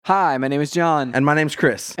Hi, my name is John. And my name's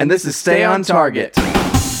Chris. And this is Stay on Target.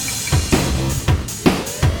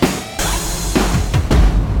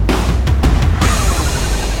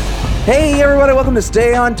 Hey, everybody, welcome to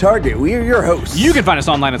Stay on Target. We are your hosts. You can find us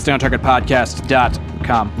online at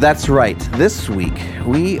stayontargetpodcast.com. That's right. This week,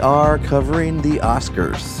 we are covering the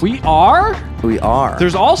Oscars. We are? We are.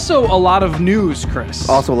 There's also a lot of news, Chris.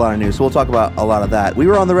 Also a lot of news, so we'll talk about a lot of that. We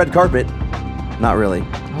were on the red carpet. Not really.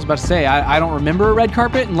 I was about to say, I don't remember a red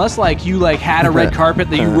carpet unless you had a red carpet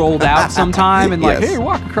that you rolled out sometime and Yes. hey,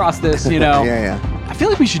 walk across this, Yeah. I feel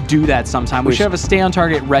like we should do that sometime. We should have a Stay on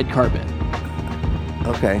Target red carpet.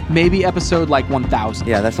 Okay. Maybe episode 1000.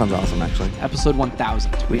 Yeah, that sounds awesome, actually. Episode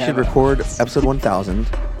 1000. We should record episode 1000.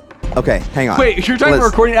 Okay, hang on. Wait, you're talking about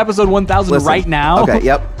recording episode 1000 Listen. right now? Okay,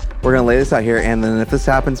 yep. We're going to lay this out here, and then if this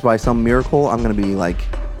happens by some miracle, I'm going to be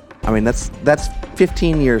that's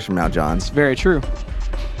 15 years from now, John. It's very true.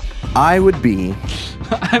 I would be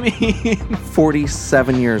I mean,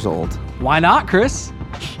 47 years old. why not, Chris?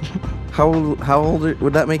 How old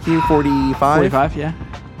would that make you? 45? 45, yeah.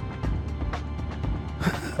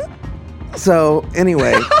 So,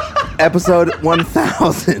 anyway, episode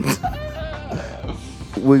 1000.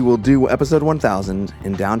 We will do episode 1000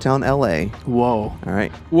 in downtown LA. Whoa. All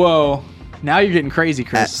right. Whoa. Now you're getting crazy,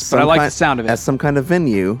 Chris. But I like the sound of it. At some kind of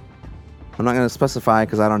venue. I'm not going to specify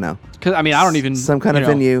because I don't know. Because I don't even. Some kind of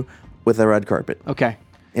venue with a red carpet. Okay.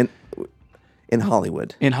 In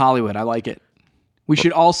Hollywood. In Hollywood, I like it. We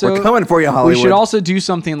should also. We're coming for you, Hollywood. We should also do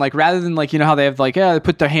something rather than how they have they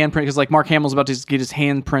put their handprint because Mark Hamill's about to get his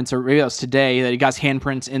handprints, or maybe that was today that he got his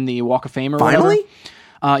handprints in the Walk of Fame or Finally?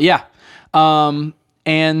 whatever. Yeah.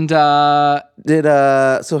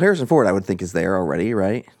 So Harrison Ford, I would think, is there already,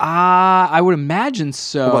 right? I would imagine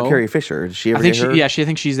so. What about Carrie Fisher? Did she ever I think get her? I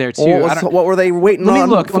think she's there too. What were they waiting on?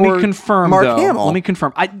 Let me confirm. Mark though. Hamill. Let me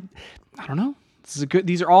confirm. I don't know.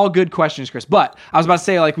 These are all good questions, Chris. But I was about to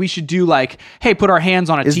say, we should do hey, put our hands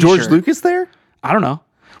on a Is t-shirt. George Lucas there? I don't know.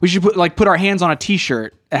 We should put our hands on a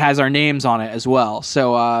T-shirt that has our names on it as well.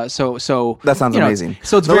 So That sounds amazing.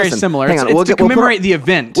 So it's very similar. Hang on. It's to commemorate the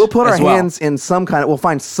event. We'll put our hands in we'll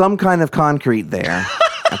find some kind of concrete there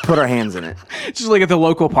and put our hands in it. Just at the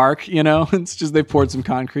local park, it's just they poured some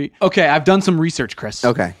concrete. Okay, I've done some research, Chris.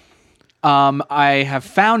 Okay. I have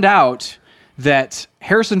found out that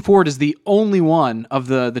Harrison Ford is the only one of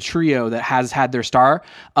the trio that has had their star,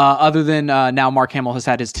 other than now Mark Hamill has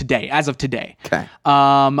had his today, as of today. Okay.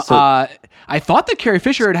 I thought that Carrie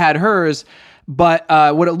Fisher had hers, but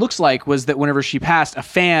what it looks like was that whenever she passed, a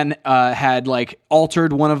fan had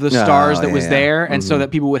altered one of the stars that was there, and so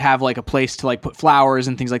that people would have a place to put flowers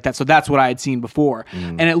and things like that. So that's what I had seen before,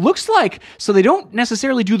 and it looks so they don't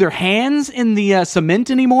necessarily do their hands in the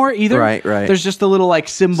cement anymore either. Right. There's just a little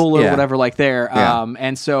symbol or whatever there. Yeah.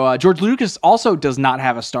 And so George Lucas also does not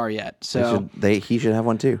have a star yet. So he should have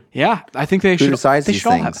one too. yeah, I think they should. Who decides they these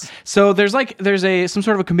should all have. things? So there's some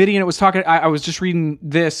sort of a committee, and it was talking. I was just reading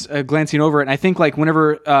this, glancing over it, and I think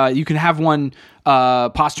whenever you can have one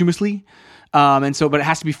posthumously. And so, but it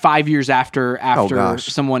has to be 5 years after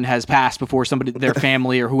someone has passed before their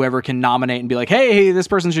family or whoever can nominate and be hey, this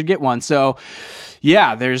person should get one. So,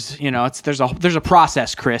 yeah, there's a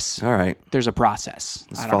process, Chris. All right. There's a process.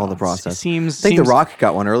 Let's follow the process. I think The Rock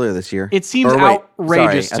got one earlier this year. It seems Sorry,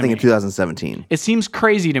 outrageous to I think me. in 2017. It seems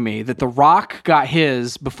crazy to me that The Rock got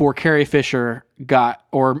his before Carrie Fisher got,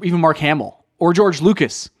 or even Mark Hamill or George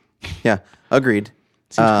Lucas. Yeah, agreed.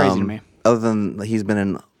 Seems crazy to me. Other than he's been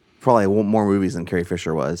in probably more movies than Carrie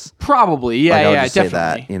Fisher was. Probably, yeah, I would yeah, just say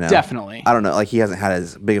definitely, that, definitely. I don't know, he hasn't had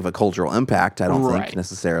as big of a cultural impact, I don't Right. think,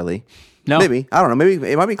 necessarily. No. Maybe. I don't know.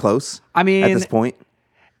 Maybe it might be close. I mean, at this point.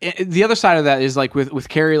 The other side of that is with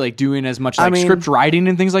Carrie doing as much script writing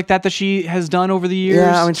and things like that she has done over the years.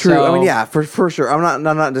 Yeah, true. So, for sure. I'm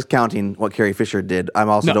not discounting what Carrie Fisher did. I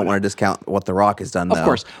also don't want to discount what The Rock has done. Of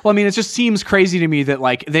course. Well, it just seems crazy to me that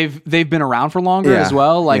they've been around for longer as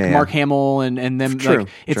well. Mark Hamill and them. True.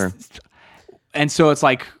 And so it's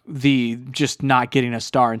the just not getting a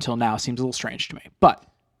star until now seems a little strange to me. But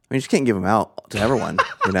you just can't give them out to everyone,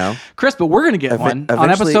 Chris, but we're gonna get one on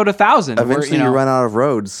episode 1000. Eventually, you run out of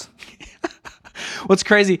roads. What's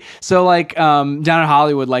crazy? So down in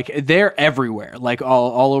Hollywood, they're everywhere,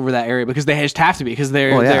 all over that area because they just have to be because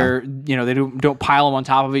they're they don't pile them on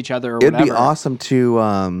top of each other. Or It'd whatever. be awesome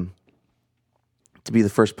to be the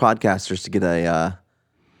first podcasters to get a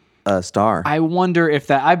star. I wonder if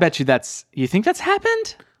that. I bet you think that's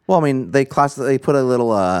happened? Well, they put a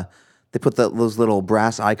little. They put those little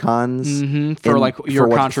brass icons for your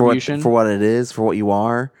contribution for what it is, for what you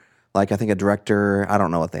are. I think a director. I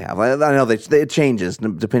don't know what they have. I know it changes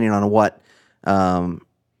depending on what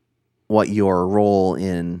what your role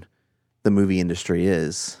in the movie industry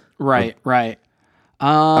is. Right.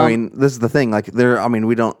 I mean, this is the thing. Like, maybe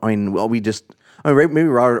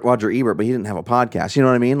Roger Ebert, but he didn't have a podcast. You know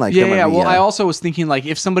what I mean? Like, Yeah. Well, I also was thinking, like,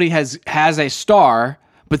 if somebody has a star,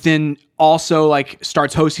 but then also like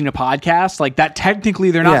starts hosting a podcast, like that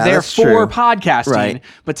technically they're not there for true. podcasting, Right.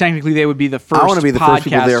 but technically they would be the first. I want to be the first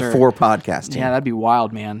people there podcaster. for podcasting. Yeah, that'd be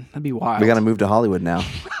wild, man. That'd be wild. We got to move to Hollywood now.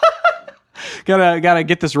 gotta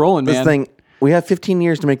get this rolling, man. This thing, we have 15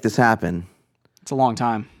 years to make this happen. It's a long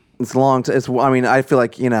time. It's long. I feel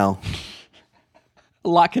like, A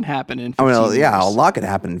lot can happen in 15 years. a lot could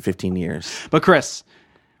happen in 15 years. But Chris,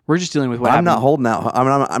 we're just dealing with what I'm happened. not holding out.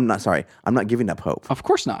 I'm not sorry. I'm not giving up hope Of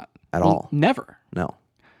course not. at all. Never. No.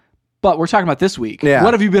 But we're talking about this week. Yeah.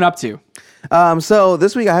 What have you been up to? So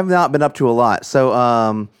this week I have not been up to a lot.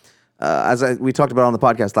 So we talked about on the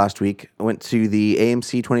podcast last week, I went to the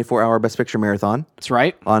AMC 24-hour Best Picture Marathon That's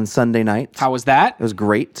right. on Sunday night. How was that? It was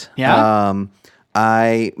great. Yeah?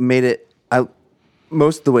 I made it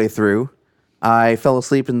most of the way through. I fell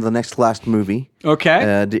asleep in the next last movie.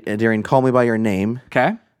 Okay. During Call Me By Your Name.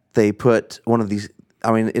 Okay. They put one of these.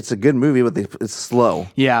 I mean, it's a good movie, but it's slow.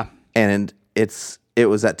 Yeah. And it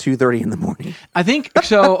was at 2:30 in the morning. I think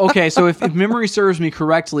so. Okay, so if memory serves me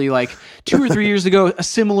correctly, like 2 or 3 years ago, a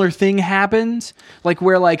similar thing happened, like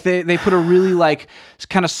where like they put a really like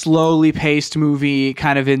kind of slowly paced movie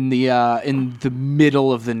kind of in the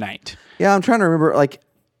middle of the night. Yeah, I'm trying to remember. Like,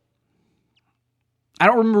 I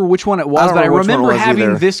don't remember which one it was, but I remember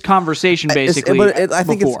having this conversation basically. I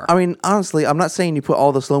think before. I mean, honestly, I'm not saying you put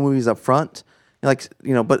all the slow movies up front. Like,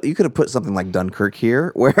 but you could have put something like Dunkirk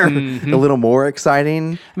here, where a little more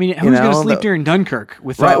exciting. I mean, who's going to sleep during Dunkirk?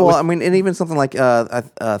 I mean, and even something like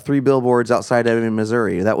 3 Billboards Outside Ebbing,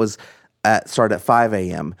 Missouri. That was started at 5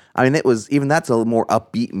 a.m. I mean, that's a more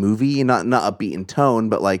upbeat movie, not upbeat in tone,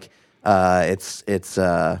 but like it's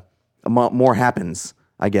more happens.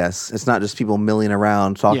 I guess it's not just people milling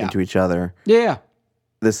around talking to each other. Yeah.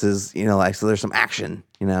 This is so there's some action.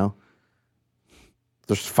 There's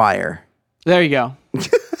fire. There you go.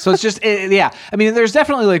 So it's just, I mean, there's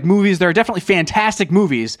definitely like movies. There are definitely fantastic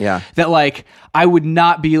movies. Yeah. That like I would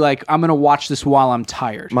not be like, I'm gonna watch this while I'm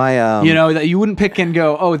tired. That you wouldn't pick and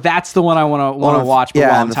go, oh, that's the one I want to watch, but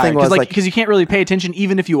while I'm tired. Because you can't really pay attention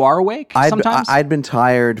even if you are awake. Sometimes I'd been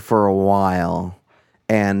tired for a while,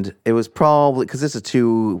 and it was probably because it's a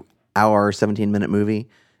 2-hour, 17-minute movie.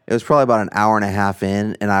 It was probably about an hour and a half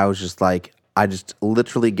in, and I was just like. I just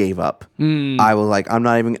literally gave up. I was like,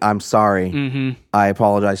 I'm sorry. Mm-hmm. I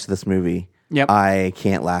apologize to this movie. Yep. I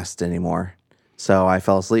can't last anymore. So I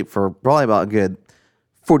fell asleep for probably about a good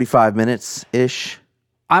 45 minutes-ish.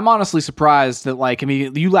 I'm honestly surprised that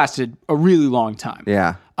you lasted a really long time.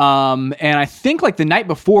 Yeah. And I think like the night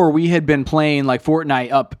before we had been playing like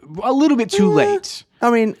Fortnite up a little bit too late.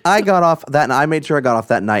 I mean, I got off that, I made sure I got off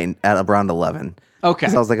that night at around 11. Okay.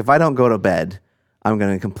 Because I was like, if I don't go to bed, I'm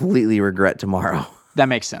going to completely regret tomorrow. That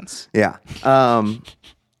makes sense. Yeah.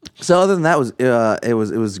 So other than that, it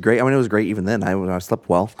was great. I mean, it was great even then. I slept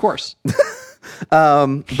well. Of course.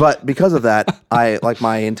 But because of that,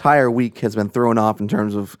 my entire week has been thrown off in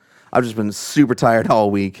terms of I've just been super tired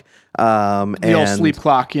all week. The old sleep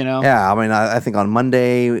clock, Yeah. I mean, I think on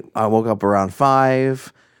Monday I woke up around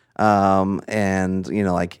 5. And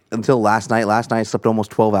until last night I slept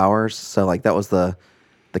almost 12 hours. So like that was the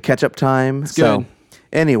catch up time. So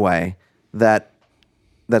anyway,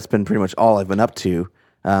 that's been pretty much all I've been up to.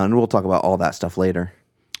 And we'll talk about all that stuff later.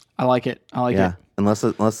 I like it. Yeah. Unless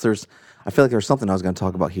there's, I feel like there's something I was going to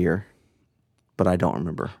talk about here, but I don't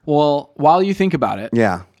remember. Well, while you think about it.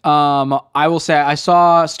 Yeah. I will say I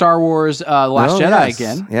saw Star Wars The Last Jedi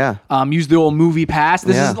again. Yeah. Used the old movie pass.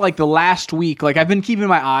 This is like the last week. Like I've been keeping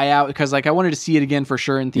my eye out because like I wanted to see it again for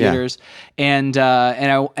sure in theaters.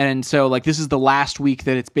 Yeah. And so like this is the last week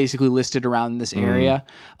that it's basically listed around this area.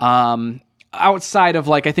 Outside of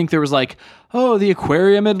like I think there was like the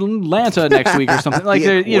aquarium in Atlanta next week or something like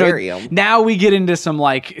there. Now we get into some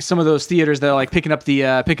of those theaters that are like picking up the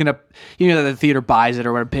theater buys it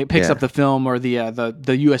or whatever, picks up the film or the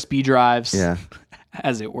USB drives,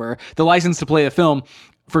 as it were, the license to play the film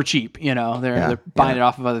for cheap. They're buying it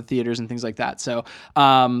off of other theaters and things like that. So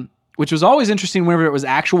which was always interesting whenever it was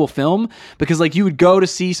actual film because like you would go to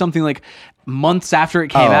see something like months after it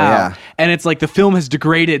came out and it's like the film has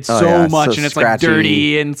degraded so much and it's scratchy. Like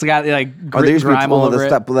dirty and it's got like grit and grime all over it.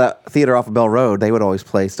 That theater off of Bell Road, they would always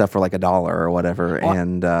play stuff for like $1 or whatever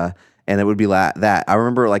and it would be that. I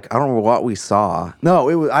remember I don't remember what we saw.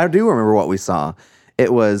 No, I do remember what we saw.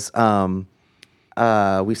 It was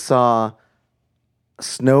we saw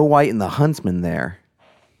Snow White and the Huntsman there.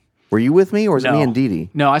 Were you with me, or was it me No. and Dee Dee?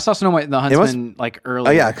 No, I saw Snow White and the Huntsman like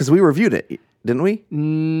earlier. Oh yeah, because we reviewed it, didn't we?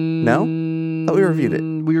 No, thought we reviewed it.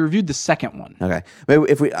 We reviewed the second one. Okay, maybe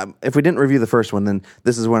if we didn't review the first one, then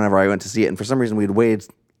this is whenever I went to see it, and for some reason we'd waited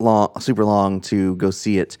super long to go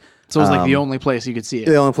see it. So it was like the only place you could see it.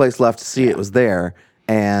 The only place left to see it was there.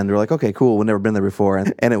 And we're like, okay, cool. We've never been there before.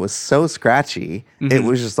 And it was so scratchy. It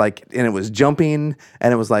was just like, and it was jumping.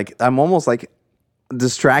 And it was like, I'm almost like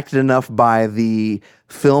distracted enough by the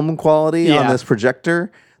film quality on this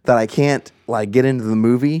projector that I can't like get into the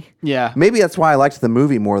movie. Yeah. Maybe that's why I liked the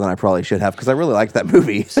movie more than I probably should have, because I really liked that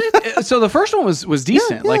movie. So the first one was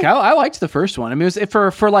decent. Like I liked the first one. I mean, it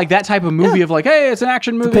was for like that type of movie of like, hey, it's an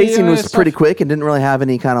action movie. The pacing was pretty quick and didn't really have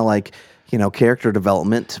any kind of like, character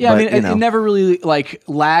development. Yeah, but, I mean, it never really like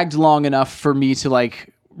lagged long enough for me to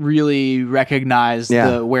like really recognize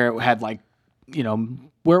where it had like,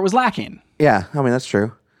 where it was lacking. Yeah, I mean that's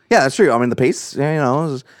true. Yeah, that's true. I mean the pace,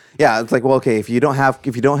 it's like, well, okay, if you don't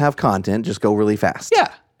have content, just go really fast.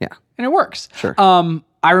 Yeah, yeah, and it works. Sure.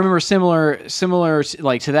 I remember similar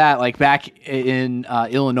like to that, like back in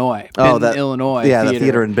Illinois. Illinois. Yeah, the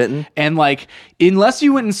theater in Benton. And like, unless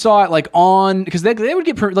you went and saw it like on, because they would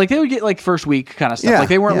get like first week kind of stuff. Yeah, like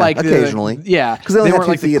they weren't like occasionally. Because they only had weren't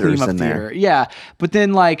two like theaters the in there. theater. Yeah, but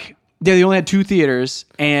then like. Yeah, they only had 2 theaters,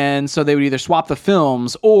 and so they would either swap the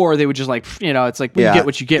films or they would just like, it's like you get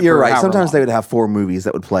what you get. You're for right. however Sometimes long. they would have 4 movies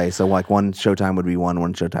that would play, so like one showtime would be one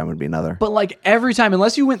showtime would be another. But like every time,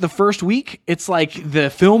 unless you went the first week, it's like the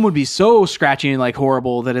film would be so scratchy and like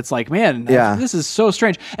horrible that it's like, man, this is so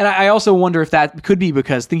strange. And I also wonder if that could be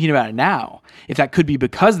because, thinking about it now, if that could be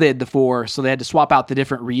because they had the 4, so they had to swap out the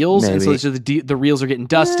different reels, Maybe. and so the reels are getting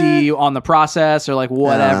dusty on the process or like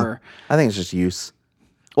whatever. I think it's just use.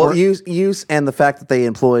 Well, use and the fact that they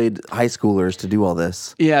employed high schoolers to do all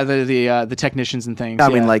this. Yeah, the technicians and things. I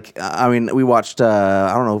mean, we watched.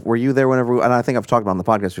 I don't know. Were you there whenever? And I think I've talked about on the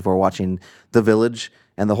podcast before. Watching The Village,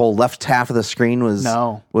 and the whole left half of the screen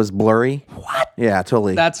was blurry. What? Yeah,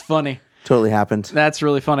 totally. That's funny. Totally happened. That's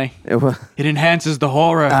really funny. It enhances the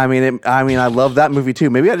horror. I mean, I love that movie too.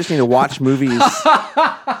 Maybe I just need to watch movies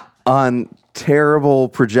on terrible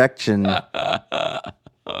projection.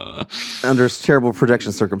 Under terrible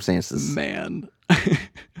projection circumstances. Man. Like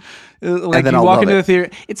and then you I'll walk into love the theater,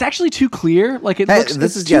 it's actually too clear. Like it's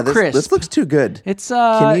too crisp. This looks too good. It's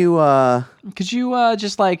Can you could you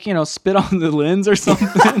just like, spit on the lens or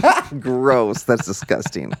something? Gross. That's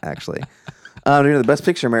disgusting, actually. During the Best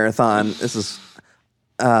Picture marathon, this is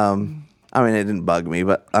I mean, it didn't bug me,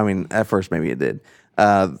 but I mean, at first maybe it did.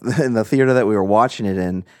 In the theater that we were watching it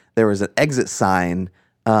in, there was an exit sign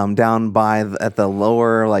down by at the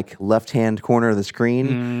lower like left-hand corner of the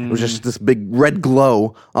screen. It was just this big red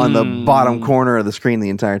glow on the bottom corner of the screen the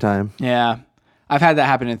entire time. Yeah. I've had that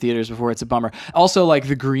happen in theaters before. It's a bummer. Also, like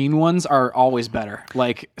the green ones are always better.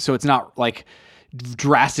 Like, so it's not like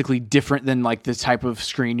drastically different than like the type of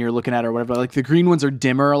screen you're looking at or whatever. Like the green ones are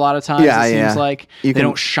dimmer a lot of times. It seems like they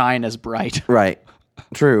don't shine as bright. Right.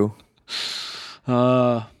 True.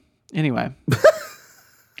 Anyway,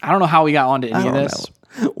 I don't know how we got onto any of this.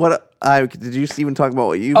 What did you even talk about?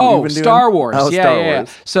 What you've been doing? Star Wars. Oh, yeah, Star yeah. Wars.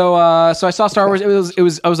 So I saw Star Wars. It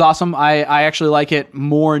was awesome. I actually like it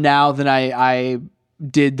more now than I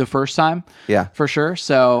did the first time. Yeah, for sure.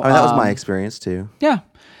 So I mean, that was my experience too. Yeah,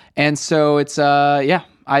 and so it's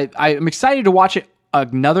I'm excited to watch it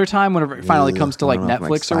another time whenever it finally comes to like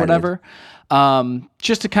Netflix or whatever.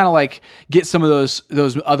 Just to kind of like get some of those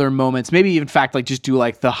other moments, maybe in fact like just do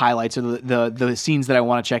like the highlights or the scenes that I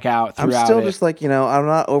want to check out throughout. I'm still just like, I'm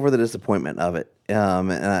not over the disappointment of it.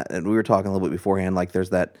 And we were talking a little bit beforehand, like there's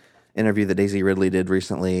that interview that Daisy Ridley did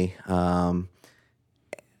recently,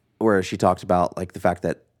 where she talked about like the fact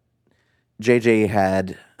that JJ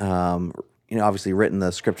had, obviously written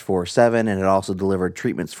the script for 7 and had also delivered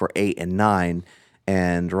treatments for 8 and 9.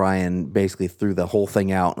 And Ryan basically threw the whole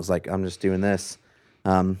thing out and was like, I'm just doing this.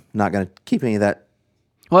 Not going to keep any of that.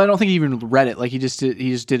 Well, I don't think he even read it. Like he just did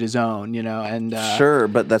his own, and sure,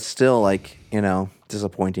 but that's still like,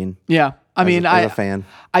 disappointing. Yeah. I mean, as a fan.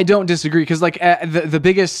 I don't disagree because like the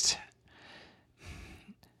biggest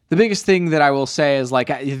thing that I will say is like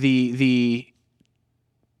the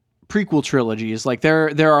prequel trilogies, like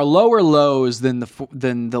there are lower lows than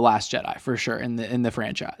the Last Jedi for sure in the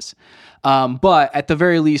franchise. But at the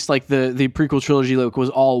very least, like the prequel trilogy was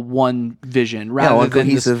all one vision rather than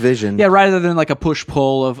cohesive vision. Yeah, rather than like a push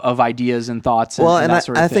pull of ideas and thoughts. And that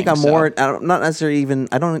sort of thing. I think I'm more not necessarily even.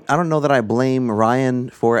 I don't know that I blame Ryan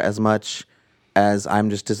for it as much as I'm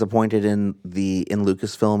just disappointed in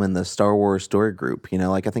Lucasfilm and the Star Wars story group.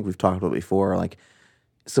 Like I think we've talked about before. Like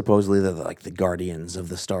supposedly they're like the guardians of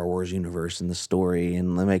the Star Wars universe and the story,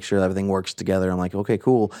 and they make sure everything works together. I'm like, okay,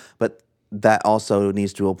 cool, but that also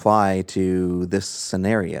needs to apply to this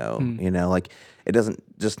scenario. Like it doesn't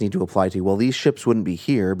just need to apply to, well, these ships wouldn't be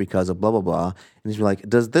here because of blah blah blah. And he's like,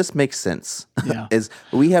 does this make sense? Yeah.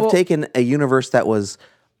 We have taken a universe that was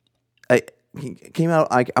came out.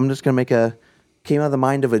 I'm just gonna came out of the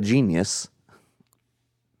mind of a genius,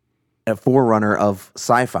 a forerunner of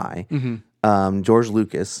sci-fi. George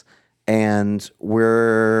Lucas, and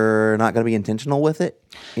we're not going to be intentional with it,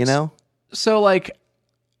 So like,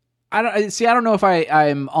 I don't know if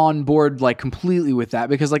I'm on board like completely with that,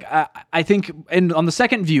 because like I think on the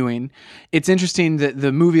second viewing, it's interesting that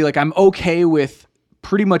the movie, like, I'm okay with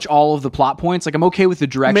pretty much all of the plot points. Like, I'm okay with the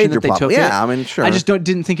direction that they took it. Yeah, I mean, sure. I just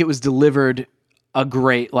didn't think it was delivered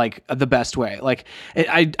the best way. Like,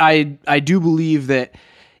 I do believe that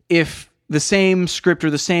if the same script or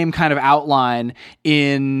the same kind of outline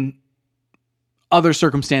in other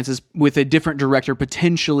circumstances with a different director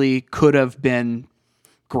potentially could have been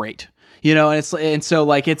great, and so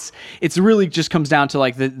like it's really just comes down to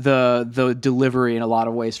like the delivery in a lot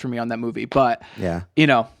of ways for me on that movie. But yeah,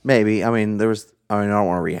 maybe, I don't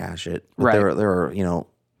want to rehash it, but right. there are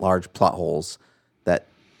large plot holes that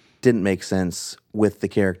didn't make sense with the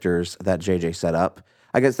characters that JJ set up.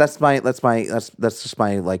 I guess that's just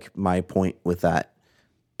my point with that.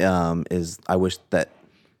 Is I wish that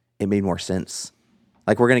it made more sense.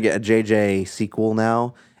 Like, we're gonna get a JJ sequel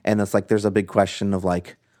now, and it's like there's a big question of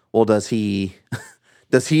like, well, does he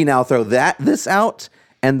now throw this out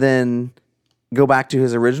and then go back to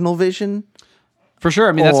his original vision? For sure.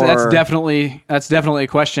 I mean, that's definitely a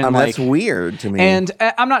question. That's weird to me, and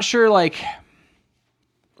I'm not sure like.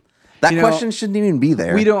 That question shouldn't even be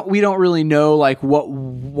there. We don't really know like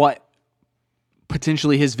what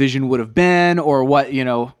potentially his vision would have been, or what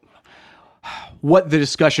the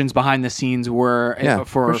discussions behind the scenes were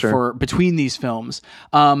for between these films.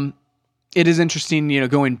 It is interesting,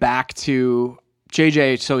 going back to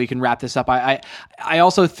JJ, so we can wrap this up. I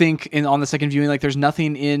also think on the second viewing, like, there's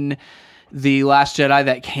nothing in The Last Jedi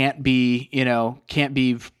that can't be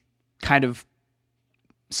kind of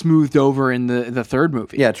smoothed over in the third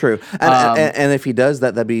movie. Yeah, true. And if he does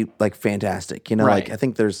that, that'd be like fantastic. Right. Like, I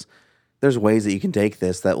think there's ways that you can take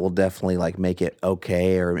this that will definitely like make it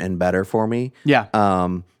okay and better for me. Yeah.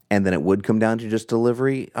 And then it would come down to just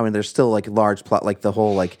delivery. I mean, there's still like large plot, like the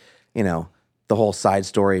whole the whole side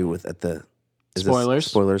story with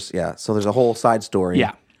spoilers. Yeah. So there's a whole side story.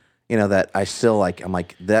 Yeah. That I still like. I'm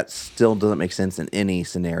like, that still doesn't make sense in any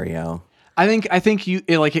scenario. I think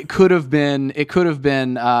it could have been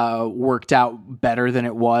worked out better than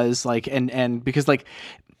it was, like, and because like.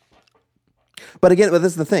 But again, this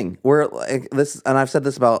is the thing. We're like this, and I've said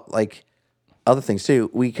this about like other things too.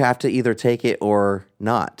 We have to either take it or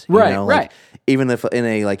not. Right. Like, even if in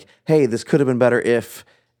a like, hey, this could have been better if.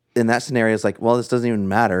 In that scenario, it's like, well, this doesn't even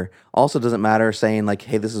matter. Also, doesn't matter saying like,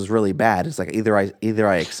 hey, this is really bad. It's like either I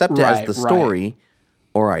accept it as the story.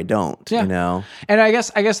 Or I don't, And I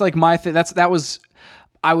guess like my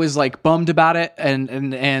I was like bummed about it,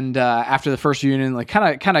 and after the first union, like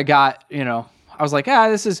kind of got, I was like,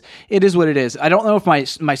 it is what it is. I don't know if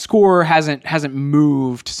my score hasn't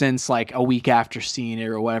moved since like a week after seeing it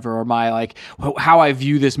or whatever, or my like how I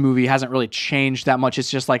view this movie hasn't really changed that much.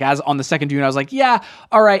 It's just like, as on the second viewing, I was like, yeah,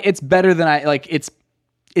 all right, it's better than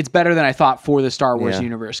it's better than I thought for the Star Wars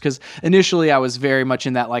universe, because initially I was very much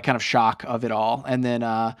in that like kind of shock of it all, and then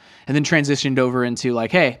transitioned over into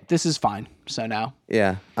like, hey, this is fine. So now,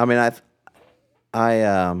 yeah, I mean,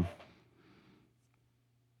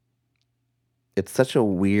 it's such a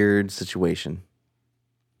weird situation.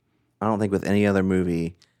 I don't think with any other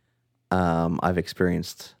movie, I've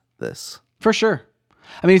experienced this. For sure.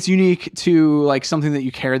 I mean, it's unique to like something that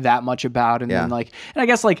you cared that much about, and then like, and I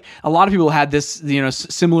guess like a lot of people had this,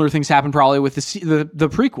 similar things happen probably with the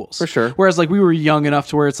prequels, for sure. Whereas like we were young enough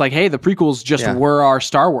to where it's like, hey, the prequels just were our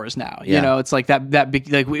Star Wars now. It's like that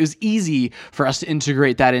big, like, it was easy for us to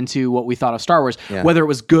integrate that into what we thought of Star Wars, whether it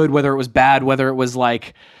was good, whether it was bad, whether it was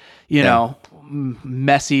like,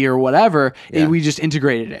 messy or whatever, we just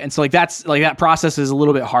integrated it. And so like that process is a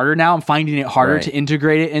little bit harder now. I'm finding it harder to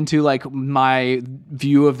integrate it into like my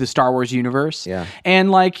view of the Star Wars universe. Yeah. And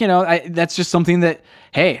like, that's just something that,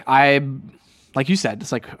 hey, like you said,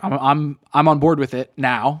 it's like I'm on board with it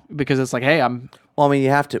now, because it's like, hey, well, I mean, you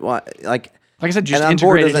have to, like I said, just and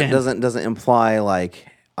integrate it doesn't imply like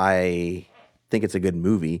I think it's a good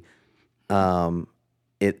movie.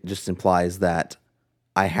 It just implies that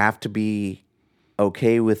I have to be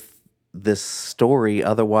okay with this story,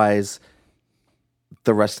 otherwise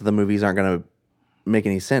the rest of the movies aren't going to make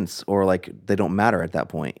any sense, or like they don't matter at that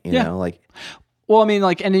point. You know, like. Well, I mean,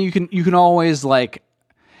 like, and then you can always like.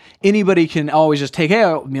 Anybody can always just take, hey,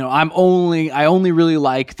 you know, I only really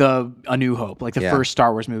like A New Hope, like the first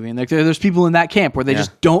Star Wars movie. And like there's people in that camp where they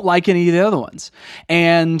just don't like any of the other ones.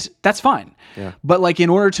 And that's fine. Yeah. But like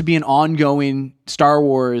in order to be an ongoing Star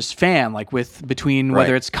Wars fan, like between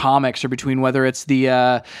whether it's comics or between whether it's the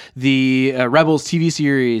Rebels TV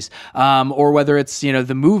series, or whether it's, you know,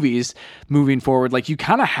 the movies moving forward, like you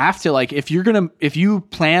kind of have to, like, if you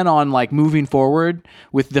plan on like moving forward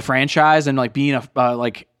with the franchise and like being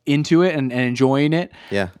like into it and enjoying it,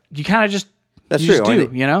 you kind of just that's you true.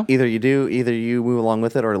 Just do, you know, either you move along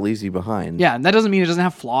with it or it leaves you behind. Yeah, and that doesn't mean it doesn't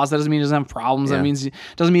have flaws. That doesn't mean it doesn't have problems. That means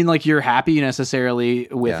doesn't mean like you're happy necessarily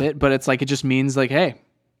with it, but it's like it just means like, hey,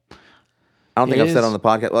 I don't think I've said on the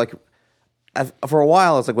podcast like for a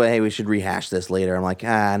while. It's like, well, hey, we should rehash this later. I'm like,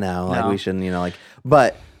 no, like we shouldn't, you know, like.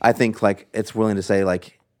 But I think like it's willing to say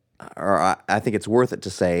like, or I think it's worth it to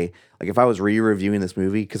say like if I was re-reviewing this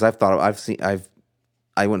movie because I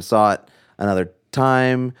went and saw it another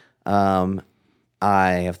time.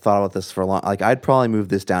 I have thought about this for a long. Like, I'd probably move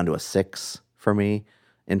this down to a 6 for me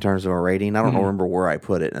in terms of a rating. I don't remember where I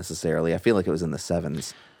put it necessarily. I feel like it was in the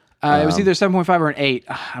 7s. It was either 7.5 or an 8.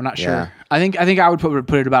 I'm not sure. I think I would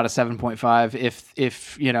put it about a 7.5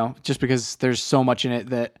 if you know, just because there's so much in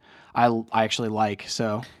it that I actually like.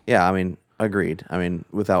 So yeah, I mean, agreed. I mean,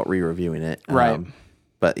 without re-reviewing it, right?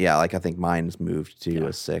 But yeah, like I think mine's moved to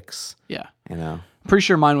a 6. Yeah, you know. Pretty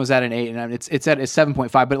sure mine was at an 8, and it's at a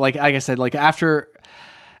 7.5. But like I said, like after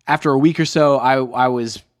a week or so, I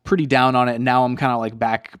was pretty down on it, and now I'm kind of like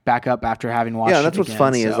back up after having watched. Yeah, that's it what's again,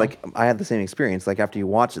 funny so. Is like I had the same experience. Like after you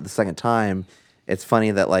watch it the second time, it's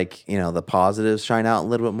funny that like you know the positives shine out a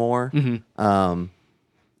little bit more. Mm-hmm.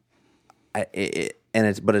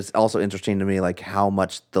 But it's also interesting to me like how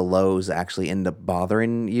much the lows actually end up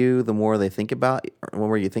bothering you the more you think about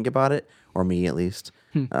it, or me at least.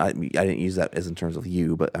 I didn't use that as in terms of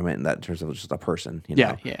you, but I meant that in terms of just a person. You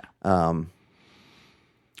know? Yeah.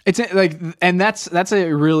 It's like, and that's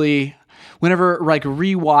a really, whenever like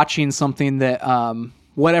rewatching something that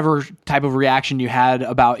whatever type of reaction you had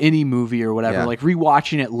about any movie or whatever, like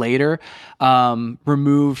rewatching it later,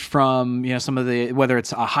 removed from, you know, some of the, whether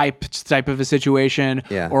it's a hype type of a situation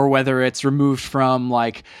or whether it's removed from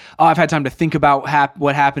like, oh, I've had time to think about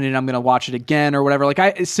what happened and I'm going to watch it again or whatever.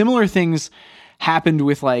 Like similar things happened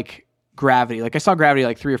with like Gravity. Like I saw Gravity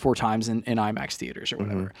like 3 or 4 times in IMAX theaters or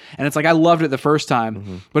whatever. And it's like, I loved it the first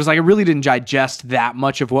time, but it's like, I really didn't digest that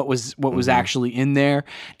much of what was actually in there.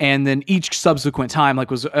 And then each subsequent time, like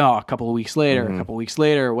was, a couple of weeks later, a couple of weeks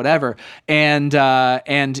later or whatever. And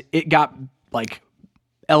it got like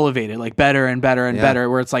elevated, like better and better and better,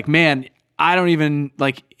 where it's like, man, I don't even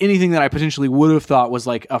like anything that I potentially would have thought was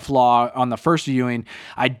like a flaw on the first viewing.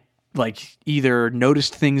 I like either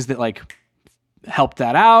noticed things that like helped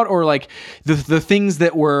that out, or like the things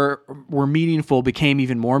that were meaningful became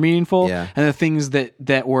even more meaningful, and the things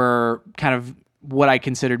that were kind of what I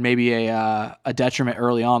considered maybe a detriment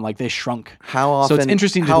early on, like they shrunk. How often? So it's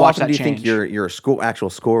interesting to how watch often that do you change. think your actual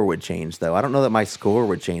score would change though? I don't know that my score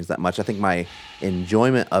would change that much. I think my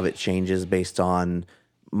enjoyment of it changes based on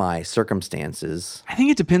my circumstances. I think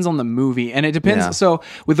it depends on the movie, and it depends. Yeah. So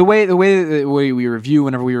with the way we review,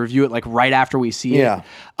 whenever we review it, like right after we see it,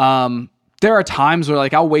 there are times where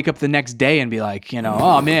like I'll wake up the next day and be like, you know,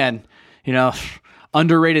 oh man, you know,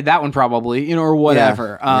 underrated that one probably, you know, or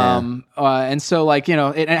whatever. And so like, you know,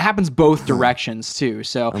 it happens both directions too.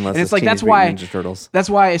 So unless and it's like that's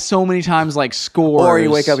why so many times like scores, or you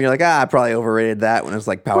wake up and you're like, I probably overrated that when it's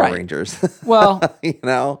like Power Rangers. Well, you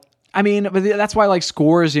know, I mean, but that's why like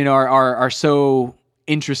scores, you know, are so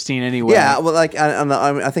interesting anyway. Yeah, well, like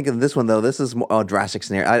I think in this one though, this is a drastic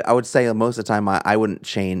scenario. I would say most of the time I wouldn't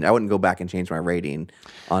change. I wouldn't go back and change my rating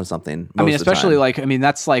on something. I mean, especially like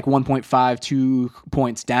that's like 1.5, 2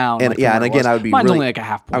 points down. And like and again, I would be mine's really, only like a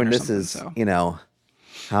half point. I mean, this is you know,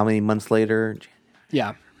 how many months later?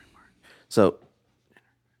 Yeah. So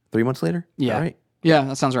 3 months later. Yeah. Right. Yeah,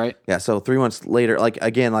 that sounds right. Yeah. So 3 months later, like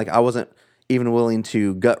again, like I wasn't even willing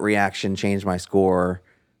to gut reaction change my score.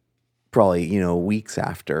 Probably, you know, weeks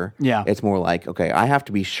after. Yeah. It's more like, okay, I have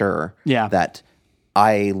to be sure that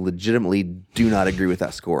I legitimately do not agree with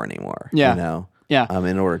that score anymore. Yeah. You know? Yeah.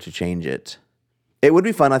 In order to change it. It would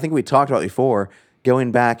be fun. I think we talked about before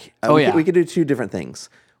going back. We could do 2 different things.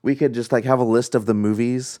 We could just like have a list of the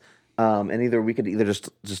movies, and we could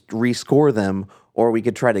just rescore them, or we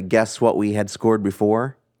could try to guess what we had scored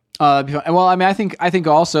before. Well, I mean, I think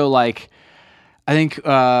also like, I think See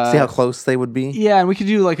how close they would be. yeah, and we could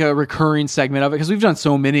do like a recurring segment of it because we've done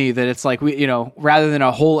so many that it's like we, rather than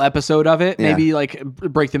a whole episode of it, maybe like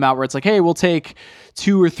break them out where it's like, hey, we'll take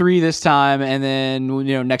 2 or 3 this time, and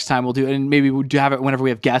then next time we'll do it, and maybe we'll do have it whenever we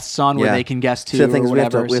have guests on where they can guest too. So the thing or is,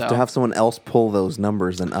 whatever, we have to have someone else pull those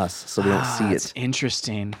numbers than us, so we don't see That's it.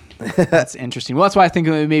 interesting. That's interesting. Well, that's why I think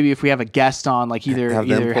maybe if we have a guest on, like either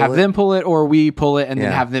have them pull it or we pull it and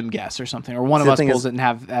then have them guess or something, or one of us pulls it and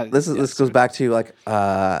have. This goes back to like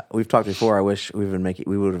we've talked before. I wish we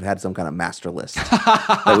would have had some kind of master list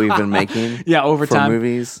that we've been making. Yeah, over for time.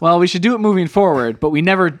 Movies. Well, we should do it moving forward, but we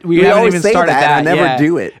haven't even started that. I never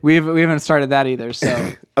do it. We haven't started that either.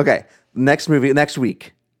 So okay, next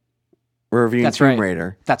week we're reviewing Tomb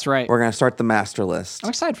Raider. That's right. We're gonna start the master list.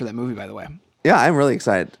 I'm excited for that movie, by the way. Yeah, I'm really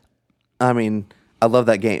excited. I mean, I love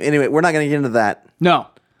that game. Anyway, we're not gonna get into that. No,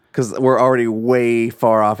 because we're already way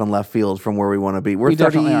far off in left field from where we want to be. We're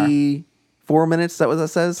 34 minutes. Is that what that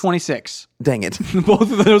says? 26. Dang it!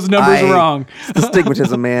 Both of those numbers are wrong. The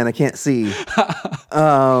stigmatism, man. I can't see.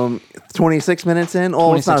 26 minutes in.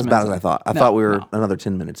 Oh, it's not as bad as I thought. I thought we were another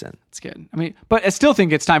 10 minutes in. It's good. I mean, but I still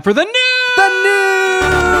think it's time for the news. The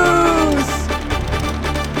news.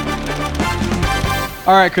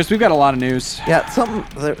 All right, Chris, we've got a lot of news. Yeah,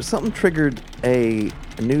 something triggered a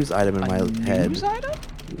news item in my head. News item?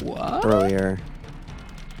 What? Earlier.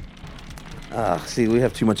 See, we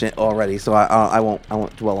have too much already, so I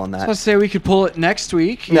won't dwell on that. So I say we could pull it next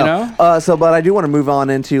week. You know. But I do want to move on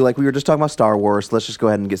into, like, we were just talking about Star Wars. So let's just go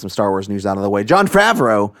ahead and get some Star Wars news out of the way. Jon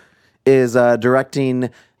Favreau is directing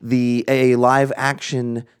a live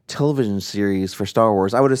action television series for Star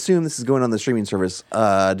Wars. I would assume this is going on the streaming service.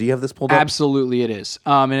 Do you have this pulled up? Absolutely, it is.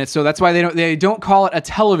 And so that's why they don't call it a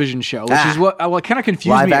television show, which is what kind of confused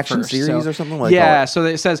me live at action first. series or something like that. Yeah, so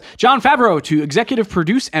it says Jon Favreau to executive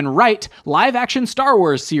produce and write live action Star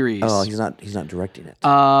Wars series. Oh, he's not directing it.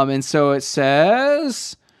 And so it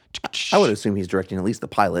says, I would assume he's directing at least the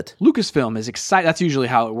pilot. Lucasfilm is excited. That's usually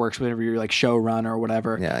how it works whenever you're like showrunner or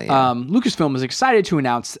whatever. Yeah. Lucasfilm is excited to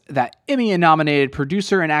announce that Emmy-nominated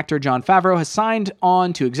producer and actor Jon Favreau has signed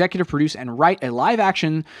on to executive produce and write a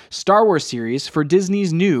live-action Star Wars series for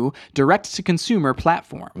Disney's new direct-to-consumer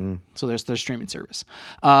platform. So there's their streaming service.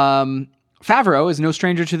 Favreau is no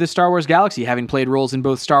stranger to the Star Wars galaxy, having played roles in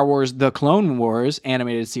both Star Wars The Clone Wars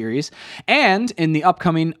animated series and in the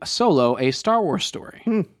upcoming Solo, a Star Wars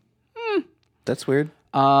story. That's weird.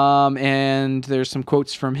 And there's some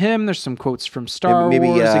quotes from him. There's some quotes from Star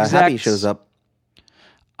Wars execs. Happy shows up.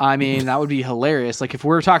 I mean, that would be hilarious. Like if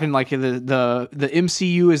we're talking like the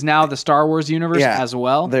MCU is now the Star Wars universe as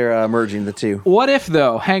well. They're merging the two. What if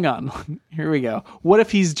though? Hang on. Here we go. What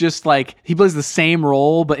if he's just like he plays the same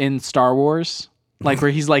role but in Star Wars? Like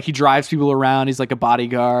where he's like he drives people around. He's like a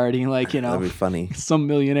bodyguard. He like that'd be funny. Some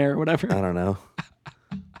millionaire or whatever. I don't know.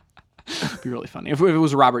 It'd be really funny if it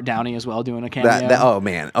was Robert Downey as well doing a cameo. Oh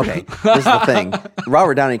man. Okay. This is the thing.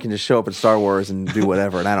 Robert Downey can just show up in Star Wars and do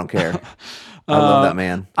whatever, and I don't care. I love that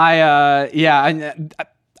man.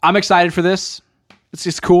 I'm excited for this. It's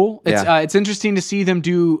just cool. It's interesting to see them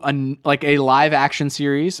do a live action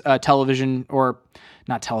series, television or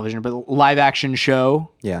not television, but live action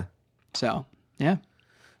show. Yeah. So yeah.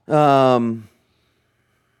 I'm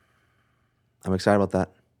excited about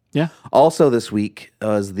that. Yeah. Also this week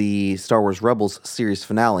was the Star Wars Rebels series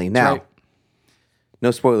finale. Now,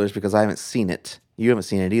 no spoilers because I haven't seen it. You haven't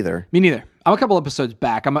seen it either. Me neither. I'm a couple episodes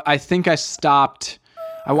back. I think I stopped.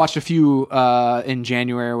 I watched a few in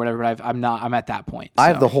January or whatever. But I'm at that point. So. I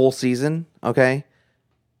have the whole season. Okay.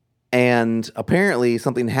 And apparently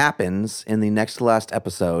something happens in the next to last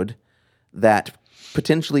episode that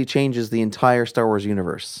potentially changes the entire Star Wars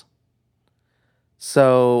universe.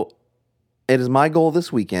 So it is my goal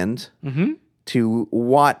this weekend to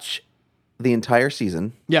watch the entire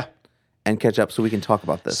season. Yeah. And catch up so we can talk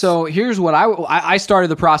about this. So here's what I started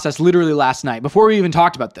the process literally last night. Before we even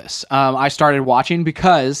talked about this, I started watching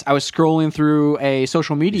because I was scrolling through a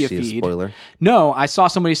social media feed. A spoiler? No, I saw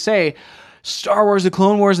somebody say Star Wars: The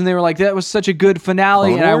Clone Wars, and they were like, that was such a good finale.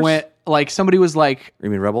 Clone and Wars? I went, like, somebody was like... You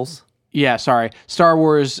mean Rebels? Yeah, sorry. Star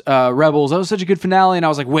Wars Rebels. That was such a good finale. And I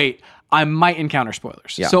was like, wait, I might encounter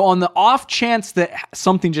spoilers. Yeah. So on the off chance that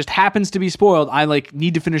something just happens to be spoiled, I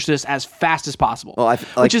need to finish this as fast as possible. Well,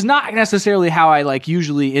 which is not necessarily how I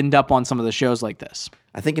usually end up on some of the shows like this.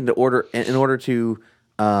 I think in order to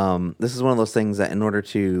this is one of those things that in order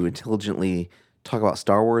to intelligently talk about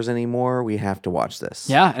Star Wars anymore, we have to watch this.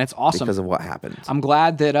 Yeah, and it's awesome because of what happened. I'm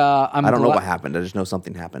glad that I don't know what happened. I just know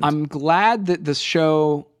something happened. I'm glad that the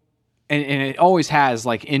show. And it always has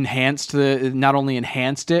not only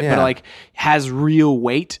enhanced it, but has real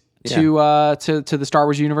weight. to the Star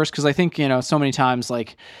Wars universe, because I think so many times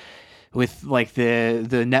like with like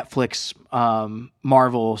the Netflix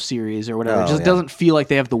Marvel series or whatever, it just doesn't feel like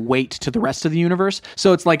they have the weight to the rest of the universe.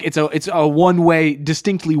 So it's like it's a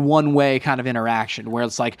distinctly one way kind of interaction where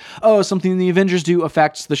it's like, oh, something the Avengers do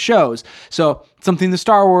affects the shows. So something the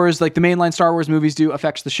Star Wars, like the mainline Star Wars movies do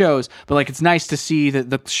affects the shows. But like it's nice to see that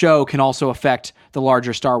the show can also affect the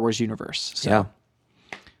larger Star Wars universe. So. Yeah.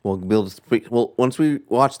 Well, once we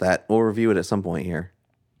watch that, we'll review it at some point here.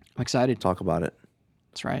 I'm excited. Talk about it.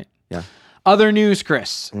 That's right. Yeah. Other news,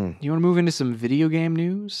 Chris. You want to move into some video game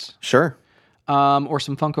news? Sure. Or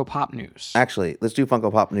some Funko Pop news? Actually, let's do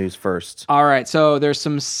Funko Pop news first. All right. So there's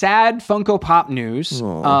some sad Funko Pop news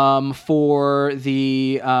for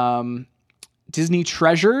the Disney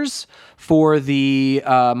Treasures, for the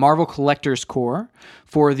Marvel Collectors Corps,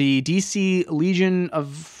 for the DC Legion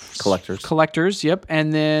of Collectors. Yep.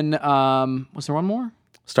 And then was there one more?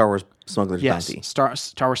 Star Wars Smuggler's Bounty. Star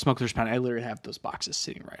Wars Smuggler's Bounty. I literally have those boxes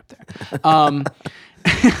sitting right up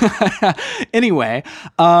there. Anyway,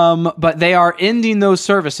 but they are ending those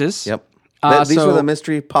services. Yep. These were the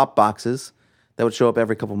mystery pop boxes that would show up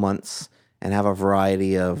every couple months and have a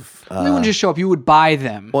variety of... they wouldn't just show up. You would buy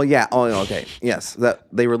them. Well, yeah. Oh, okay. Yes.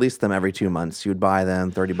 They released them every 2 months. You would buy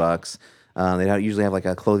them, $30. They'd usually have like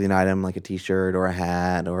a clothing item, like a T-shirt or a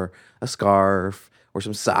hat or a scarf or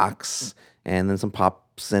some socks, and then some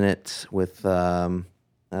pops in it with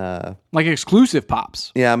like exclusive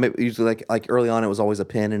pops. Yeah, maybe usually like early on it was always a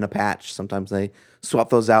pin and a patch. Sometimes they swap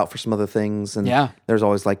those out for some other things, and there's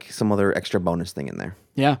always like some other extra bonus thing in there.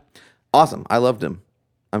 Yeah, awesome. I loved them.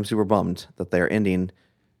 I'm super bummed that they're ending.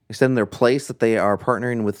 They said in their place that they are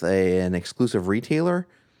partnering with an exclusive retailer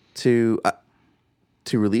to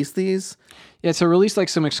release these. Yeah, to release like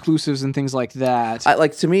some exclusives and things like that.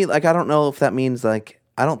 To me, I don't know if that means I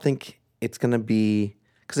don't think it's gonna be,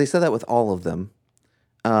 because they said that with all of them.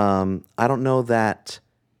 I don't know that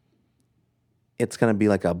it's gonna be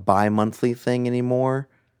like a bi-monthly thing anymore.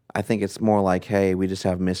 I think it's more like, hey, we just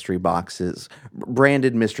have mystery boxes,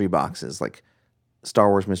 branded mystery boxes, like Star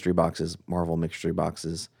Wars mystery boxes, Marvel mystery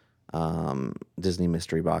boxes, Disney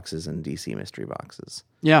mystery boxes, and DC mystery boxes.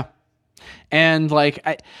 Yeah. And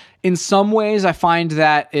in some ways, I find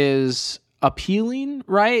that is appealing,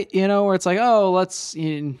 right? Where it's like, oh, let's...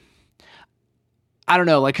 I don't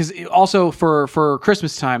know, because also for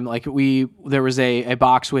Christmas time, there was a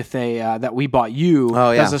box with that we bought you.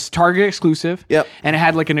 Oh, yeah. That was a Target exclusive. Yep. And it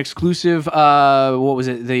had like an exclusive, what was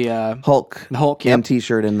it? The Hulk. The Hulk, yep. And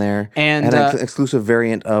T-shirt in there. And an exclusive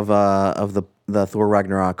variant of the Thor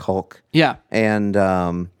Ragnarok Hulk. Yeah. And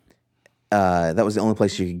that was the only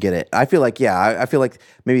place you could get it. I feel like, I feel like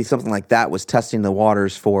maybe something like that was testing the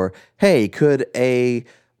waters for, hey, could a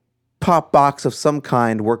pop box of some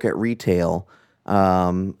kind work at retail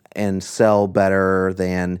and sell better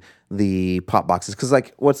than the pop boxes? Because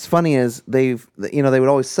what's funny is they would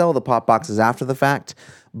always sell the pop boxes after the fact,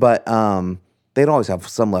 but they'd always have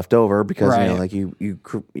some left over because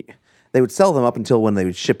they would sell them up until when they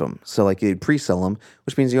would ship them. So you'd pre-sell them,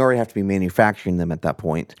 which means you already have to be manufacturing them at that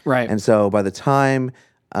point. Right. And so by the time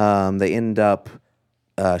they end up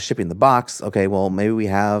shipping the box, okay, well maybe we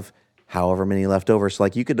have however many left over. So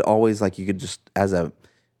you could always you could just, as a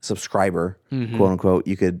subscriber, quote unquote,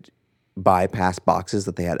 you could bypass boxes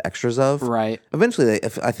that they had extras of. Right. Eventually,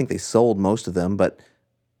 I think they sold most of them, but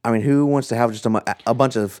I mean, who wants to have just a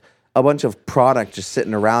bunch of product just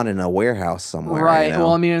sitting around in a warehouse somewhere? Right.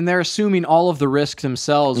 Well, I mean, and they're assuming all of the risk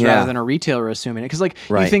themselves rather than a retailer assuming it. Because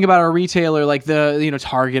you think about a retailer like the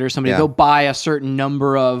Target or somebody, they'll buy a certain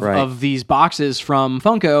number of these boxes from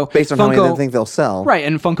Funko based on how many they think they'll sell. Right.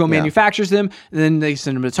 And Funko manufactures them, then they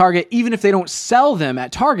send them to Target. Even if they don't sell them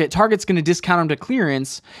at Target, Target's going to discount them to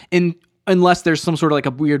clearance unless there's some sort of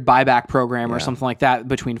a weird buyback program or something like that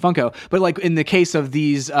between Funko. But in the case of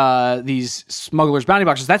these Smuggler's Bounty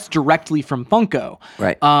boxes, that's directly from Funko.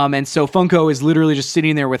 Right. And so Funko is literally just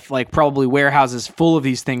sitting there with probably warehouses full of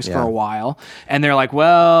these things for a while. And they're like,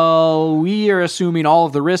 well, we are assuming all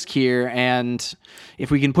of the risk here, and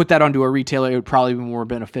if we can put that onto a retailer, it would probably be more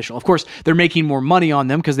beneficial. Of course, they're making more money on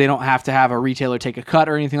them because they don't have to have a retailer take a cut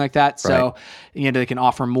or anything like that. So they can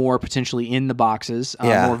offer more potentially in the boxes,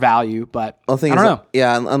 more value. But I don't know.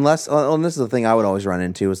 Unless and this is the thing I would always run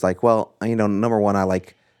into is number one, I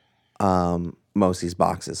like most of these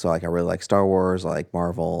boxes. So I really like Star Wars, I like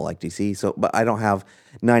Marvel, I like DC. So, but I don't have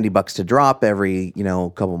 $90 to drop every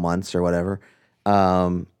couple months or whatever.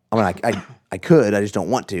 I could, I just don't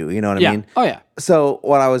want to. You know what I mean? Oh yeah. So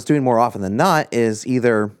what I was doing more often than not is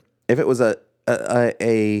either if it was a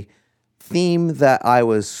theme that I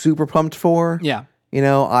was super pumped for,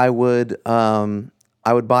 I would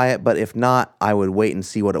I would buy it. But if not, I would wait and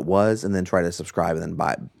see what it was, and then try to subscribe, and then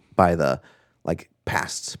buy the like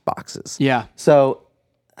past boxes. Yeah. So,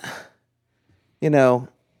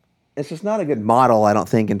 it's just not a good model, I don't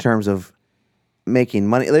think, in terms of making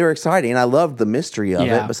money. They were exciting, and I loved the mystery of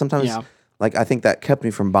it, but sometimes, like, I think that kept me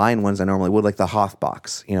from buying ones I normally would, like the Hoth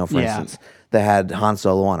box, for instance, that had Han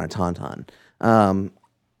Solo on a Tauntaun.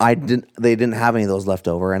 They didn't have any of those left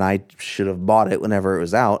over, and I should have bought it whenever it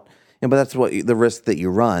was out. But that's the risk that you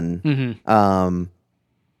run,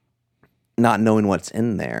 not knowing what's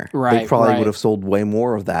in there. Right, they probably would have sold way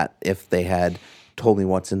more of that if they had told me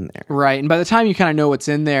what's in there. Right. And by the time you kind of know what's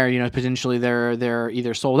in there, potentially they're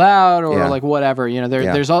either sold out or like whatever,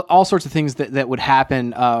 there's all sorts of things that would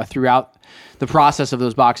happen throughout the process of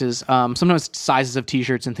those boxes. Sometimes sizes of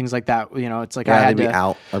t-shirts and things like that, it's like I had to be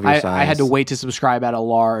out of your size. I had to wait to subscribe at a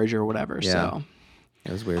large or whatever. Yeah. So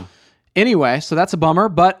that was weird. Anyway, so that's a bummer,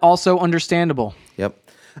 but also understandable. Yep.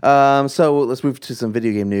 So let's move to some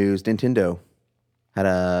video game news. Nintendo had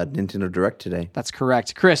a Nintendo Direct today. That's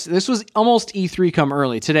correct. Chris, this was almost E3 come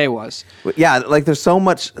early. Today was. Yeah, like there's so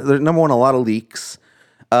much. There's, number one, a lot of leaks.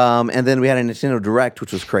 And then we had a Nintendo Direct,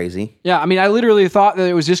 which was crazy. Yeah, I mean, I literally thought that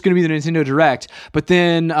it was just going to be the Nintendo Direct, but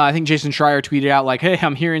then I think Jason Schreier tweeted out like, hey,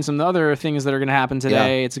 I'm hearing some other things that are going to happen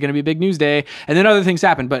today. Yeah. It's going to be a big news day. And then other things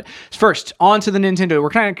happened. But first, on to the Nintendo. We're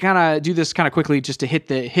kind of do this kind of quickly just to hit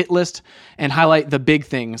the hit list and highlight the big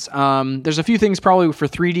things. There's a few things probably for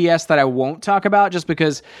 3DS that I won't talk about just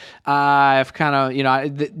because I've kind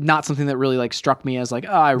of, not something that really like struck me as like,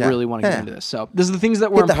 oh, I really want to get into this. So this is the things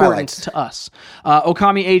that were important to us.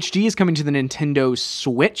 Okami HD is coming to the Nintendo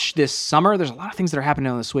Switch this summer. There's a lot of things that are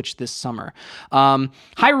happening on the Switch this summer.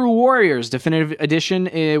 Hyrule Warriors Definitive Edition,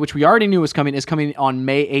 which we already knew was coming, is coming on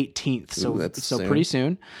May 18th. So pretty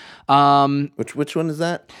soon. Which one is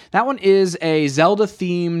that? That one is a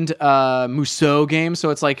Zelda-themed Musou game.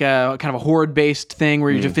 So it's like a kind of a horde-based thing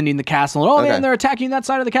where you're defending the castle. And, man, they're attacking that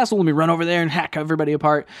side of the castle. Let me run over there and hack everybody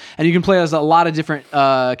apart. And you can play as a lot of different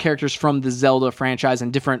characters from the Zelda franchise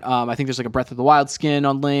and different. I think there's like a Breath of the Wild skin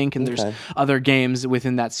on Link, and there's other games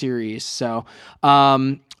within that series. So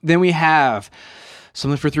then we have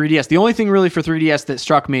something for 3DS. The only thing really for 3DS that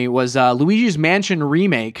struck me was Luigi's Mansion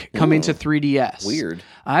Remake coming to 3DS. Weird.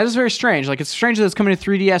 That is very strange. Like, it's strange that it's coming to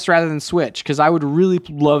 3DS rather than Switch, because I would really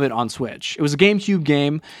love it on Switch. It was a GameCube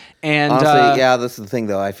game, and honestly, yeah, this is the thing,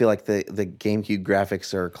 though. I feel like the GameCube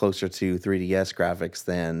graphics are closer to 3DS graphics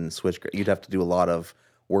than Switch. You'd have to do a lot of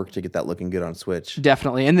work to get that looking good on Switch.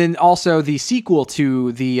 Definitely. And then also the sequel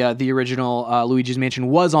to the original Luigi's Mansion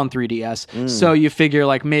was on 3DS. So you figure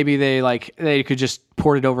like maybe they could just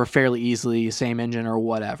port it over fairly easily, same engine or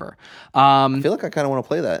whatever. I feel like I kind of want to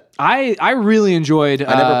play that. I really enjoyed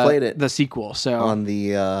I never played it. The sequel. So on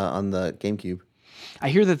the GameCube. I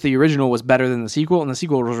hear that the original was better than the sequel, and the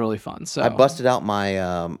sequel was really fun. So I busted out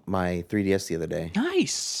my my 3DS the other day.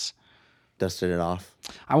 Nice. Dusted it off.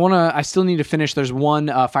 I still need to finish. There's one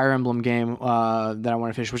Fire Emblem game that I want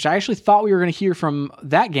to finish, which I actually thought we were going to hear from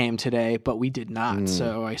that game today, but we did not.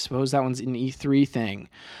 So I suppose that one's an E3 thing.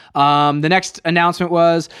 The next announcement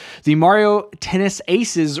was the Mario Tennis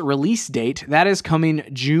Aces release date. That is coming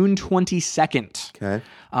June 22nd. Okay.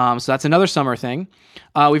 So that's another summer thing.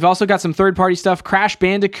 We've also got some third-party stuff. Crash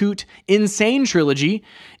Bandicoot Insane Trilogy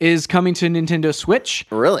is coming to Nintendo Switch,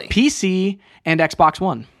 really, PC, and Xbox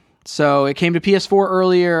One. So it came to PS4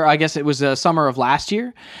 earlier. I guess it was summer of last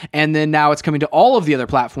year, and then now it's coming to all of the other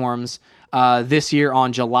platforms this year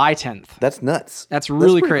on July 10th. That's nuts. That's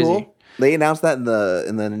really crazy. Cool. They announced that in the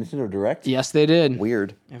Nintendo Direct. Yes, they did.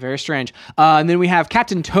 Weird. Very strange. And then we have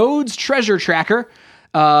Captain Toad's Treasure Tracker,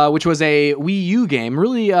 which was a Wii U game,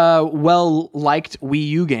 really well-liked Wii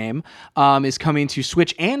U game, is coming to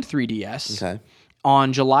Switch and 3DS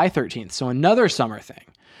on July 13th. So another summer thing.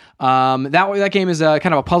 That game is kind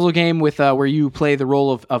of a puzzle game with where you play the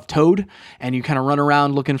role of Toad, and you kind of run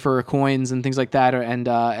around looking for coins and things like that, and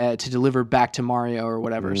to deliver back to Mario or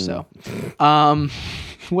whatever. So,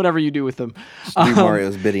 whatever you do with them, do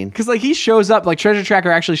Mario's bidding. Because like he shows up, like Treasure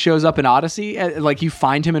Tracker actually shows up in Odyssey. Like you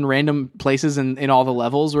find him in random places in all the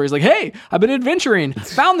levels where he's like, "Hey, I've been adventuring,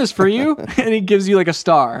 found this for you," and he gives you like a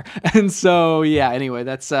star. And so yeah. Anyway,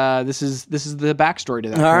 that's this is the backstory to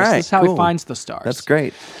that. All right, this is how he finds the stars. That's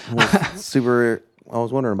great. Super. I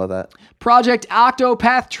was wondering about that. Project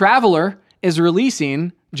Octopath Traveler is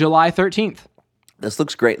releasing July 13th. This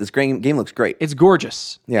looks great. This game looks great. It's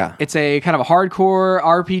gorgeous. Yeah. It's a kind of a hardcore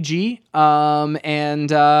RPG, and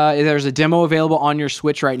there's a demo available on your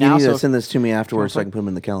Switch right now. You need to send this to me afterwards so I can put them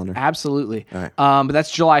in the calendar. Absolutely. All right. But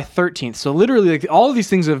that's July 13th. So literally, like all of these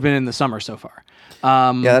things have been in the summer so far.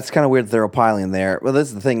 Yeah, that's kind of weird that they're piling there. Well, this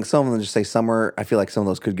is the thing. Some of them just say summer. I feel like some of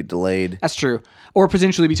those could get delayed. That's true. Or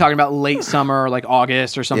potentially be talking about late summer, like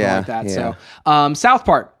August or something like that. Yeah. So, South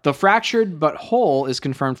Park, The Fractured But Whole is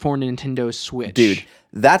confirmed for Nintendo Switch. Dude,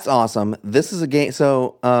 that's awesome. This is a game.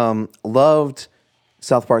 So, loved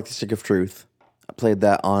South Park: The Stick of Truth. I played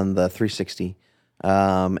that on the 360.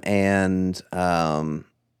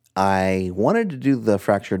 I wanted to do The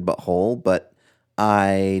Fractured But Whole, but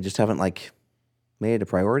I just haven't made it a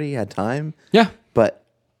priority, had time. Yeah. But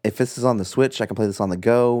if this is on the Switch, I can play this on the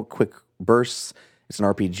go, quick bursts. It's an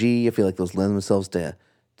RPG. I feel like those lend themselves to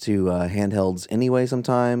handhelds anyway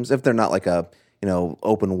sometimes. If they're not like a,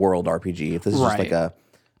 open world RPG. If this is just like a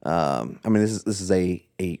this is a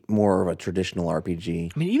more of a traditional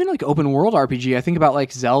RPG. I mean, even like open world RPG, I think about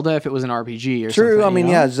like Zelda if it was an RPG or something. True. I mean,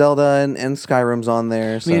 yeah, Zelda and Skyrim's on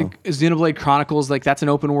there. So. I mean, Xenoblade Chronicles, like that's an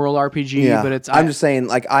open world RPG, but I'm just saying,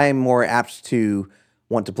 I am more apt to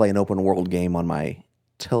want to play an open world game on my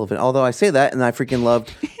television. Although I say that, and I freaking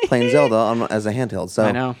loved playing Zelda as a handheld. So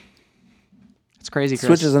I know. It's crazy, Chris.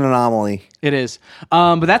 Switch is an anomaly. It is.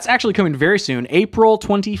 But that's actually coming very soon, April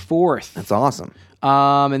 24th. That's awesome.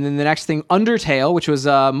 And then the next thing, Undertale, which was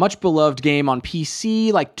a much beloved game on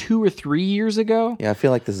PC like 2 or 3 years ago. Yeah, I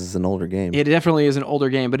feel like this is an older game. It definitely is an older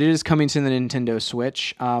game, but it is coming to the Nintendo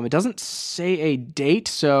Switch. It doesn't say a date,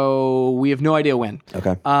 so we have no idea when.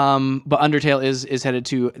 Okay. But Undertale is headed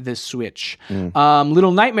to the Switch.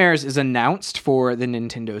 Little Nightmares is announced for the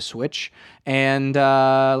Nintendo Switch. And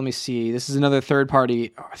let me see. This is another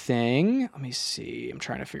third-party thing. Let me see. I'm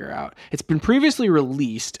trying to figure out. It's been previously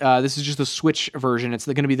released. This is just the Switch version. It's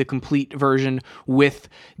going to be the complete version with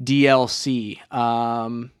DLC.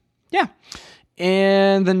 Yeah.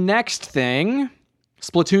 And the next thing,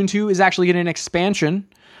 Splatoon 2 is actually getting an expansion.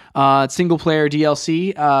 Single player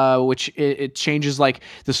DLC, which it changes like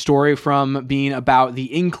the story from being about the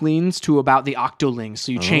Inklings to about the Octolings.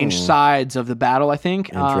 So you change sides of the battle, I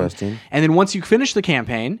think. Interesting. And then once you finish the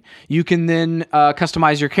campaign, you can then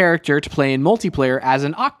customize your character to play in multiplayer as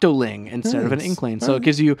an Octoling instead of an Inkling. So it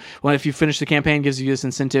gives you, if you finish the campaign, it gives you this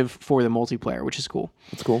incentive for the multiplayer, which is cool.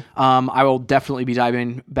 That's cool. I will definitely be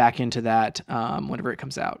diving back into that whenever it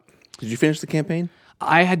comes out. Did you finish the campaign?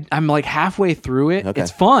 I'm like halfway through it. Okay. It's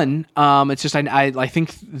fun. It's just I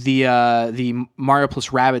think the Mario plus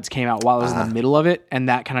Rabbids came out while I was in the middle of it, and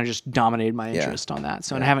that kind of just dominated my interest on that.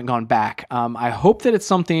 So and I haven't gone back. I hope that it's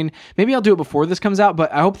something. Maybe I'll do it before this comes out,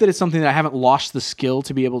 but I hope that it's something that I haven't lost the skill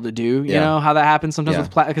to be able to do. You know how that happens sometimes with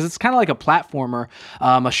because it's kind of like a platformer,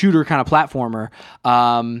 a shooter kind of platformer.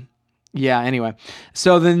 Anyway,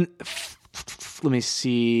 so then let me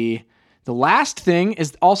see. The last thing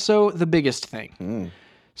is also the biggest thing.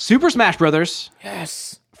 Super Smash Brothers,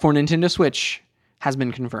 yes, for Nintendo Switch has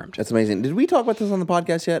been confirmed. That's amazing. Did we talk about this on the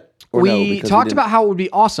podcast yet? Or we talked about how it would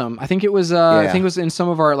be awesome. I think it was. I think it was in some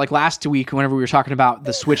of our last week whenever we were talking about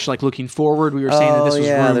the Switch, looking forward. We were saying that this was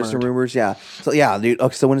rumored. There's some rumors. Yeah. So dude.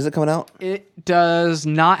 Okay, so when is it coming out? It does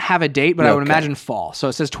not have a date, but I would imagine fall. So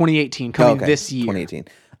it says 2018 coming this year.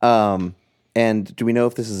 2018. And do we know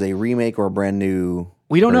if this is a remake or a brand new?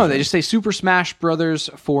 We don't know. They just say Super Smash Brothers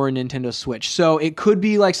for Nintendo Switch. So it could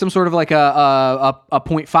be some sort of a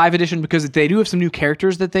 0.5 edition because they do have some new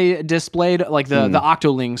characters that they displayed, like the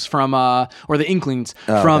Octolings from or the Inklings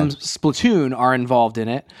from Splatoon are involved in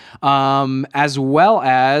it, as well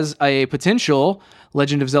as a potential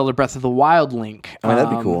Legend of Zelda Breath of the Wild link. That'd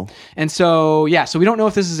be cool. And so so we don't know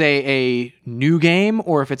if this is a new game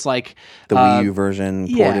or if it's like the Wii U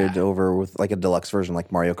version ported over with a deluxe version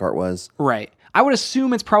like Mario Kart was. Right. I would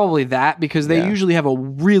assume it's probably that because they usually have a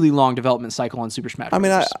really long development cycle on Super Smash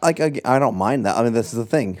Bros. I don't mind that. I mean, this is the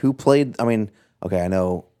thing. Who played? I mean, okay, I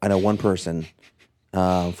know one person,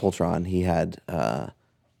 Fultron. He had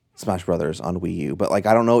Smash Brothers on Wii U, but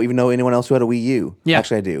I don't even know anyone else who had a Wii U. Yeah.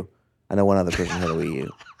 Actually, I do. I know one other person who had a Wii U.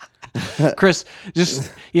 Chris,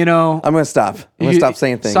 just I'm gonna stop. I'm gonna stop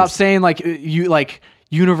saying things. Stop saying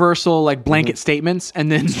universal blanket statements,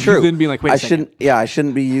 and then then be like, wait a second. I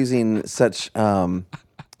shouldn't be using such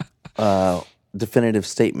definitive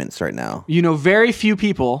statements right now. Very few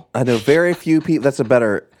people. I know very few people.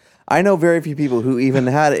 I know very few people who even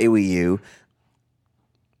had a Wii U,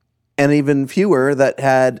 and even fewer that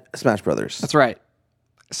had Smash Brothers. That's right.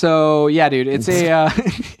 So yeah, dude, it's a. I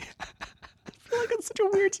feel like it's such a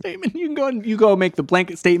weird statement. You go make the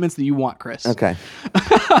blanket statements that you want, Chris. Okay.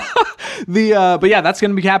 But yeah, that's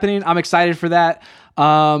going to be happening. I'm excited for that.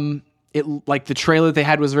 The trailer that they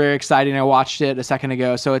had was very exciting. I watched it a second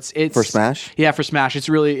ago. So it's for Smash. Yeah, for Smash.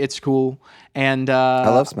 It's cool. And I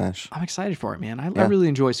love Smash. I'm excited for it, man. I really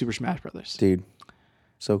enjoy Super Smash Brothers. Dude,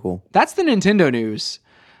 so cool. That's the Nintendo news.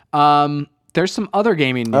 There's some other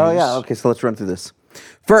gaming news. Oh, yeah. Okay, so let's run through this.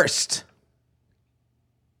 First,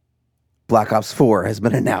 Black Ops 4 has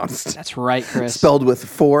been announced. That's right, Chris. Spelled with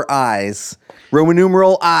 4 I's. Roman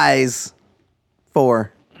numeral I's.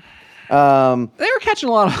 4. They were catching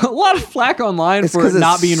a lot of flack online for it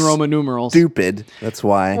not being Roman numerals. Stupid. That's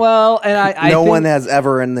why. Well, and I no think, one has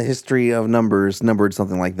ever in the history of numbers numbered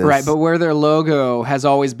something like this. right, but where their logo has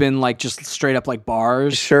always been like just straight up like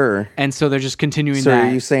bars. Sure. And so they're just continuing So that.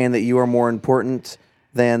 are you saying that you are more important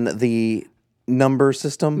than the number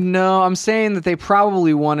system? No, I'm saying that they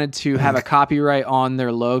probably wanted to have a copyright on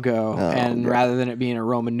their logo, and rather than it being a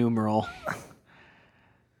Roman numeral.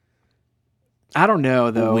 I don't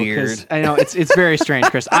know though. Weird. I know it's very strange,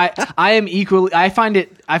 Chris. I am equally. I find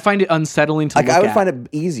it unsettling to Like look I would at. find it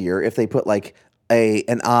easier if they put like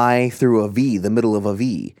an I through a V, the middle of a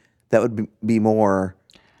V. That would be more.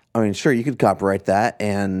 I mean, sure, you could copyright that,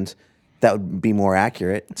 and that would be more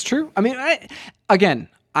accurate. It's true. I mean,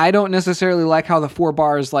 I don't necessarily like how the 4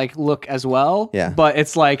 bars like look as well. Yeah. But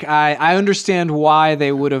it's like I understand why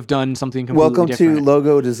they would have done something completely Welcome different. to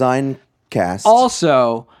Logo Design Cast.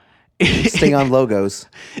 Also, Stay on logos.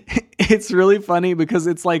 it's really funny because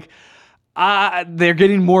it's like they're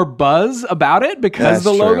getting more buzz about it because That's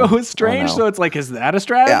the logo true. is strange. I know. So it's like, is that a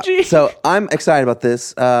strategy? Yeah. So I'm excited about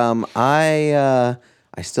this. I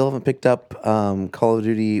still haven't picked up Call of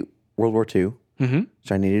Duty World War II,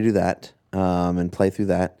 which I need to do that and play through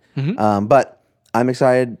that. But I'm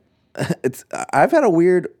excited. I've had a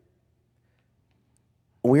weird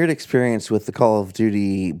experience with the Call of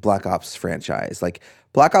Duty Black Ops franchise. Like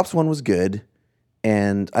Black Ops 1 was good,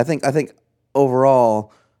 and I think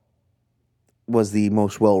overall was the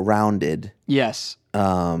most well-rounded Yes.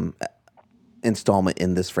 installment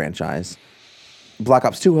in this franchise. Black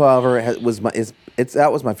Ops 2, however, that was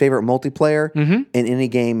my favorite multiplayer in any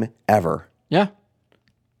game ever. Yeah.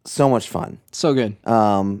 So much fun. So good.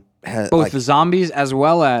 Both The zombies as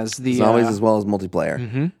well as the zombies as well as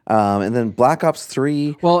multiplayer. And then Black Ops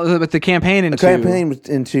 3. Well, but the campaign in Campaign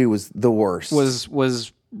in 2 was the worst.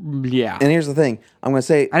 was yeah. And here's the thing. I'm going to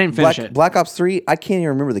say I didn't finish it. Black Ops 3, I can't even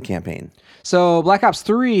remember the campaign. So Black Ops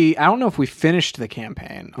 3, I don't know if we finished the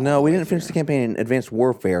campaign. No, we didn't finish the campaign in Advanced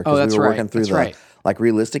Warfare because that's we were right. working through That's the right. like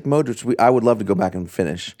realistic mode, which I would love to go back and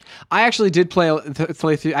finish. I actually did play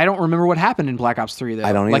through. I don't remember what happened in Black Ops 3 though.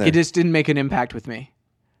 I don't Like either. it just didn't make an impact with me.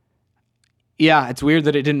 Yeah, it's weird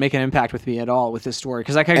that it didn't make an impact with me at all with this story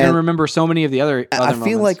because I can remember so many of the other. I feel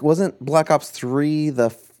moments. like wasn't Black Ops 3 the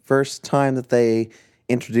first time that they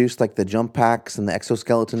introduced like the jump packs and the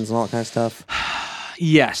exoskeletons and all that kind of stuff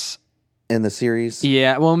yes. in the series?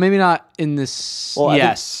 Yeah, well, maybe not in this. Well,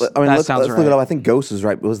 yes, I mean, that let's sounds look right. it up. I think Ghost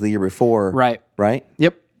was the year before. Right. Right.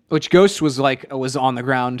 Yep. Which Ghost was on the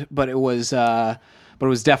ground, but it was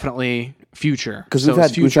definitely future. 'Cause so we've it was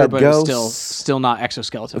had future, but Ghosts. it was still not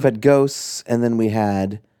exoskeleton. We've had Ghosts, and then we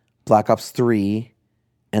had Black Ops 3,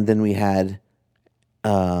 and then we had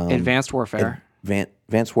Advanced Warfare,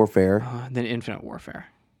 Advanced Warfare, then Infinite Warfare.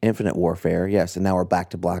 Infinite Warfare, yes, and now we're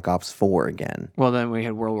back to Black Ops 4 again. Well, then we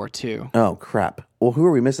had World War II. Oh crap! Well, who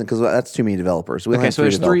are we missing? Because that's too many developers. We only Okay, have so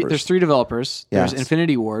there's developers. There's 3 developers. There's Yes.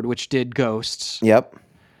 Infinity Ward, which did Ghosts, Yep.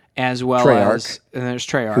 as well Treyarch. as and there's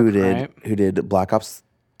Treyarch, Who right? did Black Ops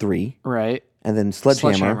 3, Right. and then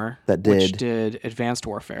Sledgehammer, which did Advanced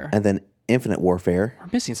Warfare. and then Infinite Warfare. We're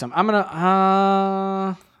missing some. I'm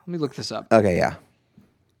gonna let me look this up. Okay, yeah.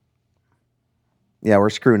 Yeah, we're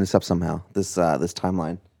screwing this up somehow. This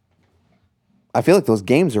timeline. I feel like those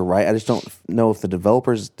games are right. I just don't know if the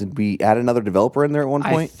developers did we add another developer in there at one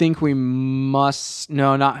I point. think we must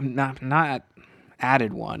not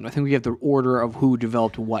added one. I think we have the order of who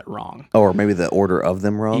developed what wrong. Or maybe the order of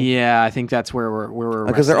them wrong. Yeah, I think that's where we're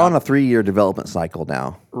Because they're messed on up. a 3-year development cycle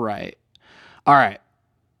now. Right. All right.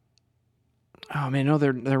 Oh man, no,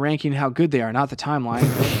 they're ranking how good they are, not the timeline.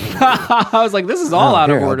 I was like, this is all out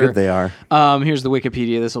Here, of how order. good they are. Here's the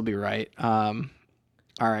Wikipedia. This will be right.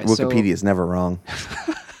 All right. Wikipedia is never wrong.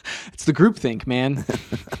 So it's the groupthink, man.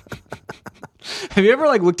 Have you ever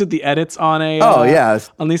like looked at the edits on a? Oh, yeah.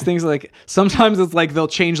 On these things, like sometimes it's like they'll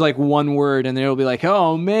change like one word, and they'll be like,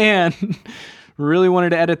 "Oh man, really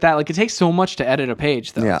wanted to edit that." Like it takes so much to edit a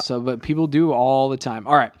page, though. Yeah. So, but people do all the time.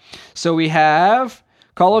 All right. So we have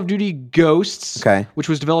Call of Duty Ghosts, Okay. which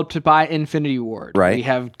was developed by Infinity Ward. Right. We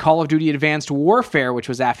have Call of Duty Advanced Warfare, which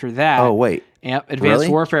was after that. Oh, wait. Yep. Advanced Really?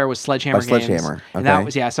 Warfare was Sledgehammer Games. Sledgehammer. And that Okay.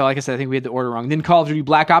 was, yeah. So like I said, I think we had the order wrong. Then Call of Duty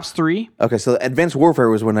Black Ops 3. Okay, so Advanced Warfare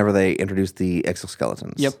was whenever they introduced the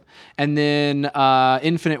exoskeletons. Yep. And then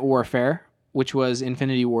Infinite Warfare, which was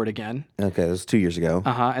Infinity Ward again. Okay, that was 2 years ago.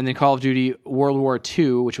 And then Call of Duty World War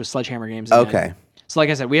II, which was Sledgehammer Games again. Okay. So like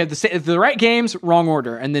I said, we have the right games, wrong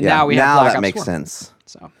order, and then Yeah, now we have now Black that Ops makes 4. sense.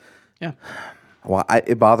 So, yeah. Well,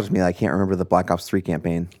 it bothers me that I can't remember the Black Ops 3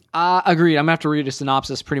 campaign. Agreed. I'm gonna have to read a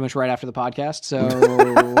synopsis pretty much right after the podcast. So,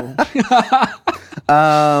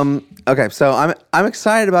 Okay, so I'm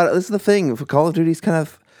excited about it. This is the thing. Call of Duty's kind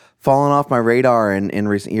of fallen off my radar in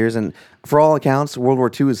recent years, and for all accounts, World War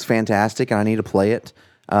II is fantastic, and I need to play it.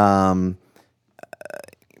 But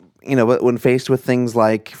when faced with things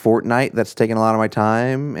like Fortnite, that's taken a lot of my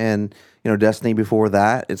time, and Destiny before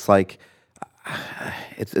that, it's like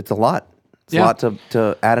it's a lot. It's a lot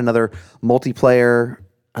to add another multiplayer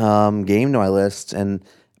game to my list, and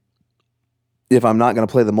if I'm not going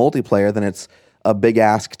to play the multiplayer, then it's a big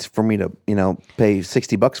ask for me to pay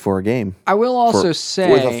 $60 for a game. I will also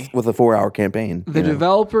say with a 4-hour campaign, the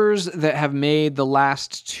developers that have made the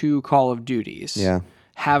last 2 Call of Duties,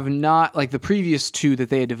 have not, like the previous 2 that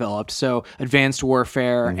they had developed, so Advanced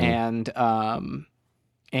Warfare and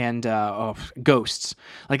Ghosts.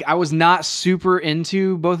 Like I was not super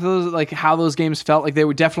into both of those, like how those games felt. Like they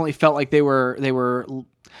were definitely felt like they were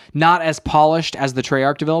not as polished as the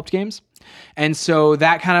Treyarch developed games, and so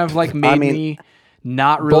that kind of like made me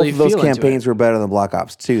not really. Both of those campaigns were better than Black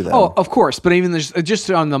Ops 2, though. Oh, of course, but even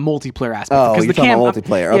just on the multiplayer aspect. Oh, because you're talking about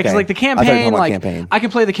multiplayer. Okay, because like the campaign, I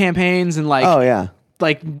can play the campaigns and like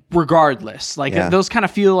like regardless, like those kind of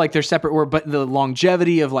feel like they're separate. But the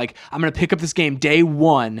longevity of like I'm gonna pick up this game day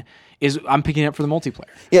one is I'm picking it up for the multiplayer.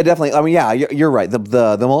 Yeah, definitely. I mean, you're right. The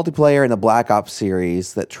multiplayer in the Black Ops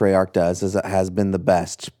series that Treyarch does has been the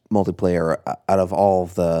best multiplayer out of all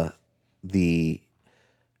of the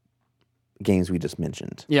games we just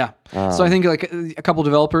mentioned. Yeah. So I think like a couple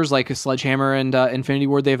developers like Sledgehammer and Infinity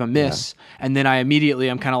Ward, they have a miss, and then I'm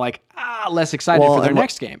kind of like less excited for their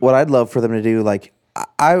next game. What I'd love for them to do, like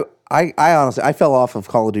I honestly, I fell off of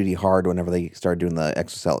Call of Duty hard whenever they started doing the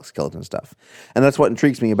exoskeleton stuff. And that's what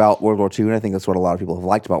intrigues me about World War II, and I think that's what a lot of people have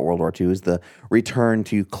liked about World War II is the return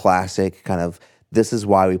to classic kind of, this is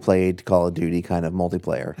why we played Call of Duty kind of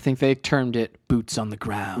multiplayer. I think they termed it boots on the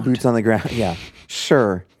ground. Boots on the ground, yeah.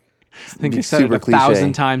 Sure. I think they said it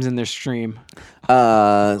 1,000 times in their stream.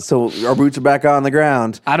 So our boots are back on the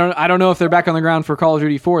ground. I don't know if they're back on the ground for Call of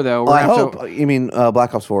Duty 4, though. I hope. You mean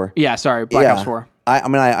Black Ops 4? Yeah, sorry, Black Ops 4.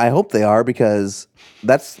 I hope they are, because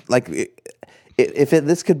that's like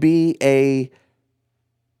this could be a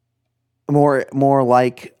more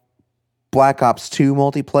like Black Ops 2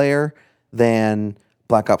 multiplayer than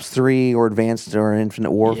Black Ops 3 or Advanced or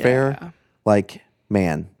Infinite Warfare. Yeah. Like,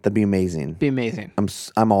 man, that'd be amazing. Be amazing.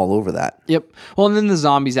 I'm all over that. Yep. Well, and then the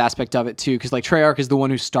zombies aspect of it too, because like Treyarch is the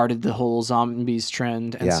one who started the whole zombies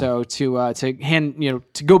trend, and so to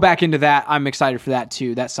go back into that, I'm excited for that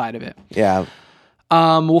too. That side of it. Yeah.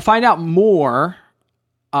 We'll find out more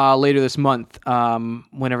later this month.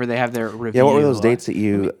 Whenever they have their reveal. Yeah. What were those dates that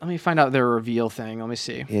you? Let me find out their reveal thing. Let me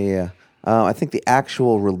see. Yeah. I think the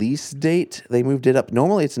actual release date, they moved it up.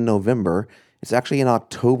 Normally it's in November. It's actually in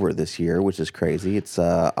October this year, which is crazy. It's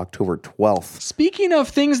October 12th. Speaking of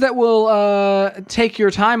things that will take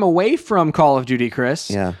your time away from Call of Duty,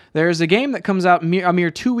 Chris, there's a game that comes out a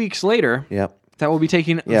mere 2 weeks later. Yep. That will be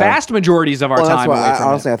taking vast majorities of our time away from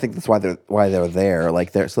honestly, I think that's why they're there.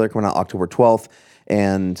 Like they're coming out October 12th,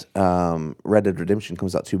 and Red Dead Redemption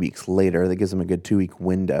comes out 2 weeks later. That gives them a good 2-week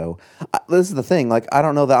window. This is the thing. Like I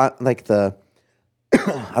don't know that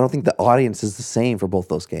I don't think the audience is the same for both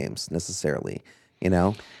those games necessarily,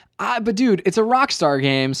 But dude, it's a Rockstar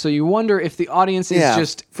game, so you wonder if the audience is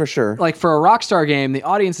just for sure. Like for a Rockstar game, the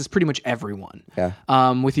audience is pretty much everyone. Yeah.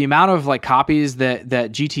 With the amount of like copies that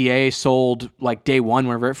GTA sold like day one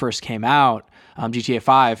whenever it first came out, GTA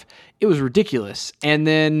 5, it was ridiculous. And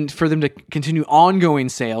then for them to continue ongoing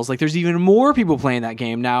sales, like there's even more people playing that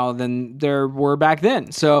game now than there were back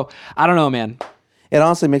then. So I don't know, man. It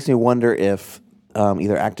honestly makes me wonder if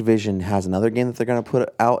either Activision has another game that they're going to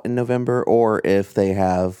put out in November, or if they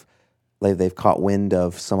have, like, they've caught wind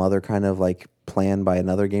of some other kind of like plan by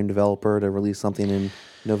another game developer to release something in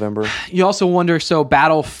November. You also wonder. So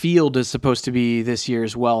Battlefield is supposed to be this year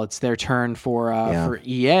as well. It's their turn for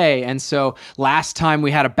EA, and so last time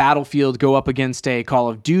we had a Battlefield go up against a Call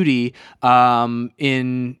of Duty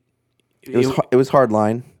It was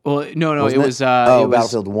Hardline. Well, no, it was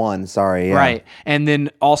Battlefield 1, sorry. Yeah. Right. And then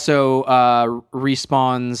also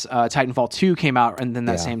Respawn's Titanfall 2 came out and then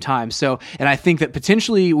that same time. So, and I think that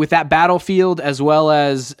potentially with that Battlefield as well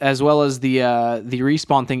as the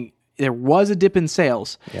Respawn thing, there was a dip in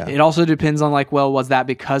sales. Yeah. It also depends on like, well, was that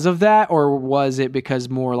because of that, or was it because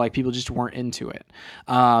more like people just weren't into it,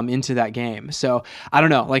 into that game? So I don't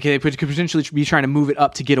know. Like they could potentially be trying to move it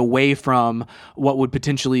up to get away from what would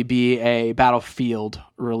potentially be a Battlefield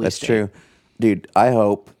release. That's true. Dude, I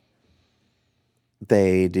hope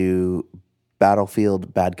they do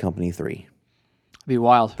Battlefield Bad Company 3. It'd be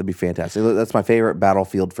wild. That'd be fantastic. That's my favorite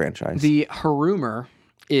Battlefield franchise. The rumor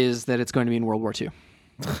is that it's going to be in World War II.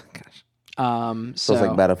 Gosh. So it's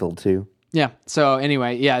like Battlefield 2. Yeah. So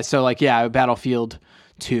anyway, yeah. So like, yeah, Battlefield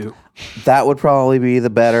 2. That would probably be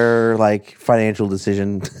the better like financial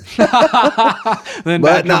decision,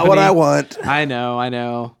 but not what I want. I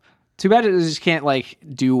know. Too bad it just can't like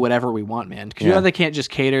do whatever we want, man. Because you know they can't just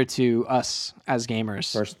cater to us as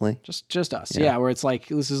gamers Personally, just us. Yeah, where it's like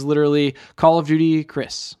this is literally Call of Duty,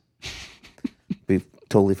 Chris. Be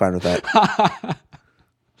totally fine with that.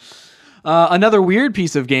 Another weird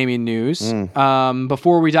piece of gaming news.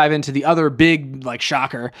 Before we dive into the other big like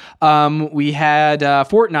shocker, we had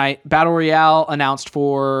Fortnite Battle Royale announced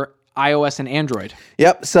for iOS and Android.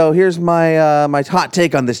 Yep. So here's my my hot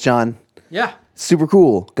take on this, John. Yeah. Super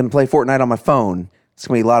cool. Gonna play Fortnite on my phone. It's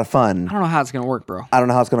gonna be a lot of fun. I don't know how it's gonna work, bro. I don't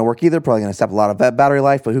know how it's gonna work either. Probably gonna sap a lot of battery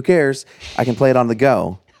life, but who cares? I can play it on the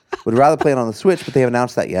go. Would rather play it on the Switch, but they haven't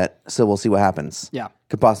announced that yet, so we'll see what happens. Yeah.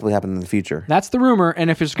 Could possibly happen in the future. That's the rumor, and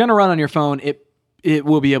if it's gonna run on your phone, it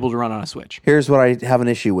will be able to run on a Switch. Here's what I have an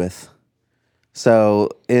issue with. So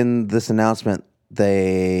in this announcement,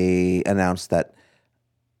 they announced that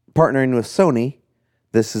partnering with Sony,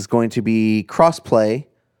 this is going to be cross-play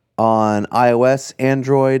on iOS,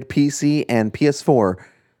 Android, PC, and PS4,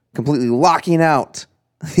 completely locking out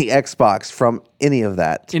the Xbox from any of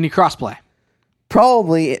that. Any crossplay.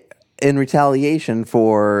 Probably in retaliation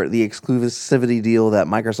for the exclusivity deal that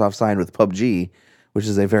Microsoft signed with PUBG, which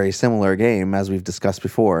is a very similar game, as we've discussed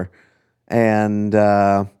before. And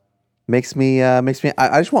makes me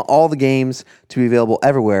I just want all the games to be available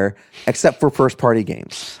everywhere except for first-party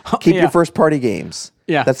games. Keep your first-party games.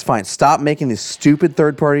 Yeah. That's fine. Stop making these stupid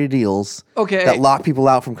third-party deals that lock people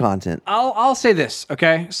out from content. I'll say this,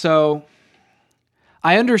 okay? So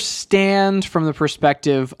I understand from the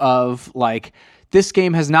perspective of like this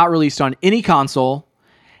game has not released on any console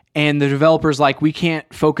and the developer's like we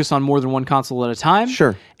can't focus on more than one console at a time.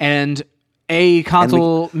 Sure. And a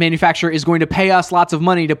console manufacturer is going to pay us lots of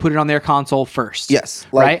money to put it on their console first. Yes.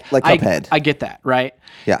 Right? Like Cuphead. I get that, right?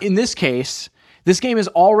 Yeah. In this case, this game is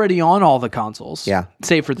already on all the consoles. Yeah.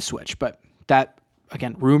 Save for the Switch, but that,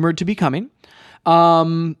 again, rumored to be coming.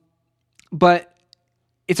 But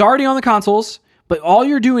it's already on the consoles, but all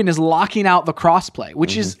you're doing is locking out the crossplay,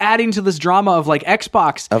 which is adding to this drama of like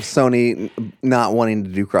Xbox. Of Sony not wanting to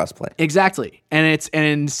do crossplay. Exactly. And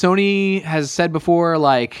Sony has said before,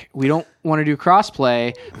 like, we don't want to do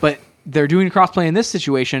crossplay, but they're doing crossplay in this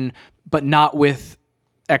situation, but not with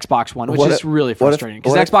Xbox One, which is really frustrating.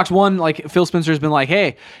 Because Xbox One, like Phil Spencer has been like,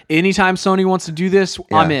 hey, anytime Sony wants to do this,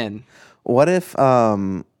 I'm in. What if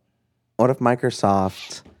Microsoft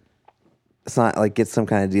gets some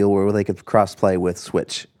kind of deal where they could crossplay with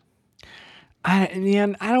Switch? I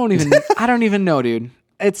don't even know, dude.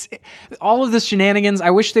 It's all of the shenanigans.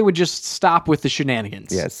 I wish they would just stop with the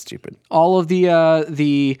shenanigans. Yeah, it's stupid. All of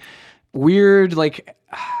the weird like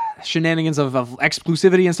shenanigans of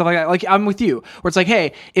exclusivity and stuff like that. Like I'm with you, where it's like,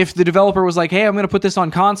 hey, if the developer was like, hey, I'm going to put this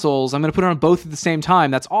on consoles, I'm going to put it on both at the same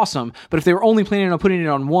time, that's awesome. But if they were only planning on putting it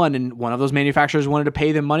on one and one of those manufacturers wanted to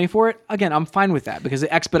pay them money for it, again, I'm fine with that because it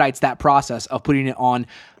expedites that process of putting it on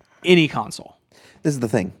any console. This is the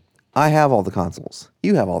thing. I have all the consoles.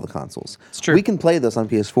 You have all the consoles. It's true. We can play this on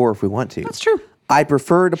PS4 if we want to. That's true. I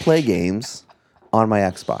prefer to play games on my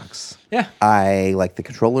Xbox. Yeah. I like the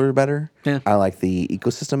controller better. Yeah. I like the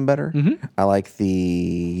ecosystem better. Mm-hmm. I like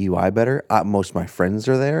the UI better. Most of my friends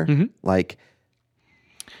are there. Mm-hmm. Like,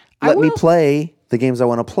 let me play the games I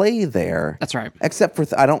want to play there. That's right. Except for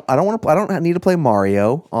I don't need to play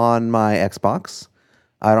Mario on my Xbox.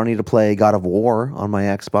 I don't need to play God of War on my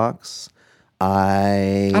Xbox.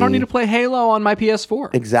 I don't need to play Halo on my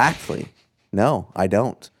PS4. Exactly. No, I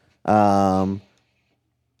don't.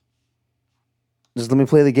 Just let me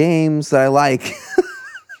play the games that I like.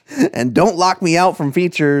 And don't lock me out from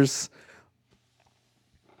features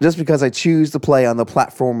just because I choose to play on the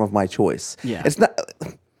platform of my choice. Yeah. It's not.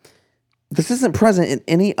 This isn't present in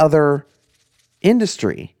any other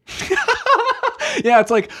industry. Yeah,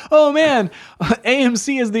 it's like, oh man,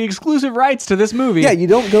 AMC has the exclusive rights to this movie. Yeah, you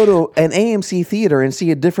don't go to an AMC theater and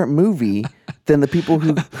see a different movie than the people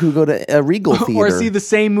who go to a Regal theater. Or see the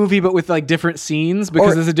same movie but with like different scenes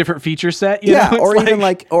because there's a different feeture set. You know? Or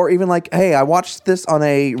even like, hey, I watched this on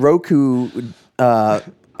a Roku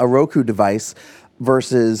device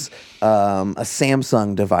versus a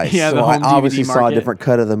Samsung device. Yeah, so I obviously saw a different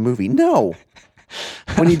cut of the movie. No.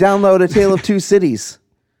 When you download A Tale of Two Cities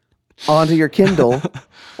onto your Kindle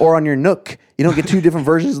or on your Nook, you don't get two different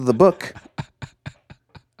versions of the book.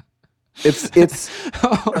 It's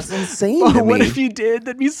insane. Oh, to what me. if you did?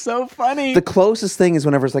 That'd be so funny. The closest thing is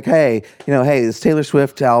whenever it's like, hey, this Taylor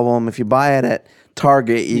Swift album, if you buy it at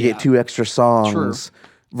Target, you get 2 extra songs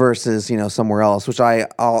versus, somewhere else, which I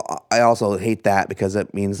also hate that because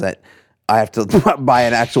it means that I have to buy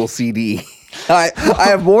an actual CD. I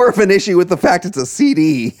have more of an issue with the fact it's a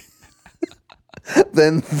CD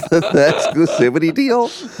than the exclusivity deal.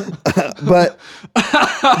 But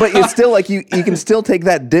it's still like you can still take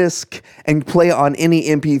that disc and play it on any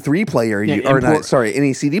MP3 player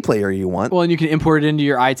any CD player you want. Well, and you can import it into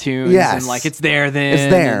your iTunes and like it's there then.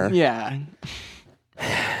 It's there. And, yeah.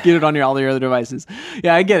 Get it on all your other devices.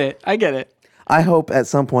 Yeah, I get it. I hope at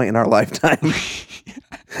some point in our lifetime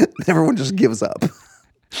everyone just gives up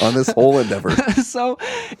on this whole endeavor. So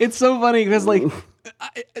it's so funny because like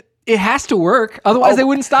it has to work, otherwise they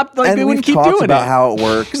wouldn't stop. Like they wouldn't keep doing it. Talked about how it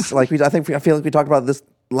works. Like I feel like we talked about this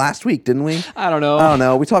last week, didn't we? I don't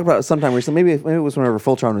know. We talked about it sometime recently. Maybe it was whenever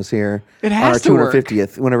Fultron was here. It has to on our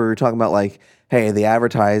 250th. Whenever we were talking about like, hey, the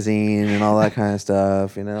advertising and all that kind of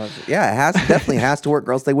stuff. Yeah, it definitely has to work,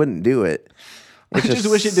 or else they wouldn't do it. I just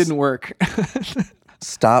wish it didn't work.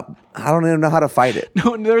 Stop. I don't even know how to fight it.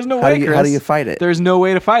 No, there's no way, Chris. How do you fight it? There's no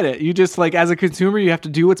way to fight it. You just like, as a consumer, you have to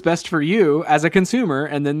do what's best for you as a consumer,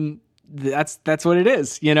 and then that's what it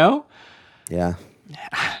is, Yeah.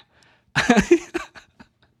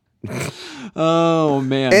 Oh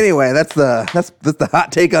man. Anyway, that's the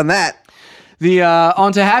hot take on that. The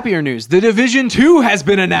on to happier news. The Division 2 has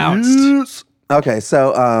been announced. Okay,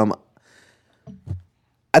 so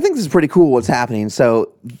I think this is pretty cool what's happening.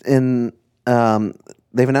 So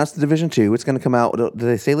they've announced the Division 2. It's going to come out. Did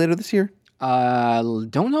they say later this year?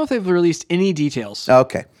 Don't know if they've released any details.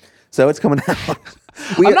 Okay, so it's coming out.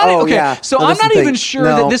 I'm not even sure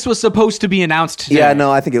that this was supposed to be announced today. Yeah,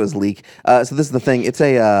 no, I think it was leaked. So this is the thing. It's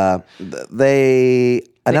they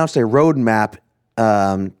announced a roadmap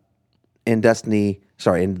in the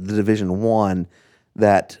Division 1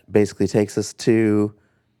 that basically takes us to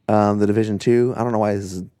the Division 2. I don't know why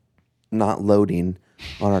this is not loading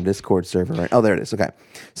on our Discord server. Right? Oh, there it is. Okay.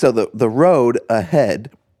 So the road ahead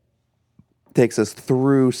takes us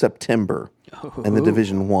through September in the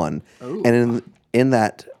Division 1. And in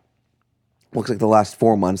that, looks like the last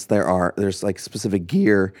 4 months, there's like specific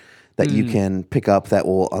gear that you can pick up that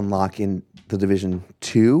will unlock in the Division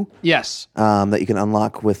 2. Yes. That you can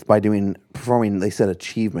unlock by performing, they said,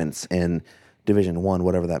 achievements in Division 1,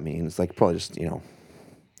 whatever that means. Like probably just,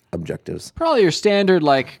 objectives. Probably your standard,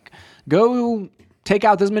 like, go take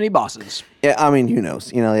out this many bosses. Yeah, I mean, who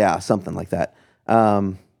knows? Something like that.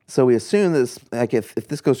 So we assume this, like, if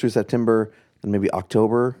this goes through September, then maybe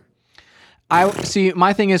October. I see.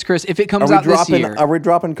 My thing is, Chris, if it comes out this year, are we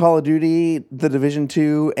dropping Call of Duty, the Division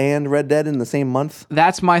 2, and Red Dead in the same month?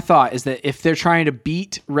 That's my thought. Is that if they're trying to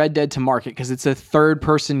beat Red Dead to market because it's a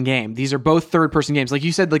third-person game, these are both third-person games. Like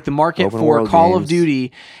you said, like the market Open for Call games. of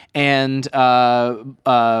Duty and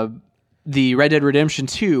the Red Dead Redemption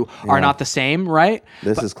 2 are not the same, right?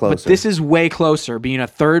 This is closer. But this is way closer, being a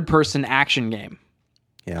third-person action game.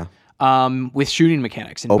 Yeah. With shooting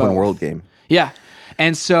mechanics. In Open both. world game. Yeah.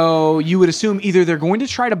 And so you would assume either they're going to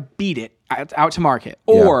try to beat it out to market,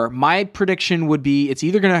 or my prediction would be it's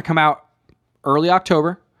either going to come out early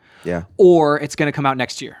October, or it's going to come out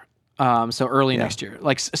next year. So early next year,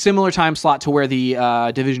 like similar time slot to where the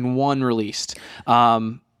Division 1 released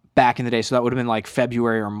back in the day. So that would have been like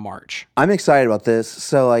February or March. I'm excited about this.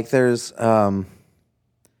 So like there's I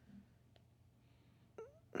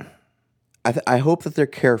hope that they're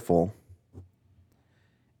careful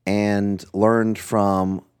and learned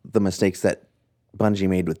from the mistakes that Bungie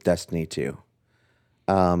made with Destiny 2.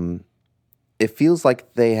 It feels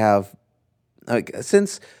like they have, like,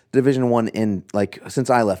 since Division 1 since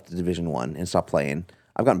I left Division 1 and stopped playing,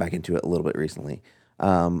 I've gotten back into it a little bit recently.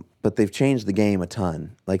 But they've changed the game a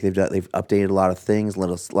ton. Like they've updated a lot of things, a lot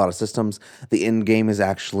of systems. The end game is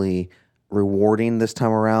actually rewarding this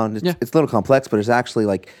time around. It's a little complex, but it's actually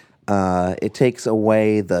like it takes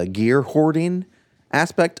away the gear hoarding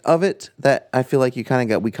aspect of it that I feel like we kind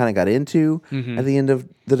of got into at the end of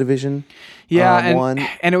the Division. And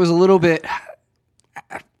it was a little bit,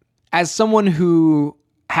 as someone who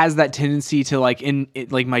has that tendency to like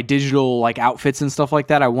like my digital like outfits and stuff like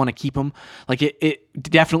that, I want to keep them. Like it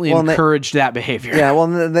definitely encouraged that behavior. Yeah,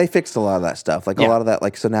 well, they fixed a lot of that stuff. Like a lot of that,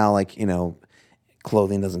 like, so now, like,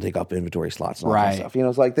 clothing doesn't take up inventory slots and all that stuff.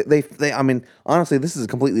 It's like they I mean, honestly, this is a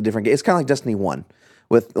completely different game. It's kind of like Destiny 1.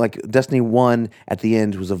 With like Destiny 1 at the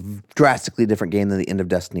end was a drastically different game than the end of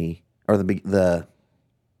Destiny, or the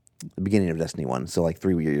beginning of Destiny 1. So like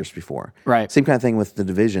 3 years before. Right. Same kind of thing with the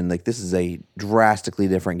Division. Like this is a drastically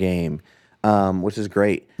different game, which is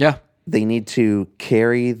great. Yeah. they need to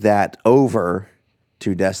carry that over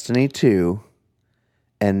to Destiny 2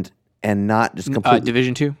 and not just completely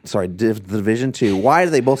Division 2. Sorry, Division 2. Why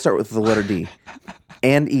do they both start with the letter D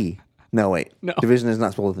and E? No, wait. No. Division is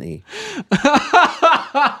not spelled with an E.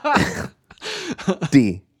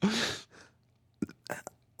 D.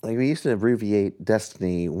 Like we used to abbreviate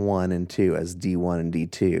Destiny 1 and 2 as D1 and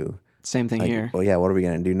D2. Same thing here. Well, yeah, what are we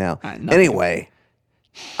going to do now? Nothing. Anyway,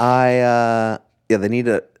 they need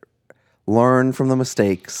to learn from the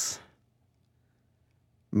mistakes,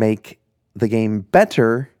 make the game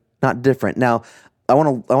better, not different. Now, I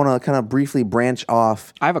want to kind of briefly branch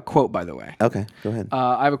off. I have a quote, by the way. Okay, go ahead.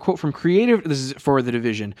 I have a quote from this is for The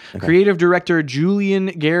Division. Okay. Creative director Julian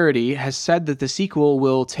Garrity has said that the sequel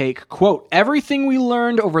will take, quote, everything we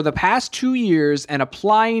learned over the past 2 years and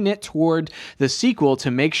applying it toward the sequel to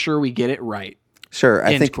make sure we get it right. Sure.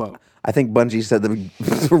 I think Bungie said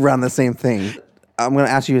around the same thing. I'm going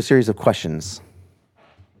to ask you a series of questions.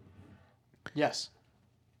 Yes.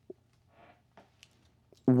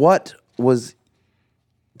 What was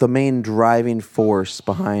the main driving force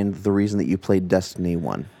behind the reason that you played Destiny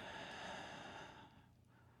 1?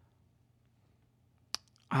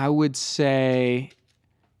 I would say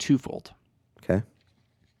twofold. Okay.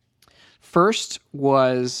 First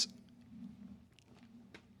was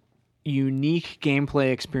unique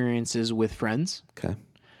gameplay experiences with friends. Okay.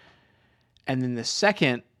 And then the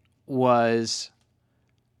second was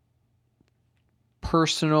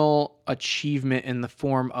personal achievement in the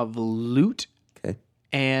form of loot. Okay.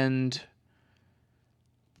 And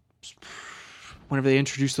whenever they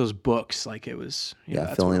introduced those books, like it was,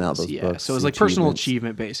 filling out those books. So it was like personal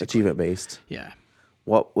achievement, basically. Achievement based. Yeah.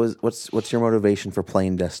 What's your motivation for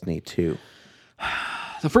playing Destiny 2?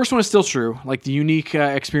 The first one is still true, like the unique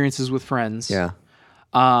experiences with friends. Yeah.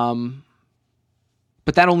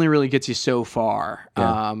 But that only really gets you so far.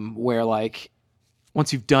 Yeah. Where like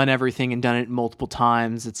once you've done everything and done it multiple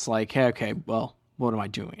times, it's like, hey, okay, well, what am I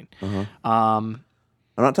doing? Uh-huh.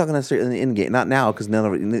 I'm not talking necessarily in the in game, not now, because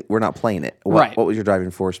we're not playing it. Right. What was your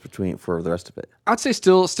driving force for the rest of it? I'd say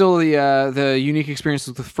still the unique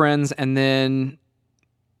experiences with friends, and then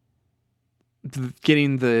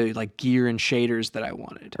getting the like gear and shaders that I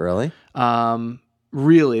wanted. Really?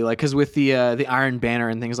 Really, like, because with the Iron Banner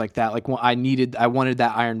and things like that, like I wanted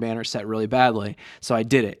that Iron Banner set really badly, so I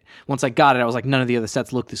did it. Once I got it, I was like, none of the other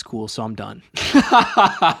sets look this cool, so I'm done.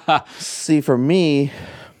 See, for me,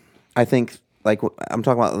 I think like I'm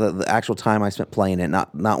talking about the actual time I spent playing it,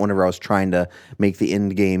 not whenever I was trying to make the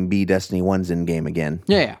end game be Destiny 1's end game again.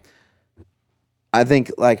 Yeah. I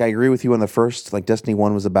think like I agree with you on the first. Like Destiny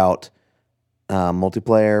 1 was about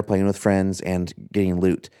multiplayer, playing with friends, and getting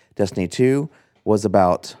loot. Destiny 2 was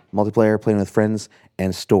about multiplayer, playing with friends,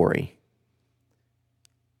 and story.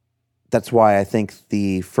 That's why I think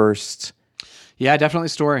the first... Yeah, definitely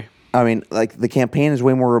story. I mean, like, the campaign is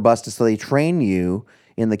way more robust, so they train you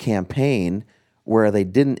in the campaign where they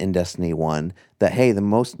didn't in Destiny 1, that, hey,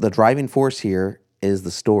 the driving force here is the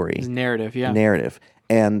story. It's narrative, yeah. Narrative.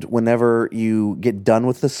 And whenever you get done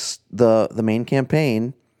with the main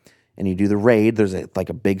campaign and you do the raid, there's a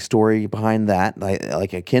big story behind that,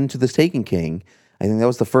 like akin to this Taken King. I think that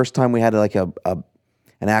was the first time we had like an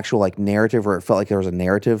actual like narrative, where it felt like there was a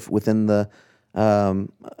narrative within the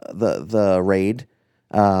raid,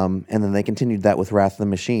 and then they continued that with Wrath of the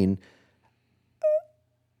Machine.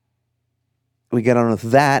 We get on with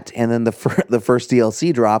that, and then the first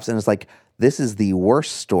DLC drops, and it's like, this is the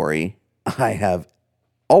worst story I have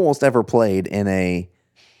almost ever played in a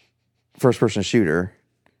first-person shooter,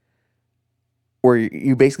 where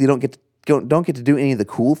you basically don't get to do any of the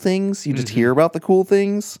cool things. You just hear about the cool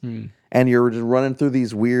things, and you're just running through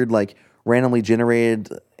these weird, like, randomly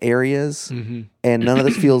generated areas, and none of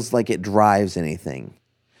this feels like it drives anything.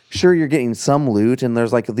 Sure, you're getting some loot, and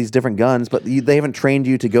there's like these different guns, but they haven't trained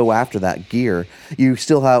you to go after that gear. You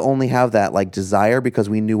still only have that like desire because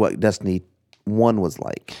we knew what Destiny 1 was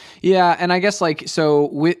like. Yeah, and I guess like so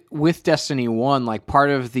with Destiny 1, like part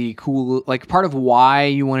of why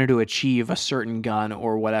you wanted to achieve a certain gun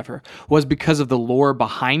or whatever was because of the lore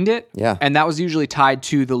behind it. Yeah. And that was usually tied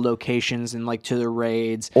to the locations and like to the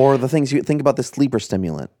raids. Or the things you think about, the sleeper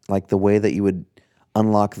stimulant, like the way that you would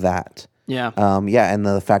unlock that. Yeah. And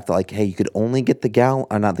the fact that like, hey, you could only get not the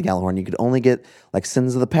Gjallarhorn, you could only get like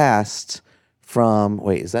Sins of the Past from,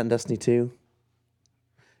 wait, is that in Destiny 2?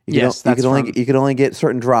 You could only get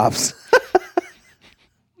certain drops.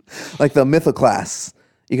 Like the Mythoclast.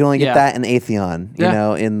 You can only get that in Atheon,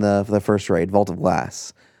 in the first raid, Vault of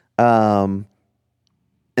Glass. And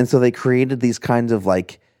so they created these kinds of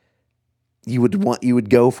like, you would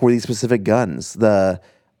go for these specific guns.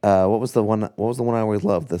 What was the one? What was the one I always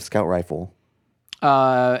loved? The scout rifle.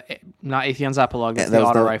 Not Atheon's Apolog, it's That the was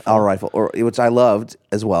auto rifle. Auto rifle, or which I loved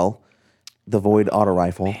as well. The Void auto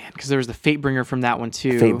rifle. Because there was the Fatebringer from that one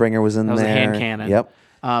too. Fatebringer was in that was there. a hand cannon. Yep.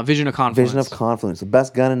 Vision of Confluence. Vision of Confluence, the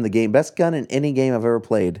best gun in the game, best gun in any game I've ever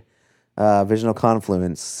played. Vision of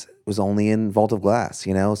Confluence was only in Vault of Glass,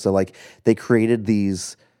 you know. So like they created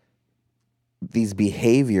these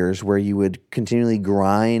behaviors where you would continually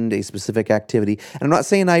grind a specific activity. And I'm not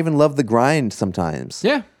saying I even love the grind sometimes.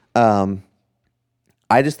 Yeah.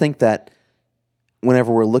 I just think that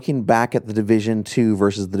whenever we're looking back at the Division 2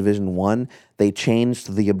 versus the Division 1, they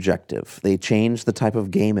changed the objective. They changed the type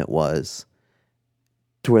of game it was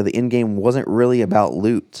to where the end game wasn't really about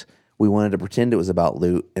loot. We wanted to pretend it was about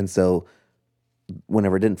loot. And so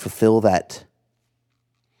whenever it didn't fulfill that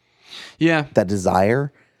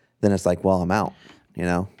desire, then it's like, well, I'm out, you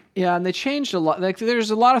know? Yeah, and they changed a lot. Like,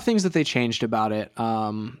 there's a lot of things that they changed about it.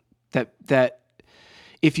 That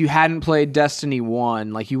if you hadn't played Destiny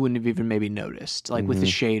 1, like you wouldn't have even maybe noticed, like with the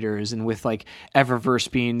shaders and with like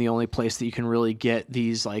Eververse being the only place that you can really get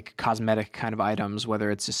these like cosmetic kind of items,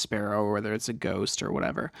 whether it's a sparrow or whether it's a ghost or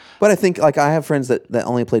whatever. But I think like I have friends that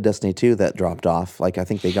only played Destiny 2 that dropped off. Like I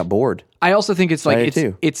think they got bored. I also think it's like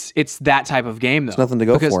too. it's that type of game though. There's nothing to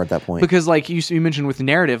go for at that point. Because like you mentioned with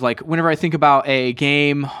narrative, like whenever I think about a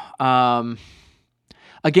game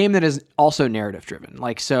that is also narrative driven.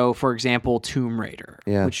 Like, so for example, Tomb Raider,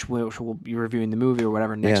 which we'll be reviewing the movie or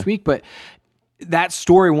whatever next week. But that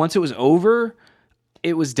story, once it was over,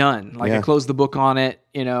 it was done. Like I closed the book on it,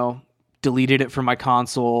 you know, deleted it from my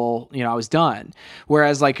console, you know, I was done.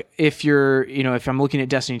 Whereas like if I'm looking at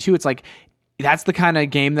Destiny 2, it's like, that's the kind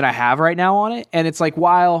of game that I have right now on it. And it's like,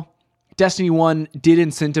 while Destiny 1 did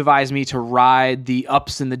incentivize me to ride the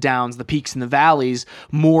ups and the downs, the peaks and the valleys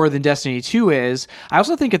more than Destiny 2 is, I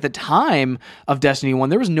also think at the time of Destiny 1,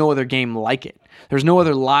 there was no other game like it. There's no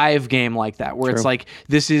other live game like that where it's like,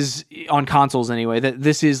 this is on consoles anyway, that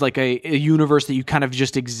this is like a universe that you kind of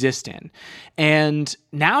just exist in. And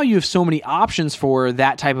now you have so many options for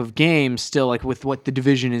that type of game still, like with what the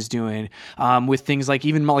Division is doing, with things like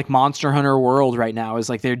even like Monster Hunter World right now is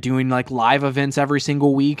like they're doing like live events every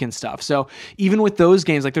single week and stuff. So even with those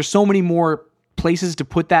games, like there's so many more places to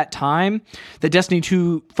put that time that Destiny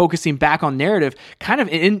 2 focusing back on narrative kind of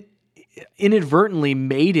inadvertently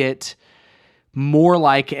made it more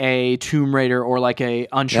like a Tomb Raider or like a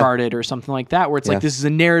Uncharted or something like that, where it's like, this is a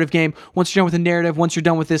narrative game. Once you're done with the narrative, once you're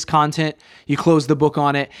done with this content, you close the book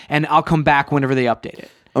on it, and I'll come back whenever they update it.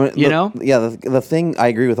 I mean, the thing, I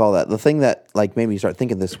agree with all that. The thing that like made me start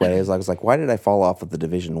thinking this way is I was like, why did I fall off of the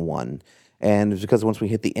Division 1? And it's because once we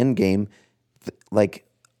hit the end game, like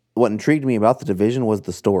what intrigued me about the Division was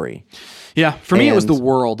the story. Yeah, for me it was the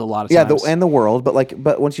world a lot of times. Yeah, and the world,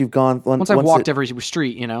 but once you've gone, once I've walked every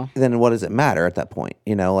street, you know, then what does it matter at that point?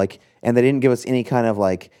 You know, like, and they didn't give us any kind of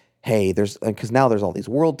like, hey, there's because now there's all these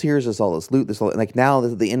world tiers, there's all this loot, like now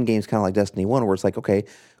the end game's kind of like Destiny 1, where it's like, okay,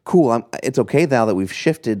 cool, it's okay now that we've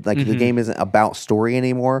shifted. Like the game isn't about story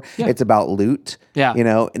anymore; it's about loot. Yeah, you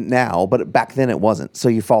know, now, but back then it wasn't. So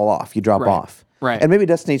you fall off, you drop off. Right. And maybe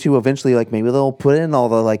Destiny 2 eventually, like maybe they'll put in all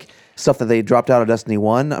the like stuff that they dropped out of Destiny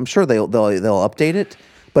 1. I'm sure they'll update it,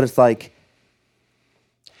 but it's like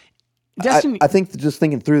Destiny. I think just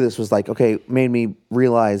thinking through this was like, okay, made me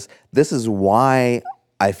realize this is why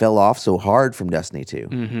I fell off so hard from Destiny 2.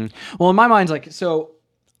 Mm-hmm. Well, in my mind, like, so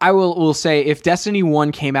I will say if Destiny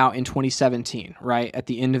 1 came out in 2017, right, at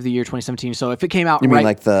the end of the year 2017, so if it came out You mean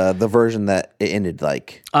like the version that it ended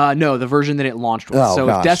like? No, the version that it launched with. So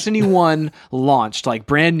if Destiny 1 launched, like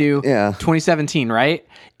brand new, 2017, right,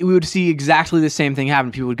 we would see exactly the same thing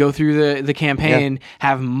happen. People would go through the campaign,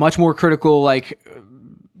 have much more critical, like,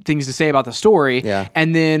 things to say about the story,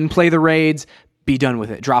 and then play the raids, be done with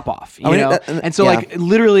it, drop off, you know? And so like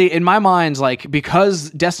literally in my mind, like because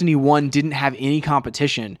Destiny 1 didn't have any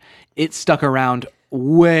competition, it stuck around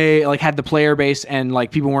way, like had the player base and like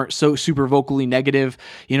people weren't so super vocally negative.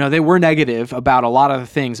 You know, they were negative about a lot of the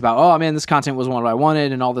things about, oh man, this content was what I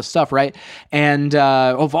wanted and all this stuff, right? And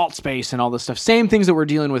vault space and all this stuff. Same things that we're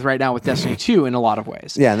dealing with right now with Destiny 2 in a lot of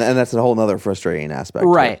ways. Yeah, and that's a whole nother frustrating aspect.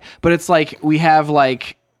 Right. But it's like we have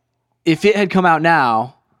like, if it had come out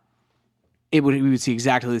now, we would see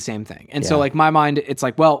exactly the same thing. And so like my mind, it's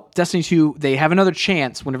like, well, Destiny 2, they have another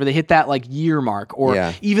chance whenever they hit that like year mark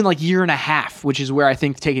or even like year and a half, which is where I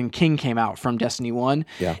think Taken King came out from Destiny 1.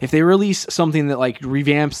 Yeah. If they release something that like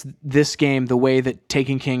revamps this game the way that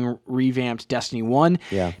Taken King revamped Destiny 1,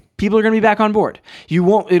 people are going to be back on board.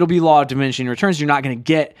 It'll be law of diminishing returns. You're not going to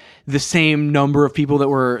get the same number of people that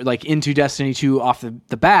were like into Destiny 2 off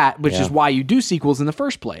the bat, which is why you do sequels in the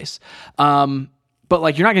first place. but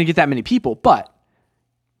like you're not going to get that many people, but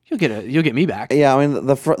you'll get me back. Yeah, I mean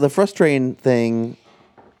the frustrating thing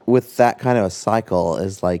with that kind of a cycle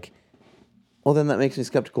is like, well, then that makes me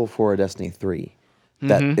skeptical for a Destiny 3.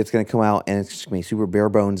 That it's going to come out and it's just going to be super bare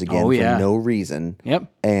bones again for no reason.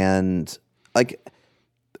 Yep. And like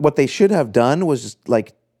what they should have done was just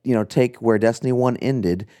like, take where Destiny 1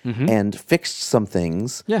 ended and fixed some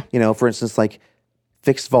things. Yeah. For instance, like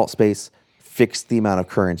fixed vault space, fixed the amount of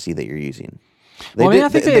currency that you're using. I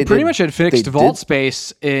think they pretty much had fixed vault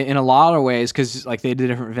space in a lot of ways because like they did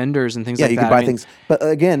different vendors and things like that. Yeah, you could buy things. But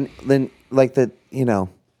again, then like the,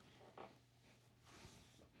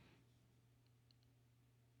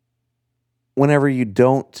 whenever you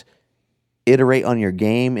don't iterate on your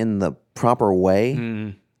game in the proper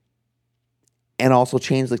way and also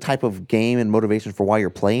change the type of game and motivation for why you're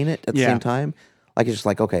playing it at the same time, like it's just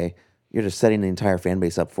like, okay, you're just setting the entire fan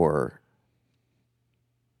base up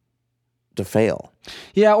to fail.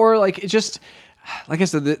 Yeah, or like it just like I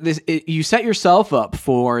said, you set yourself up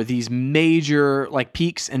for these major like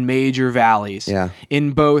peaks and major valleys. Yeah.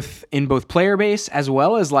 In both player base as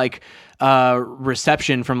well as like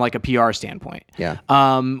reception from like a PR standpoint. Yeah.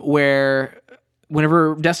 Where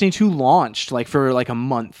whenever Destiny 2 launched, like for like a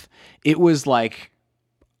month, it was like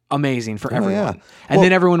amazing for everyone. Yeah. And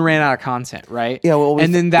then everyone ran out of content, right? Yeah. Well,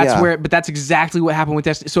 and then but that's exactly what happened with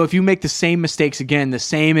Destiny. So if you make the same mistakes again, the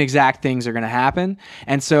same exact things are going to happen.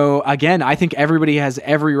 And so again, I think everybody has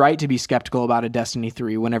every right to be skeptical about a Destiny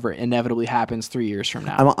 3 whenever it inevitably happens 3 years from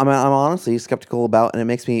now. I'm honestly skeptical about, and it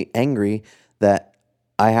makes me angry that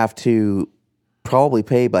I have to probably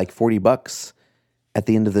pay like $40 at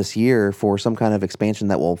the end of this year for some kind of expansion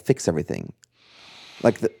that will fix everything.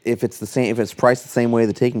 Like if it's priced the same way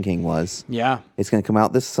the Taken King was, it's going to come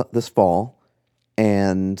out this fall,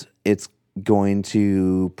 and it's going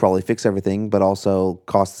to probably fix everything, but also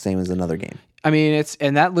cost the same as another game. I mean,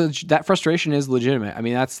 that frustration is legitimate. I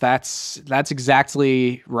mean, that's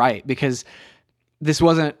exactly right, because this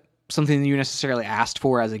wasn't something that you necessarily asked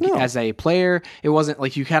for as a player. It wasn't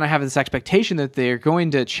like you kind of have this expectation that they're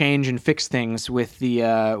going to change and fix things with the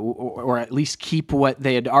or at least keep what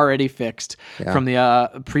they had already fixed from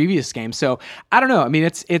the previous game. So I don't know. I mean,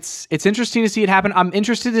 it's interesting to see it happen. I'm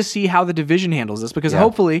interested to see how the Division handles this, because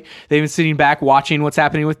hopefully they've been sitting back watching what's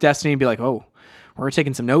happening with Destiny and be like, oh, we're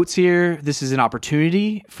taking some notes here. This is an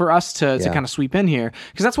opportunity for us to kind of sweep in here.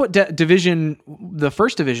 Because that's what the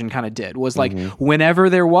first Division kind of did, was like whenever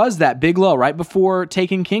there was that big lull right before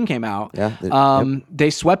Taken King came out, they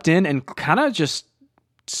swept in and kind of just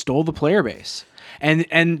stole the player base.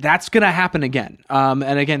 And that's going to happen again. And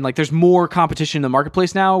again, like there's more competition in the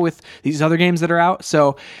marketplace now with these other games that are out.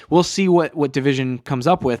 So we'll see what Division comes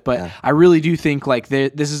up with. But I really do think like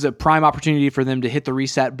this is a prime opportunity for them to hit the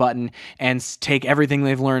reset button and take everything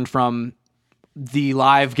they've learned from the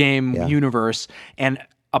live game universe and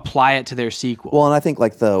apply it to their sequel. Well, and I think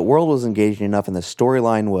like the world was engaging enough and the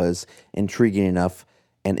storyline was intriguing enough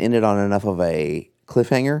and ended on enough of a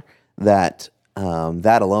cliffhanger that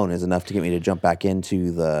that alone is enough to get me to jump back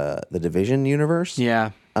into the Division universe. Yeah.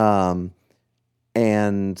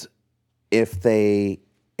 And if they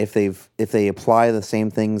apply the same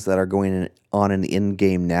things that are going on in the end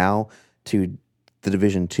game now to the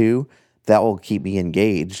Division 2, that will keep me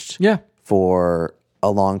engaged. Yeah. For a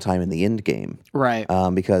long time in the end game. Right.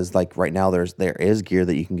 Because like right now there is gear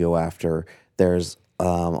that you can go after. There's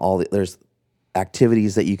there's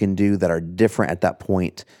activities that you can do that are different at that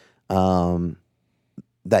point.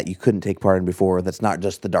 That you couldn't take part in before. That's not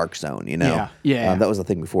just the Dark Zone, Yeah. That was the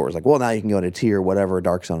thing before. It was like, well, now you can go into tier whatever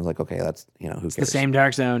Dark Zone. It's like, okay, that's who cares? The same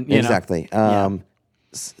Dark Zone, exactly.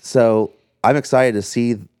 So I'm excited to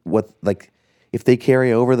see what like if they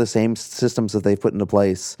carry over the same systems that they've put into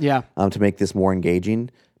place. To make this more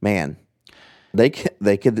engaging. Man, they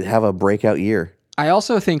could have a breakout year. I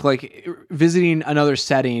also think like visiting another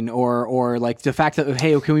setting or like the fact that,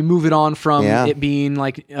 hey, can we move it on from it being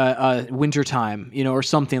like winter time, or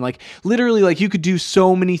something like literally like you could do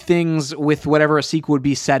so many things with whatever a sequel would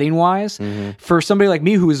be setting wise for somebody like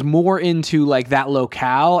me who is more into like that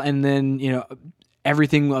locale and then,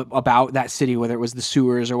 everything about that city, whether it was the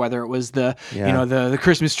sewers or whether it was the the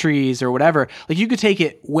Christmas trees or whatever. Like you could take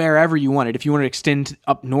it wherever you wanted. If you wanted to extend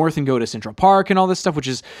up north and go to Central Park and all this stuff, which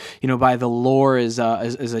is by the lore is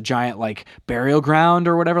a giant like burial ground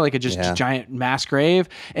or whatever, like a giant mass grave.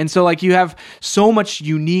 And so like you have so much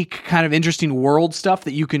unique kind of interesting world stuff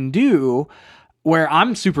that you can do, where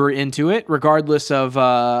I'm super into it regardless of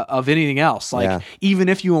anything else. Like even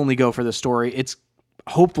if you only go for the story, it's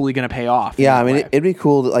hopefully going to pay off. Yeah, I mean, it'd be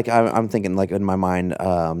cool. I'm thinking, like in my mind.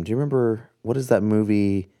 Do you remember what is that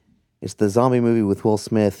movie It's the zombie movie with Will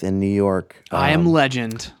Smith in New York. I Am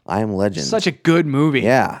Legend. I Am Legend. Such a good movie.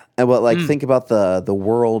 Yeah. But like think about the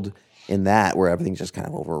world in that where everything's just kind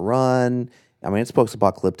of overrun. I mean, it's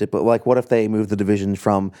post-apocalyptic, but like what if they move the Division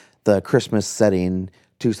from the Christmas setting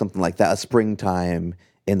to something like that, a springtime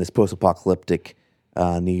in this post-apocalyptic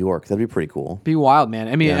New York? That'd be pretty cool. Be wild, man.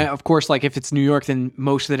 I mean, of course, like if it's New York, then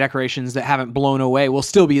most of the decorations that haven't blown away will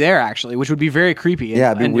still be there, actually, which would be very creepy.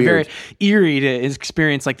 Yeah, it'd be and weird. Very eerie to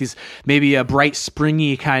experience like these maybe a bright,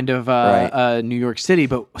 springy kind of New York City,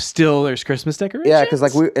 but still there's Christmas decorations. Yeah, because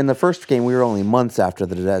like in the first game, we were only months after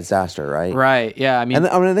the disaster, right? Right. Yeah. I mean,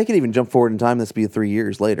 they could even jump forward in time. This would be 3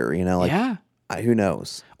 years later. You know, like who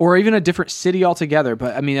knows? Or even a different city altogether.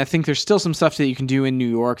 But I mean, I think there's still some stuff that you can do in New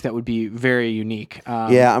York that would be very unique.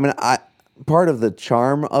 Yeah, I mean, part of the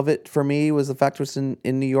charm of it for me was the fact it was in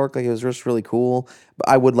New York. Like it was just really cool. But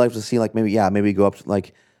I would like to see like maybe go up to,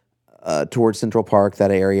 like towards Central Park,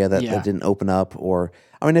 that area that didn't open up. Or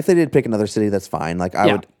I mean, if they did pick another city, that's fine. Like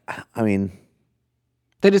I would. I mean.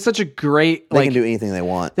 They did such a great. They can do anything they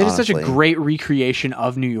want. They did such a great recreation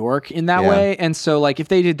of New York in that way, and so like if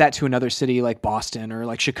they did that to another city like Boston or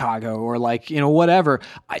like Chicago or like whatever,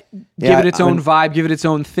 give it its own vibe, give it its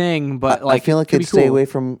own thing. But like I feel like it'd stay away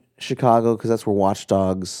from Chicago because that's where Watch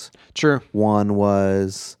Dogs. True. One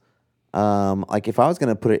was, like if I was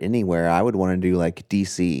gonna put it anywhere, I would want to do like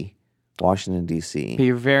DC, Washington DC.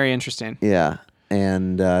 Be very interesting. Yeah,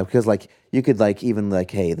 and because like you could like even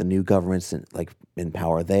like hey the new government's in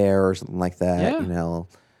power there or something like that. Yeah.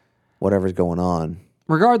 Whatever's going on.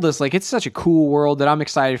 Regardless, like it's such a cool world that I'm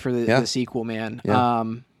excited for the sequel, man.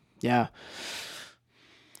 Yeah.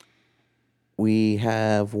 We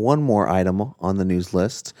have one more item on the news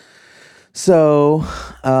list. So,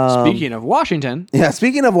 speaking of Washington. Yeah,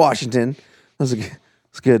 speaking of Washington, that's a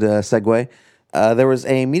good segue. There was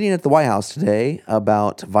a meeting at the White House today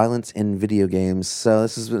about violence in video games. So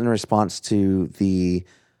this is in response to the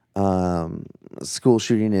school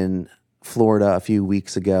shooting in Florida a few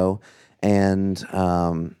weeks ago. And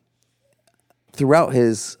throughout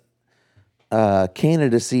his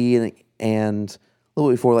candidacy and a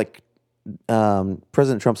little before, like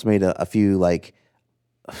President Trump's made a few like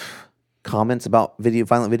comments about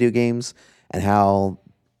violent video games and how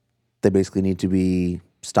they basically need to be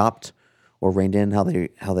stopped or reined in.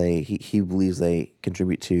 He believes they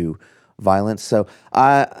contribute to violence. So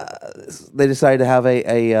they decided to have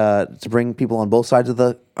to bring people on both sides of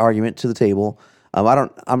the argument to the table.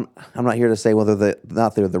 I'm not here to say whether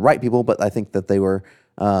they're the right people, but I think that they were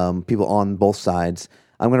people on both sides.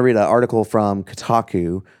 I'm going to read an article from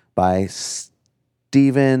Kotaku by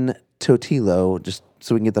Stephen Totilo, just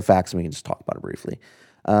so we can get the facts and we can just talk about it briefly.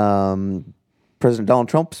 President Donald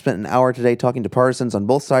Trump spent an hour today talking to partisans on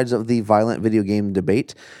both sides of the violent video game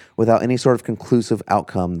debate without any sort of conclusive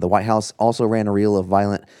outcome. The White House also ran a reel of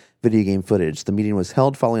violent video game footage. The meeting was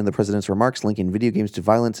held following the president's remarks linking video games to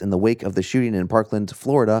violence in the wake of the shooting in Parkland,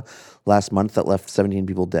 Florida last month that left 17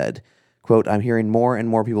 people dead. Quote, I'm hearing more and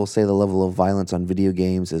more people say the level of violence on video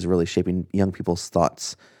games is really shaping young people's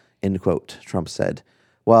thoughts, end quote, Trump said.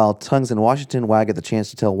 While tongues in Washington wag at the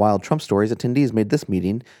chance to tell wild Trump stories, attendees made this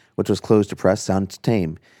meeting, which was closed to press, sound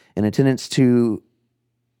tame. In attendance to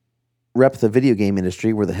rep the video game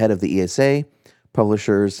industry were the head of the ESA,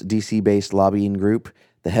 publishers' DC-based lobbying group,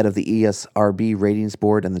 the head of the ESRB ratings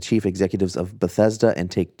board, and the chief executives of Bethesda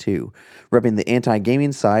and Take-Two. Repping the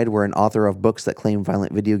anti-gaming side were an author of books that claim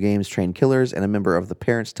violent video games train killers and a member of the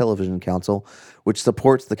Parents Television Council, which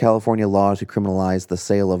supports the California law to criminalize the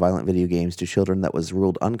sale of violent video games to children that was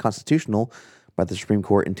ruled unconstitutional by the Supreme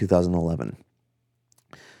Court in 2011.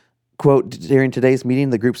 Quote, during today's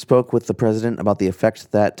meeting, the group spoke with the president about the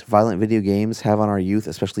effect that violent video games have on our youth,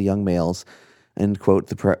 especially young males, end quote,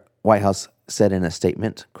 the White House said in a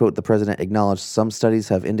statement. Quote, the president acknowledged some studies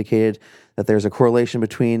have indicated that there's a correlation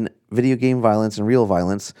between video game violence and real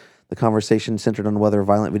violence. The conversation centered on whether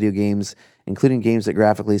violent video games, including games that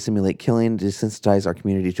graphically simulate killing, desensitize our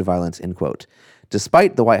community to violence, end quote.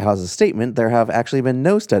 Despite the White House's statement, there have actually been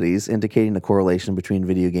no studies indicating a correlation between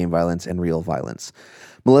video game violence and real violence.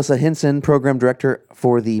 Melissa Henson, program director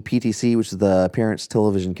for the PTC, which is the Parents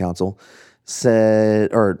Television Council,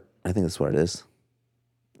 said, or I think that's what it is.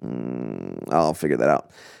 I'll figure that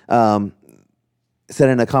out. Said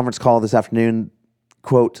in a conference call this afternoon,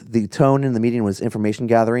 quote, the tone in the meeting was information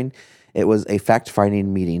gathering. It was a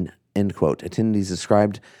fact-finding meeting, end quote. Attendees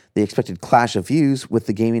described the expected clash of views with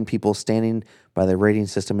the gaming people standing by the rating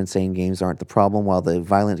system and saying games aren't the problem, while the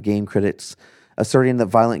violent game critics asserting that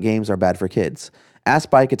violent games are bad for kids. Asked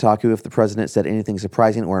by Kotaku if the president said anything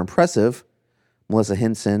surprising or impressive, Melissa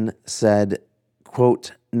Henson said,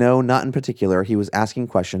 quote, "No, not in particular. He was asking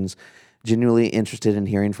questions, genuinely interested in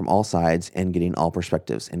hearing from all sides and getting all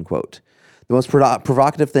perspectives," end quote. The most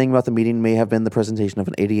provocative thing about the meeting may have been the presentation of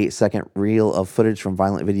an 88-second reel of footage from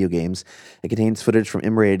violent video games. It contains footage from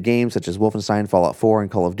M-rated games such as Wolfenstein, Fallout 4,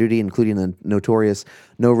 and Call of Duty, including the notorious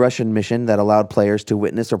No Russian mission that allowed players to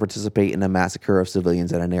witness or participate in a massacre of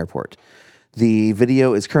civilians at an airport. The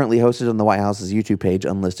video is currently hosted on the White House's YouTube page,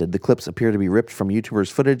 unlisted. The clips appear to be ripped from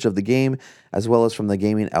YouTubers' footage of the game, as well as from the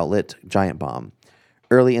gaming outlet Giant Bomb.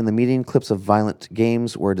 Early in the meeting, clips of violent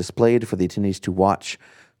games were displayed for the attendees to watch.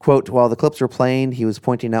 Quote, "While the clips were playing, he was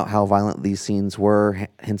pointing out how violent these scenes were,"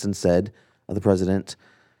 Hinson said of the president.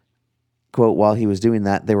 Quote, "While he was doing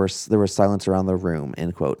that, there was silence around the room,"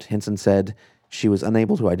 end quote. Hinson said she was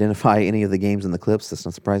unable to identify any of the games in the clips. That's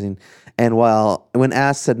not surprising. And when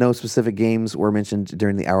asked, said no specific games were mentioned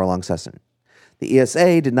during the hour-long session. The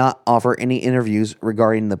ESA did not offer any interviews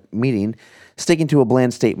regarding the meeting, sticking to a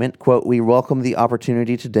bland statement. Quote, "We welcome the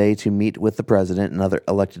opportunity today to meet with the president and other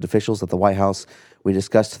elected officials at the White House. We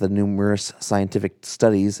discussed the numerous scientific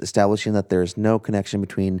studies establishing that there is no connection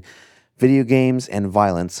between video games and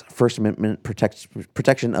violence, First Amendment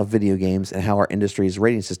protection of video games, and how our industry's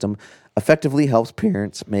rating system effectively helps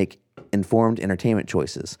parents make informed entertainment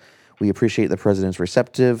choices. We appreciate the president's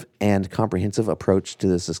receptive and comprehensive approach to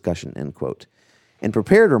this discussion," end quote. In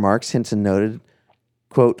prepared remarks, Hinson noted,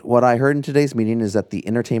 quote, "What I heard in today's meeting is that the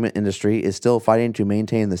entertainment industry is still fighting to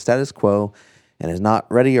maintain the status quo and is not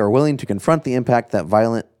ready or willing to confront the impact that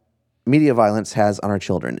media violence has on our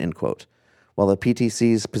children," end quote. While the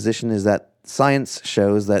PTC's position is that science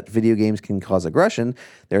shows that video games can cause aggression,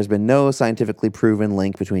 there has been no scientifically proven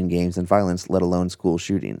link between games and violence, let alone school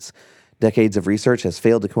shootings. Decades of research has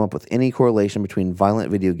failed to come up with any correlation between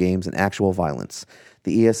violent video games and actual violence.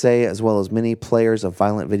 The ESA, as well as many players of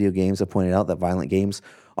violent video games, have pointed out that violent games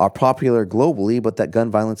are popular globally, but that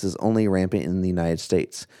gun violence is only rampant in the United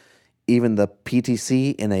States. Even the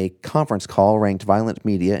PTC, in a conference call, ranked violent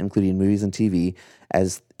media, including movies and TV,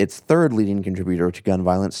 as its third leading contributor to gun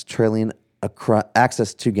violence, trailing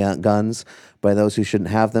access to guns by those who shouldn't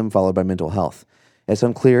have them, followed by mental health. It's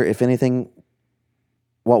unclear, if anything,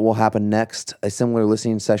 what will happen next. A similar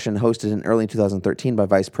listening session hosted in early 2013 by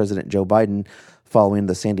Vice President Joe Biden following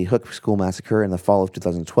the Sandy Hook school massacre in the fall of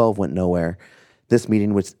 2012 went nowhere. This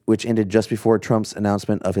meeting, which ended just before Trump's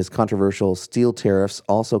announcement of his controversial steel tariffs,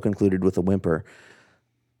 also concluded with a whimper.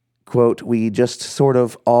 Quote, "We just sort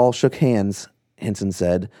of all shook hands," Hinson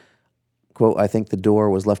said. Quote, "I think the door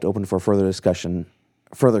was left open for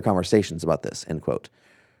further conversations about this," end quote.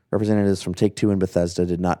 Representatives from Take-Two and Bethesda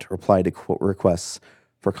did not reply to quote requests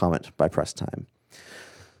for comment by press time.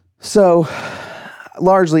 So,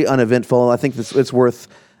 largely uneventful. I think it's worth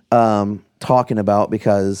talking about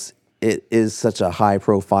because it is such a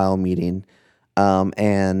high-profile meeting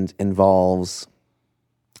and involves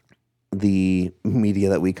the media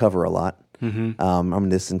that we cover a lot. Mm-hmm. I mean,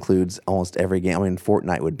 this includes almost every game. I mean,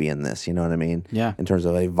 Fortnite would be in this, you know what I mean? Yeah. In terms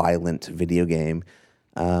of a violent video game,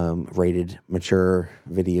 rated mature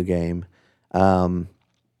video game.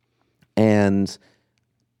 And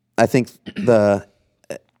I think the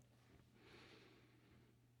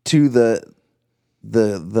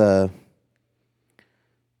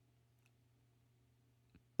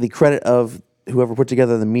credit of whoever put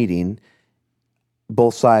together the meeting,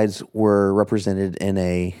 both sides were represented in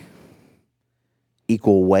a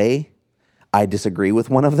equal way. I disagree with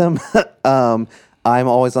one of them. I'm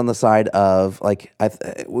always on the side of, like,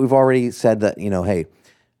 we've already said that, you know, hey,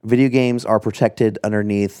 video games are protected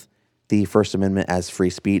underneath the First Amendment as free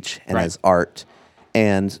speech and as art.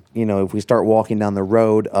 And, you know, if we start walking down the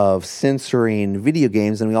road of censoring video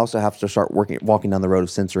games, then we also have to start walking down the road of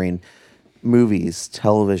censoring movies,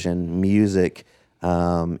 television, music,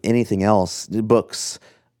 anything else, books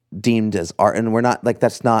deemed as art. And we're not, like,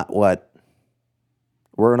 that's not what,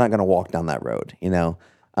 we're not going to walk down that road, you know?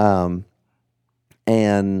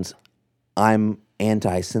 And I'm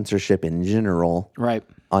anti-censorship in general. Right.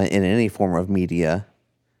 In any form of media.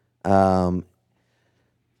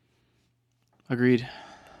 Agreed.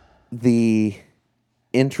 The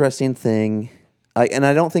interesting thing, and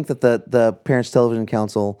I don't think that the Parents Television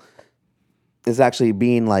Council is actually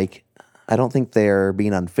being like, I don't think they're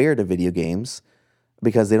being unfair to video games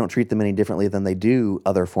because they don't treat them any differently than they do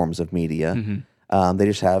other forms of media. Mm-hmm. They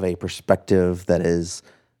just have a perspective that is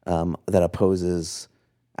that opposes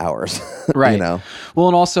ours, right? You know. Well,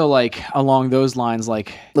 and also like along those lines,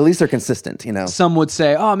 like at least they're consistent. You know, some would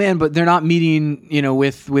say, "Oh man," but they're not meeting, you know,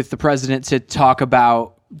 with the president to talk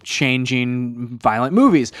about changing violent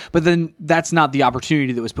movies. But then that's not the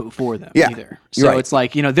opportunity that was put before them either. So right. it's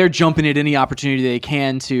like, they're jumping at any opportunity they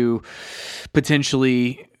can to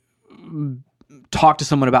potentially talk to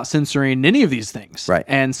someone about censoring any of these things. Right.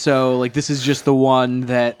 And so like this is just the one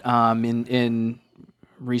that in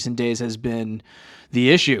recent days has been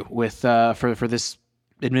the issue with for this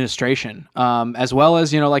administration, as well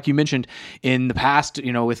as like you mentioned in the past,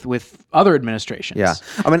 with other administrations. Yeah,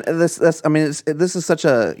 I mean this is such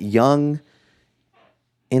a young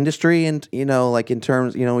industry, and like in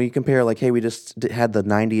terms, when you compare, like, hey, we just had the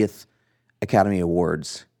 90th Academy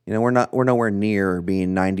Awards. We're nowhere near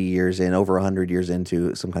being 90 years in, over 100 years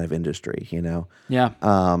into some kind of industry. Yeah.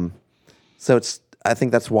 So I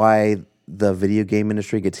think that's why the video game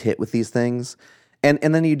industry gets hit with these things, and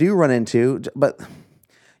then you do run into,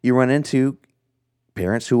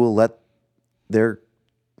 parents who will let their,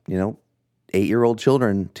 8-year-old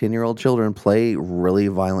children, 10-year-old children play really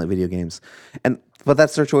violent video games. But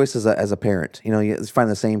that's their choice as a parent. You find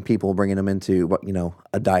the same people bringing them into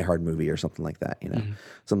a Die Hard movie or something like that,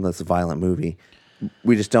 something that's a violent movie.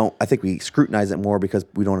 We just don't, I think we scrutinize it more because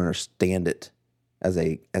we don't understand it as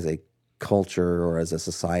a culture or as a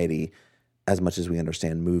society as much as we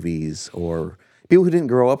understand movies, or people who didn't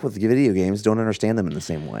grow up with video games don't understand them in the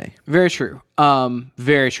same way. Very true.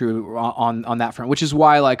 Very true on that front, which is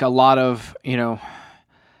why like a lot of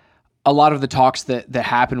the talks that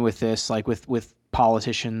happen with this, like with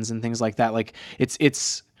politicians and things like that, like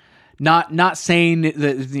it's not saying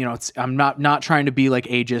that, I'm not trying to be like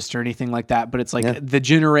ageist or anything like that, but it's like the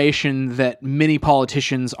generation that many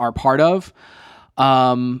politicians are part of,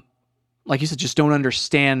 like you said, just don't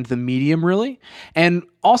understand the medium really. And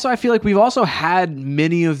also I feel like we've also had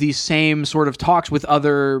many of these same sort of talks with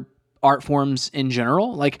other art forms in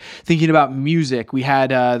general. Like thinking about music, we had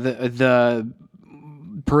the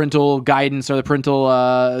parental guidance or the parental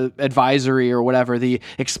advisory or whatever, the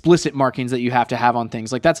explicit markings that you have to have on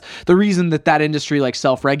things. Like that's the reason that industry like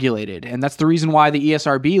self-regulated. And that's the reason why the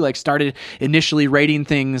ESRB like started initially rating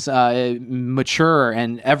things mature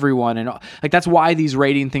and everyone. And like, that's why these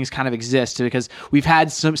rating things kind of exist, because we've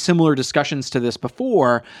had some similar discussions to this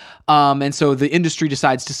before. And so the industry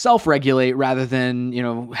decides to self-regulate rather than,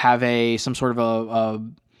 have some sort of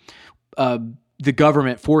the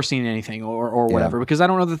government forcing anything or whatever, because I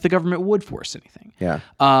don't know that the government would force anything. Yeah.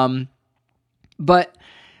 But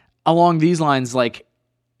along these lines, like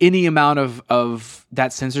any amount of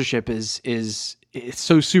that censorship is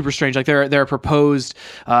so super strange. Like there are proposed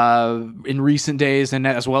in recent days and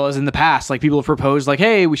as well as in the past, like people have proposed like,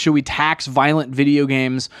 hey, should we tax violent video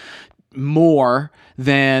games more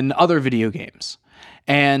than other video games?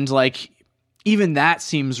 And like, even that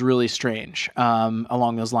seems really strange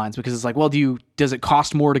along those lines, because it's like, well, does it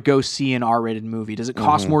cost more to go see an R-rated movie? Does it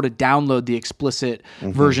cost more to download the explicit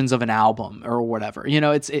versions of an album or whatever?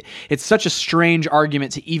 It's such a strange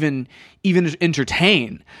argument to even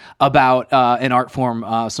entertain about an art form,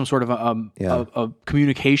 some sort of a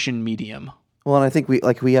communication medium. Well, and I think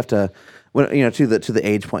we have to, to the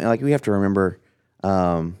age point, like we have to remember,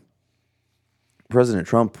 President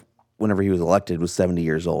Trump, whenever he was elected, was 70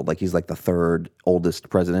 years old. Like he's like the third oldest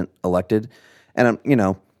president elected. And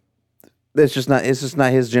it's just not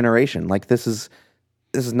his generation. Like this is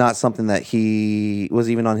not something that he was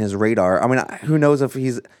even on his radar. I mean, who knows if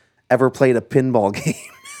he's ever played a pinball game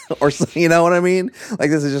or you know what I mean? Like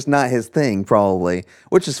this is just not his thing probably,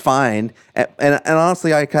 which is fine. And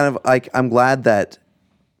honestly, I kind of like, I'm glad that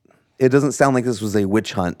it doesn't sound like this was a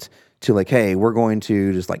witch hunt to like, hey, we're going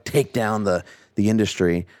to just like take down the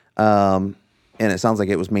industry. And it sounds like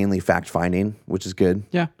it was mainly fact finding, which is good.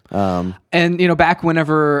 Yeah. And back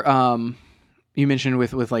whenever you mentioned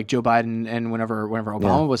with like Joe Biden and whenever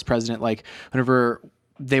Obama was president, like whenever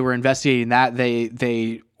they were investigating that,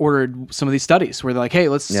 they ordered some of these studies where they're like, hey,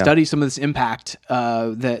 let's study some of this impact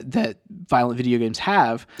that violent video games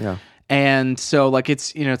have. Yeah. And so like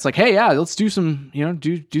it's like, hey, yeah, let's do some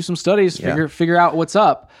do some studies, figure out what's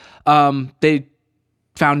up. They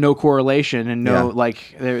found no correlation and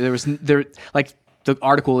like there was like the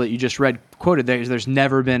article that you just read quoted, there's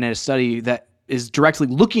never been a study that is directly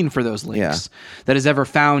looking for those links that has ever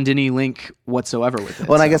found any link whatsoever with it.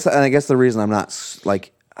 Well, and I guess the reason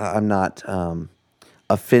I'm not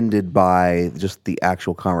offended by just the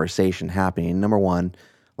actual conversation happening. Number one,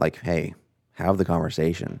 like, hey, have the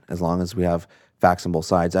conversation as long as we have facts on both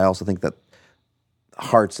sides. I also think that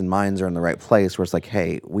hearts and minds are in the right place where it's like,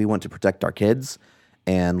 hey, we want to protect our kids.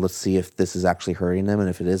 And let's see if this is actually hurting them, and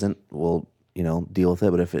if it isn't, we'll deal with it.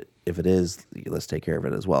 But if it is, let's take care of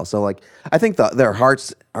it as well. So like I think their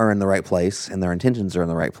hearts are in the right place and their intentions are in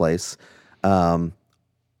the right place.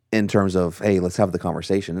 in terms of, hey, let's have the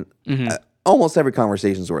conversation. Almost every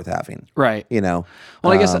conversation is worth having. Right. You know?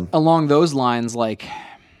 Well, I guess along those lines, like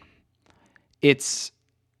this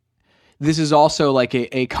is also like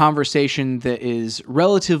a conversation that is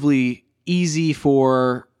relatively easy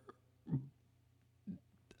for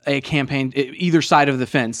a campaign, either side of the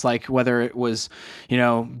fence, like whether it was,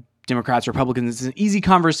 Democrats, Republicans. It's an easy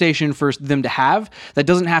conversation for them to have that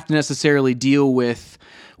doesn't have to necessarily deal with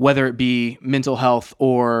whether it be mental health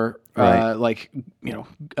or like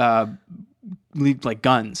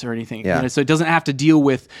guns or anything. Yeah. So it doesn't have to deal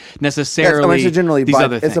with necessarily it's generally these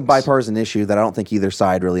other things. It's a bipartisan issue that I don't think either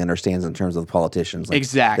side really understands in terms of the politicians. Like,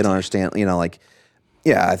 Exactly. They don't understand,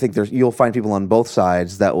 I think you'll find people on both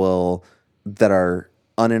sides that are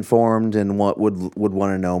uninformed and would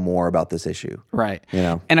want to know more about this issue. Right.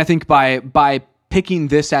 And I think by picking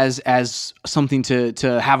this as something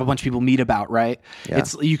to have a bunch of people meet about, right? Yeah.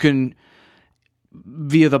 You can,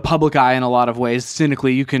 via the public eye in a lot of ways,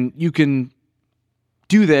 cynically, you can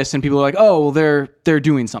do this and people are like, oh, well, they're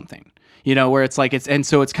doing something, where it's like,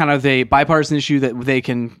 so it's kind of a bipartisan issue that they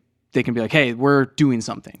can be like, hey, we're doing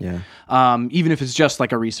something. Yeah. Even if it's just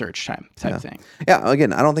like a research type thing. Yeah.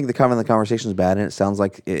 Again, I don't think the conversation is bad, and it sounds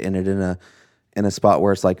like in a spot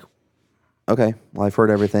where it's like, okay, well, I've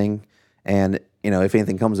heard everything, and if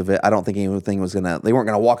anything comes of it, I don't think anything they weren't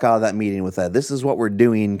gonna walk out of that meeting with that. This is what we're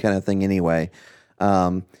doing kind of thing anyway.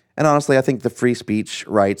 And honestly, I think the free speech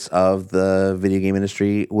rights of the video game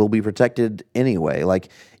industry will be protected anyway. Like,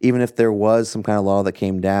 even if there was some kind of law that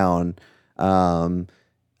came down,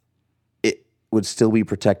 it would still be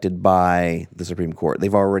protected by the Supreme Court.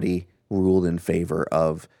 They've already ruled in favor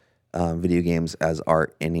of video games as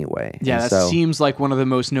art anyway. Yeah, that seems like one of the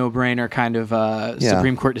most no-brainer kind of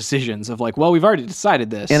Supreme Court decisions of like, well, we've already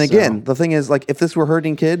decided this. And again, the thing is, like, if this were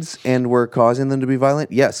hurting kids and we're causing them to be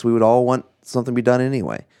violent, yes, we would all want something to be done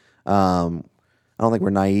anyway. I don't think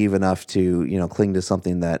we're naive enough to, cling to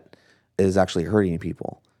something that is actually hurting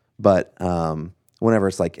people. But whenever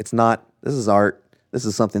it's like, this is art, this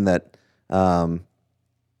is something that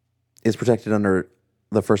is protected under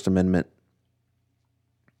the First Amendment,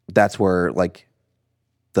 that's where, like,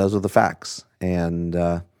 those are the facts. And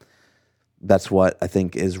that's what I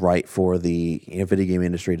think is right for the video game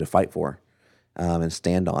industry to fight for and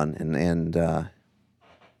stand on. And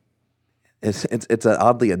it's an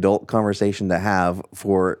oddly adult conversation to have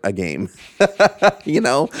for a game, like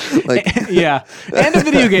yeah, and a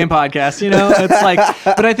video game podcast. It's like,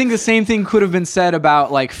 but I think the same thing could have been said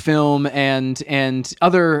about like film and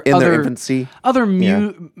other their infancy, other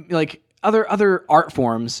art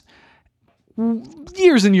forms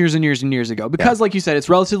years and years and years and years ago. Because like you said, it's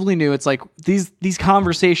relatively new. It's like these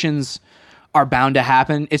conversations are bound to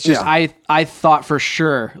happen. It's just, I thought for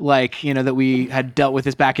sure, like, that we had dealt with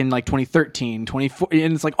this back in like 2013, 2014,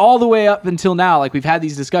 and it's like all the way up until now, like we've had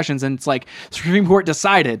these discussions and it's like Supreme Court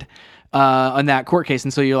decided on that court case.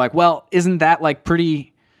 And so you're like, well, isn't that like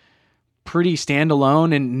pretty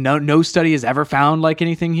standalone, and no study has ever found like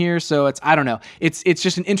anything here. So I don't know. It's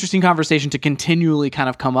just an interesting conversation to continually kind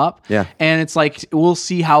of come up. Yeah. And it's like, we'll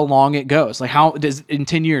see how long it goes. Like, how does in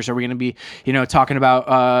 10 years are we going to be, talking about,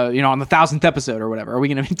 on the 1,000th episode or whatever? Are we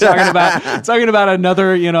going to be talking about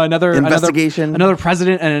another, another investigation, another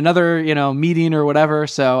president and another, meeting or whatever.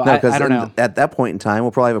 So I don't know. At that point in time,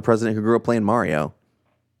 we'll probably have a president who grew up playing Mario.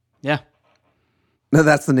 Yeah. No,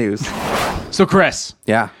 that's the news. So Chris.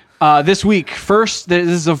 Yeah. This week, first, this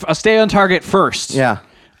is a stay on target first. Yeah.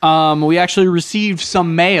 We actually received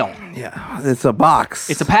some mail. Yeah, it's a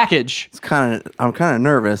box. It's a package. I'm kind of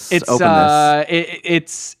nervous to open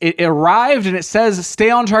this. It arrived and it says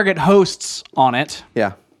 "Stay on Target hosts" on it.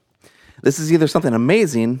 Yeah. This is either something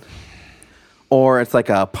amazing, or it's like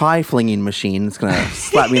a pie flinging machine. It's gonna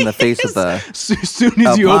slap me in the face with a. As soon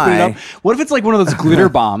as you open it up, what if it's like one of those glitter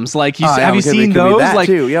bombs? Like have you seen those? That like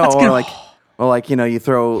too. Yeah, or like you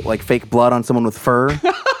throw like fake blood on someone with fur. It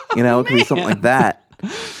could be something like that.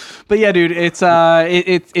 But yeah, dude,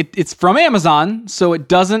 it's from Amazon, so it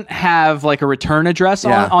doesn't have like a return address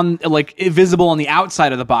on like visible on the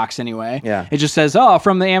outside of the box anyway. Yeah. It just says,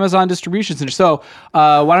 from the Amazon distribution center. So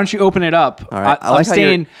why don't you open it up? All right.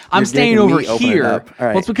 I'm staying over here. All right.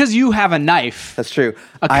 Well, it's because you have a knife. That's true.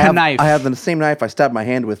 Knife. I have the same knife I stabbed my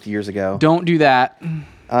hand with years ago. Don't do that.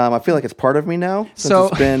 I feel like it's part of me now since So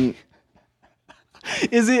it's been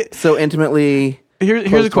is it so intimately.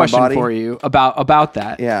 Here's a question for you about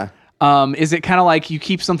that. Yeah. Is it kind of like you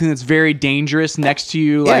keep something that's very dangerous next to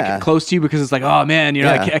you, like close to you, because it's like, oh man,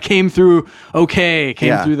 I came through through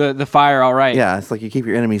the fire all right. Yeah, it's like you keep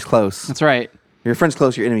your enemies close. That's right. Your friend's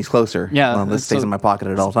close, your enemy's closer. Yeah. Well, this stays in my pocket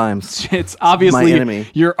at all times. It's obviously my enemy.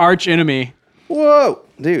 Your arch enemy. Whoa,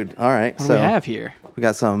 dude! All right, What do we have here? we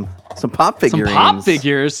got some pop figurines. Some pop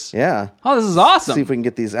figures. Yeah. Oh, this is awesome. See if we can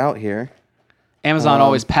get these out here. Amazon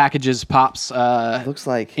always packages pops. Looks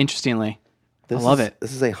like Interestingly, I this love is- it.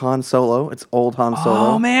 This is a Han Solo. It's old Han Solo.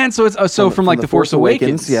 Oh man, so it's from like the Force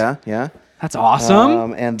Awakens. Yeah, yeah. That's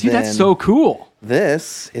awesome. And dude, that's then- so cool,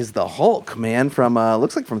 This is the Hulk, man. From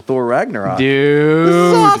looks like from Thor Ragnarok. dude. This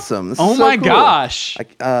is awesome. This is Oh so my cool. gosh,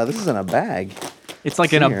 This is in a bag. it's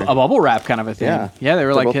like in a here. bubble wrap kind of a thing. Yeah. They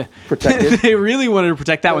were They're like both protected. they really wanted to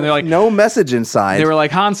protect that one. They're like No message inside. they were like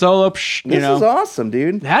Han Solo. Psh, you This know, is awesome,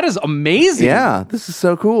 dude. that is amazing. Yeah, this is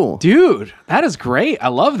so cool. dude, that is great. I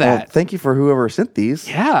love Well, that. thank you for whoever sent these.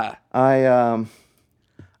 Yeah. I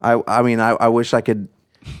mean, I wish I could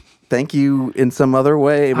thank you in some other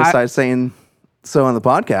way besides saying so on the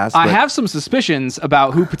podcast. I but- have some suspicions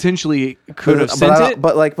about who potentially could have but sent I don't- it.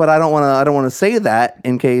 But I don't want to say that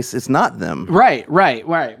in case it's not them. Right.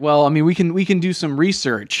 Well, I mean, we can do some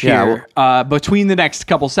research Yeah, here between the next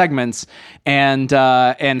couple segments and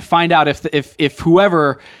find out if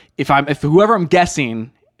whoever I'm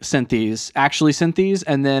guessing actually sent these,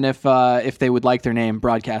 and then if they would like their name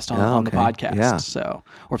broadcast on the okay. podcast. Yeah. So,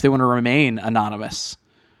 or if they want to remain anonymous.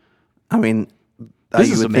 I mean, This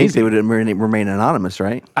you is would think they amazing. would remain anonymous,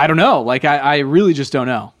 right? I don't know. Like I really just don't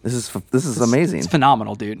know. This is amazing. It's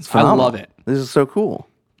phenomenal, dude. Phenomenal. I love it. This is so cool.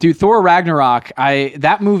 Dude, Thor Ragnarok.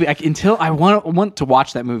 That movie. I want to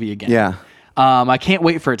watch that movie again. Yeah. I can't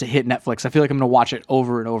wait for it to hit Netflix. I feel like I'm going to watch it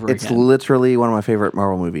over and over It's again. literally one of my favorite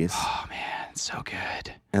Marvel movies. Oh man, it's so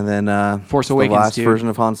good. And then Force the Awakens, last dude. version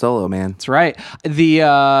of Han Solo, man. That's right.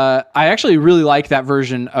 I actually really like that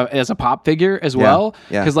version as a pop figure as well.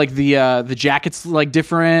 yeah. Because like the jacket's like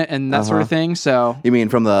different and that sort of thing. So You mean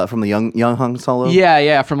from the young Han Solo?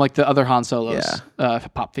 yeah, from like the other Han Solos, Yeah.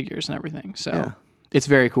 pop figures and everything. So Yeah. it's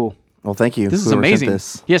very cool. Well, thank you. This is whoever sent amazing.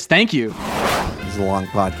 This. Yes, thank you. This is a long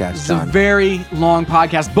podcast, It's a John. very long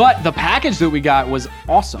podcast, but the package that we got was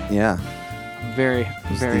awesome. Yeah. Very.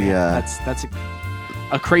 the, That's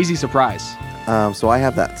a crazy surprise. So I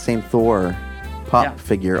have that same Thor pop Yeah.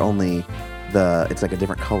 figure, only it's like a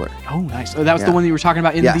different color. Oh, nice. Oh, that was the Yeah. one that you were talking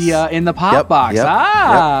about in Yes. the pop Yep, box. yep,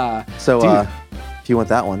 Ah, So Dude. if you want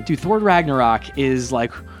that one, dude, Thor Ragnarok is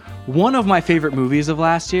like one of my favorite movies of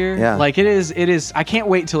last year. Yeah. Like it is. I can't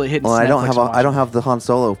wait till it hits. well, I don't Netflix have to watch I don't have the Han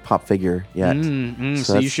Solo pop figure yet. So you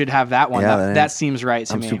that's- should have that one. Yeah, that, man. that seems right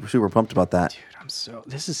to I'm me. super pumped about that. Dude,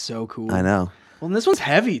 this is so cool. I know. Well, and this one's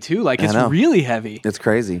heavy too. Like it's know. really heavy. It's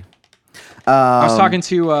crazy. I was talking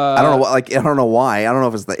to. I don't know what. Like I don't know why. I don't know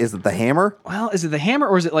if is it the hammer? Well, is it the hammer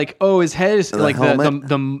or is it like his head is like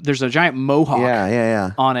helmet? there's a giant mohawk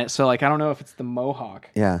Yeah. on it. So like I don't know if it's the mohawk.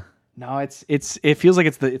 Yeah. No, it feels like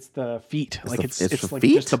it's the feet. Like it's the like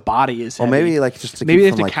feet? just the body is. Well, heavy. maybe like just to Maybe keep they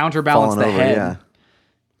have from, to like, counterbalance falling the over, head. Yeah.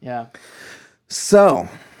 Yeah. So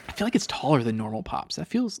I feel like it's taller than normal pops.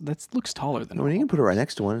 That looks taller than I mean, normal. you can put it right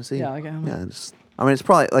next to one and see. Yeah, like, I mean, it's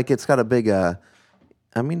probably like it's got a big.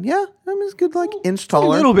 I mean, it's good, like inch A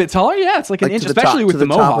taller. little bit taller. Yeah, it's like an Like inch, to the especially top, with to the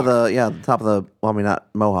the top mohawk. of the top of the. Well, I mean, not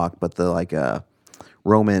mohawk, but the like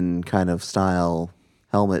Roman kind of style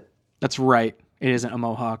helmet That's right. It isn't a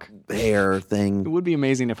mohawk. hair It thing. would be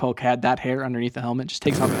amazing if Hulk had that hair underneath the helmet. Just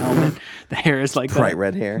takes off the helmet. The hair is like Bright that.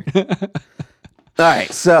 red hair. All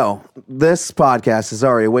right, so this podcast is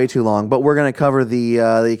already way too long, but we're going to cover the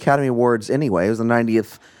Academy Awards anyway. It was the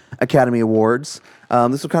 90th Academy Awards.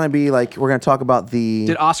 This will kind of be like we're going to talk about the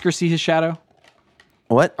Did Oscar see his shadow?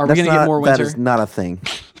 what? Are we gonna get more That winter? is not a thing.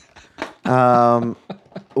 I'm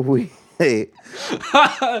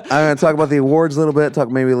going to talk about the awards a little bit. Talk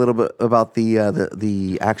maybe a little bit about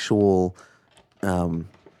the actual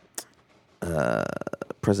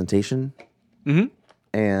presentation. Mm-hmm.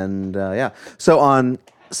 And so on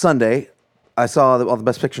Sunday, I saw all the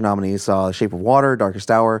Best Picture nominees. Saw The Shape of Water,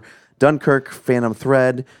 Darkest Hour, Dunkirk, Phantom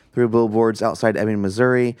Thread, Three Billboards Outside Ebbing,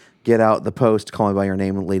 Missouri, Get Out, The Post, Call Me by Your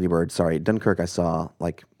Name, Lady Bird. Sorry, Dunkirk. I saw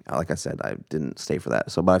like I said, I didn't stay for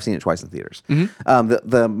that. So, but I've seen it twice in theaters. Mm-hmm.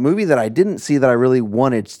 The movie that I didn't see that I really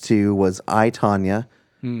wanted to was I, Tonya.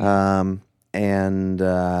 And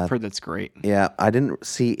I've heard that's great. yeah, I didn't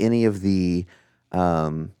see any of the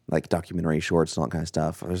like documentary shorts and all that kind of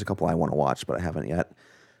stuff. There's a couple I want to watch, but I haven't yet.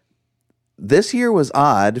 This year was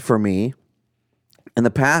odd for me. In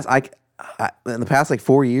the past, like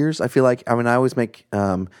 4 years, I feel like I always make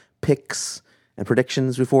picks and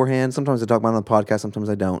predictions beforehand. Sometimes I talk about it on the podcast, sometimes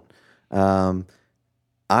I don't.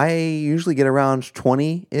 I usually get around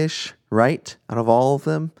 20-ish right out of all of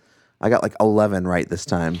them. I got like 11 right this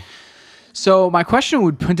time. So my question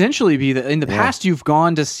would potentially be that in the past you've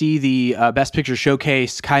gone to see the Best Picture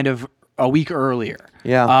showcase kind of a week earlier.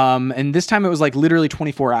 Yeah. And this time it was like literally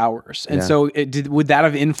 24 hours. And so would that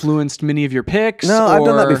have influenced many of your picks? No, I've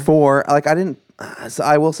done that before. Like I didn't. So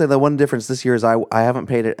I will say the one difference this year is I haven't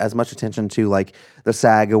paid it as much attention to like the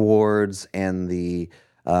SAG Awards and the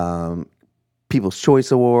People's Choice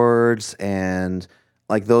Awards and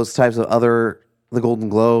like those types of the Golden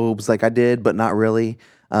Globes. Like I did, but not really.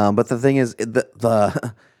 But the thing is,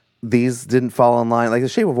 these didn't fall in line. Like The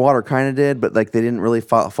Shape of Water kind of did, but like they didn't really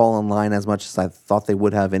fall in line as much as I thought they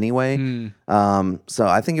would have anyway. So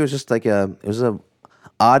I think it was just like it was a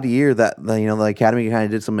odd year that the Academy kind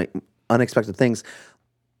of did some unexpected things.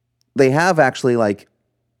 They have actually like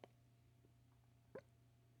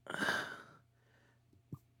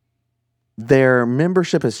their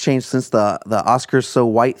membership has changed since the Oscars So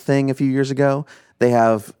White thing a few years ago. They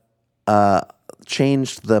have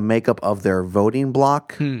changed the makeup of their voting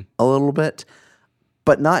block a little bit,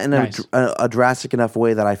 but not in a drastic enough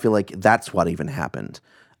way that I feel like that's what even happened.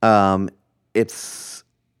 It's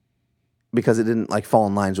because it didn't like fall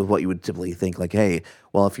in lines with what you would typically think. Like, hey,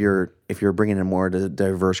 well, if you're bringing in a more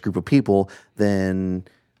diverse group of people, then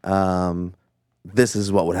this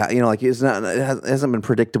is what would happen. Like it hasn't been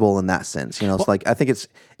predictable in that sense. It's like I think it's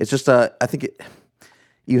just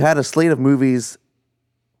you had a slate of movies,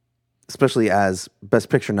 especially as Best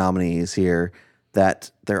Picture nominees here, that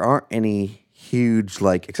there aren't any huge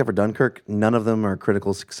except for Dunkirk. None of them are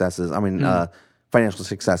critical successes. I mean. Financial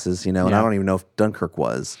successes, and I don't even know if Dunkirk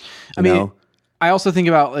was. I mean, I also think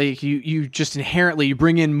about like you just inherently you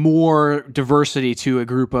bring in more diversity to a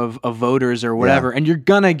group of voters or whatever, and you're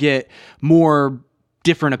gonna get more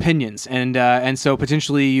different opinions, and so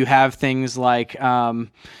potentially you have things like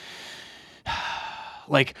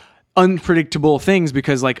unpredictable things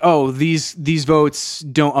because these votes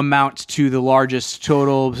don't amount to the largest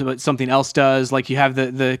total, but something else does. Like you have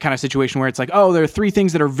the kind of situation where it's like, oh, there are three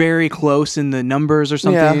things that are very close in the numbers or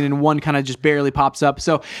something, and one kind of just barely pops up.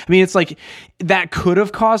 So I mean, it's like that could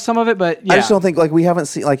have caused some of it, but I just don't think we haven't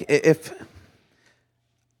seen I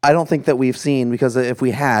don't think that we've seen, because if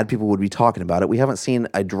we had, people would be talking about it. We haven't seen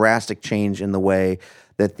a drastic change in the way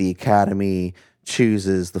that the Academy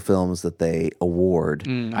chooses the films that they award.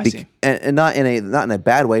 I see. And not in a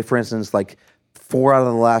bad way. For instance, 4 out of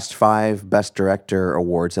the last 5 Best Director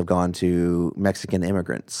awards have gone to Mexican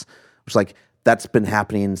immigrants, which that's been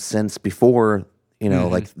happening since before,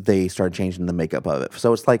 they started changing the makeup of it.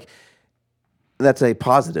 So it's that's a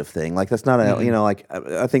positive thing. That's not a,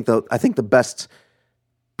 I think the best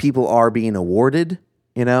people are being awarded,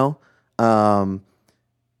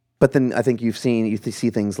 but then I think you see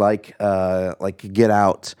things like Get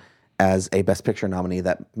Out as a Best Picture nominee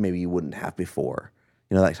that maybe you wouldn't have before,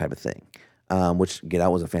 that type of thing. Which Get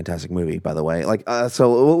Out was a fantastic movie, by the way.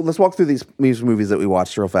 So let's walk through these movies that we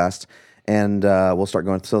watched real fast, and we'll start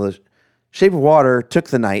going. So The Shape of Water took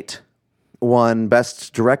the night, won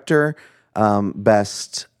Best Director,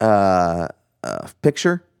 Best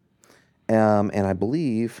Picture, and I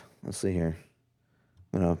believe, let's see here,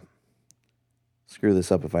 I'm gonna screw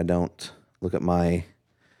this up if I don't look at my...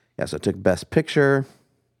 Yeah, so it took Best Picture,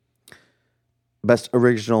 Best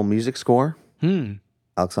Original Music Score,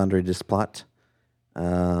 Alexandre Desplat,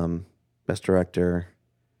 Best Director,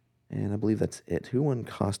 and I believe that's it. Who won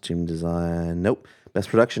Costume Design? Nope. Best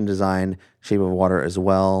Production Design, Shape of Water as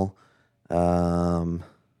well. Google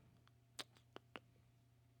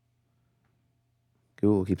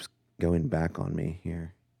keeps going back on me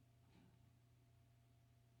here.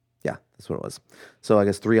 Yeah, that's what it was. So I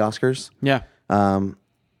guess 3 Oscars. Yeah.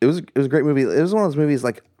 It was a great movie. It was one of those movies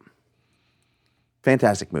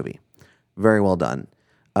fantastic movie, very well done.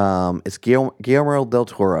 It's Guillermo del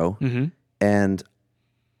Toro, and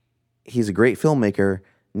he's a great filmmaker.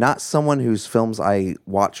 Not someone whose films I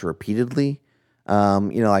watch repeatedly. I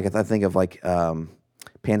think of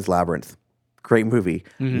Pan's Labyrinth, great movie.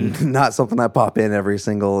 Not something I pop in every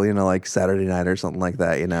single Saturday night or something like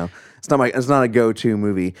that. It's not a go-to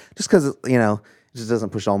movie just because it just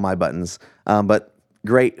doesn't push all my buttons. But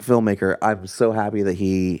great filmmaker. I'm so happy that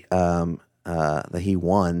he won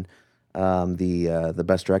the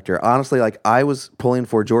Best Director. Honestly, I was pulling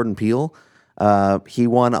for Jordan Peele. He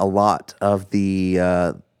won a lot of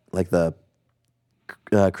the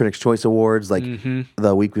Critics' Choice Awards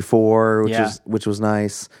the week before, which was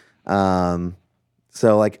nice. So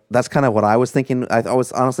that's kind of what I was thinking. I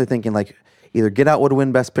was honestly thinking either Get Out would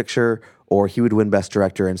win Best Picture or he would win Best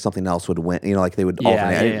Director and something else would win. They would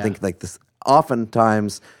alternate. I didn't think this.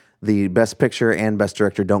 Oftentimes, the Best Picture and Best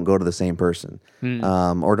Director don't go to the same person,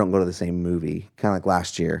 or don't go to the same movie. Kind of like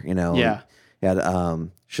last year, You had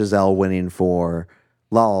Chazelle winning for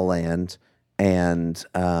La La Land and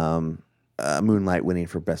Moonlight winning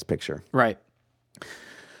for Best Picture. Right.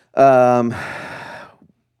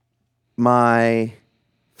 My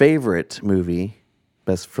favorite movie,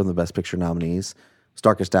 from the Best Picture nominees, was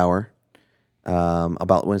Darkest Hour,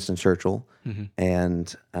 about Winston Churchill,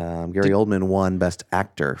 and Gary Oldman won Best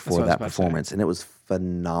Actor for that performance, and it was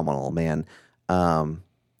phenomenal, man.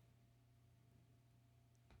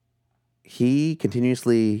 He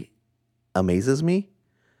continuously amazes me.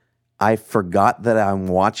 I forgot that I'm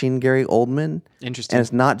watching Gary Oldman. Interesting. And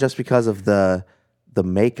it's not just because of the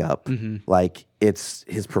makeup. Like, it's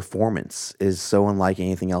his performance is so unlike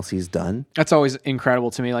anything else he's done. That's always incredible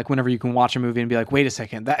to me. Like, whenever you can watch a movie and be like, wait a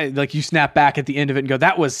second, that, like, you snap back at the end of it and go,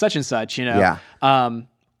 that was such and such, you know? Yeah.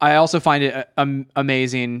 I also find it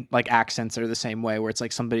amazing, like, accents are the same way, where it's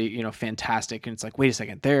like somebody, you know, fantastic, and it's like, wait a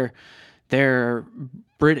second, they're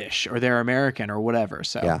British or they're American or whatever.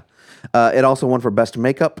 So yeah. It also won for Best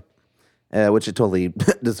Makeup. Which it totally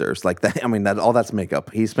deserves. Like that, I mean, all that's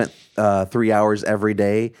makeup. He spent 3 hours every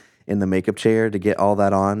day in the makeup chair to get all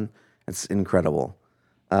that on. It's incredible.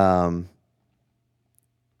 Just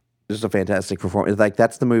a fantastic performance. Like,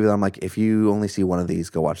 that's the movie that I'm like, if you only see one of these,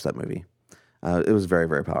 go watch that movie. It was very,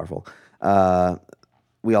 very powerful.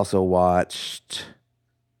 We also watched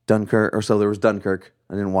Dunkirk, or so there was Dunkirk.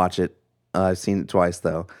 I didn't watch it. I've seen it twice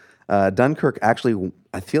though. Dunkirk actually,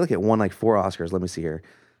 I feel like it won like 4 Oscars. Let me see here.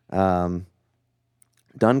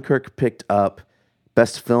 Dunkirk picked up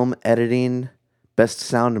Best Film Editing, Best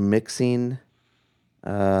Sound Mixing.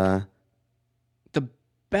 The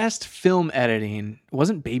Best Film Editing,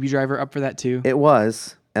 wasn't Baby Driver up for that too? It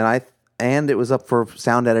was, and it was up for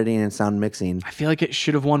Sound Editing and Sound Mixing. I feel like it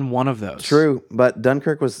should have won one of those. True, but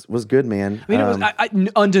Dunkirk was good, man. I mean, it was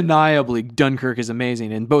undeniably Dunkirk is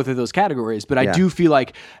amazing in both of those categories, but I do feel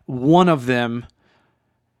like one of them.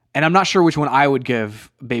 And I'm not sure which one I would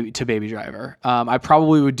give to Baby Driver. I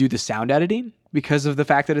probably would do the sound editing because of the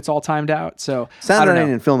fact that it's all timed out. So sound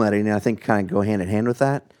editing and film editing, I think, kind of go hand in hand with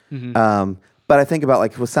that. But I think about,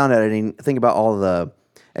 like, with sound editing, think about all the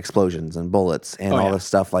explosions and bullets and all the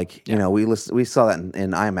stuff. Like, you know, we saw that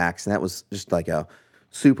in IMAX, and that was just like a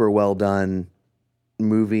super well done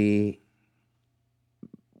movie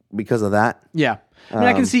because of that. Yeah. I mean,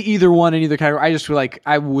 I can see either one in either category. I just feel like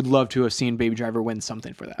I would love to have seen Baby Driver win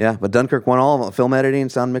something for that. Yeah, but Dunkirk won all of them: film editing,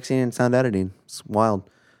 sound mixing, and sound editing. It's wild.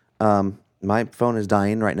 My phone is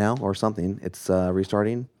dying right now, or something. It's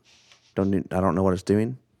restarting. I don't know what it's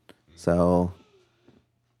doing. So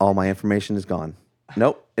all my information is gone.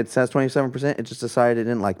 Nope, it says 27%. It just decided it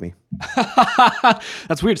didn't like me.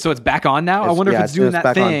 That's weird. So it's back on now. I wonder if it's doing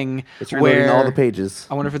that thing. It's reloading all the pages.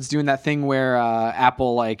 I wonder if it's doing that thing where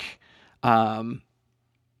Apple, like, the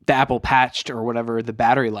Apple patched or whatever the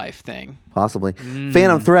battery life thing. Possibly.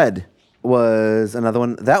 Phantom Thread was another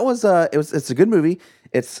one. That was it's a good movie.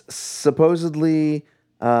 It's supposedly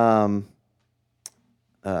the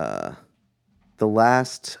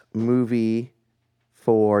last movie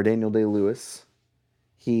for Daniel Day-Lewis.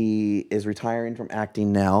 He is retiring from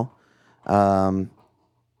acting now.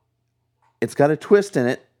 It's got a twist in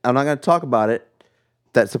it. I'm not going to talk about it.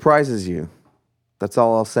 That surprises you. That's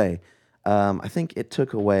all I'll say. I think it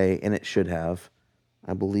took away, and it should have.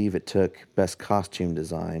 I believe it took Best Costume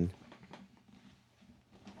Design.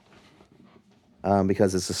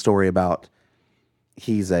 Because it's a story about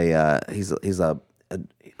he's a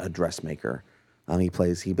dressmaker.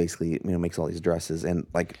 He basically makes all these dresses, and,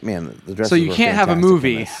 like, man, the dresses. So you can't have a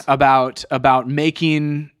movie about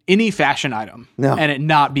making any fashion item and it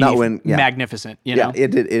not be magnificent. You know? Yeah,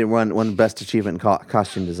 it did. It won Best Achievement in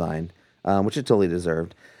Costume Design, which it totally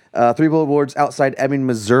deserved. 3 Billboards Outside Ebbing,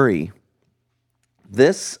 Missouri.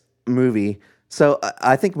 This movie. So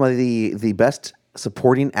I think the best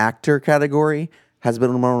supporting actor category has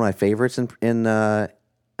been one of my favorites in the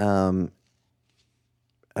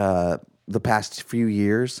past few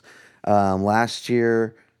years. Last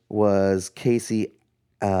year was Casey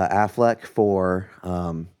Affleck for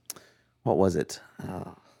what was it?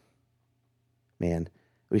 Man,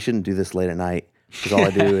 we shouldn't do this late at night because all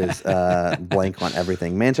I do is blank on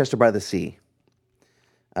everything. Manchester by the Sea,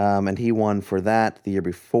 and he won for that. The year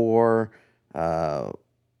before,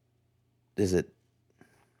 is it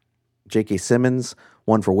J.K. Simmons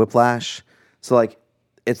won for Whiplash? So, like,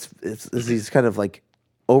 it's these kind of, like,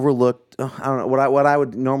 overlooked. I don't know what I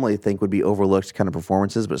would normally think would be overlooked kind of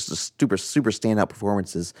performances, but it's just super standout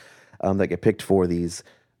performances that get picked for these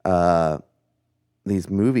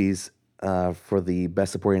movies for the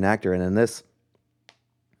best supporting actor. And in this,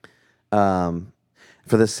 for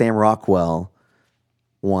this, Sam Rockwell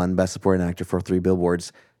won best supporting actor for 3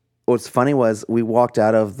 Billboards. What's funny was we walked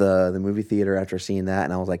out of the movie theater after seeing that,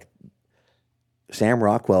 and I was like, Sam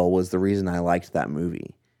Rockwell was the reason I liked that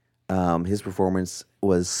movie. His performance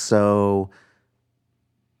was so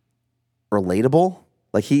relatable.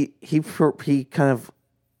 Like he's kind of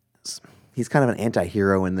an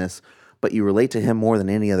anti-hero in this, but you relate to him more than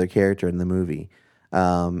any other character in the movie.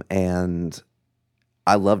 And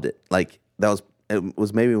I loved it. Like it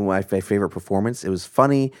was maybe my favorite performance. It was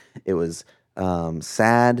funny. It was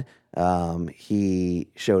sad. He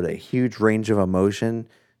showed a huge range of emotion.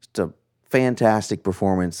 Just a fantastic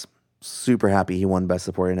performance. Super happy he won Best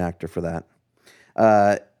Supporting Actor for that.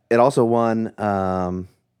 It also won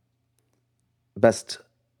Best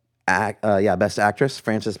Actress.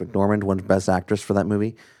 Frances McDormand won Best Actress for that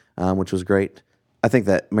movie, which was great. I think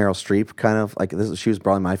that Meryl Streep she was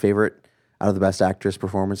probably my favorite out of the Best Actress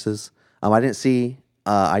performances. I didn't see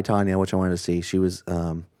I, Tonya, which I wanted to see. She was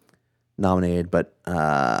nominated, but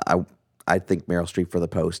I think Meryl Streep for The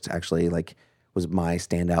Post actually was my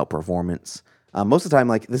standout performance. Most of the time,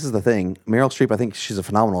 this is the thing. Meryl Streep, I think she's a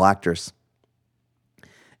phenomenal actress.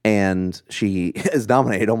 And she is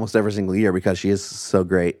nominated almost every single year because she is so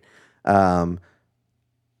great.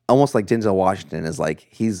 Almost like Denzel Washington is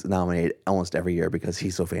he's nominated almost every year because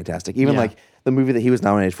he's so fantastic. Even the movie that he was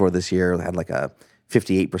nominated for this year had a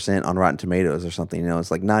 58% on Rotten Tomatoes or something.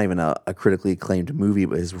 It's not even a critically acclaimed movie,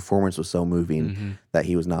 but his performance was so moving that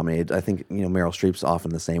he was nominated. I think, Meryl Streep's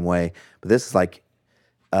often the same way. But this is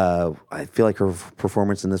I feel like her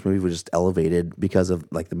performance in this movie was just elevated because of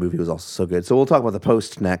the movie was also so good. So we'll talk about The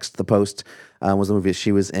Post next. The Post was the movie that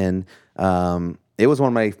she was in. It was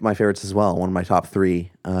one of my favorites as well. One of my top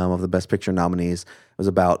 3 of the Best Picture nominees. It was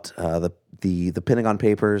about the Pentagon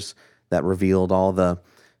Papers that revealed all the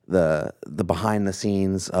behind the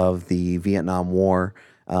scenes of the Vietnam War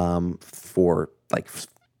for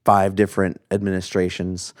 5 different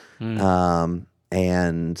administrations, and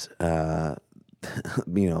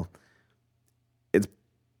it's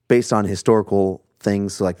based on historical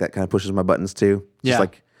things, so that kind of pushes my buttons too. Yeah.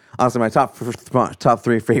 Honestly, my top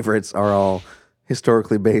 3 favorites are all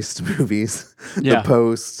historically based movies: Yeah. The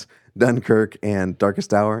Post, Dunkirk, and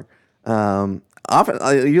Darkest Hour.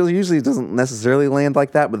 Usually it doesn't necessarily land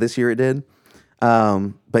like that, but this year it did.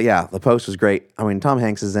 But yeah, The Post was great. I mean, Tom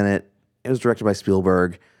Hanks is in it. It was directed by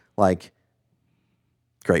Spielberg. Great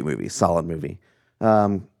movie, solid movie.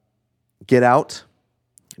 Get Out.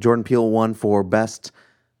 Jordan Peele won for Best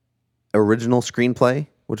Original Screenplay,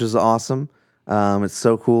 which is awesome. It's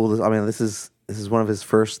so cool. I mean, this is one of his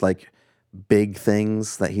first big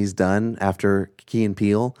things that he's done after Key and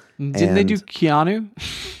Peele. Didn't they do Keanu?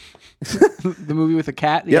 The movie with the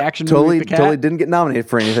cat, the action movie with the cat? Totally didn't get nominated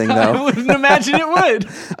for anything though. I wouldn't imagine it would.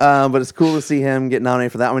 But it's cool to see him get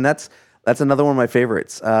nominated for that. I mean, that's another one of my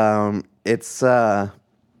favorites. I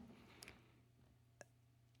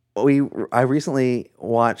recently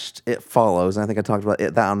watched It Follows, and I think I talked about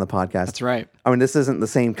that on the podcast. That's right. I mean, this isn't the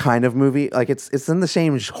same kind of movie. It's in the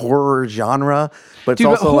same horror genre, but it's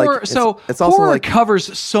also horror, it's also horror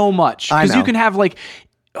covers so much because you can have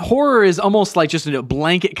horror is almost just a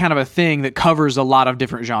blanket kind of a thing that covers a lot of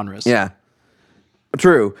different genres. Yeah,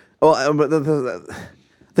 true. Well, but the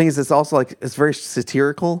thing is, it's also it's very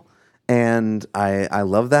satirical, and I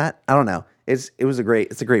love that. I don't know. It's a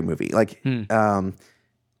great movie.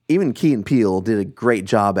 Even Key and Peele did a great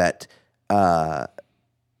job at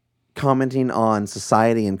commenting on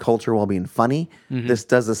society and culture while being funny. This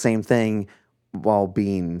does the same thing while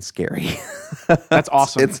being scary. That's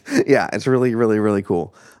awesome. It's really, really, really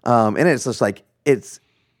cool. And it's just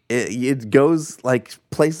it goes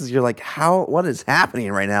places you're what is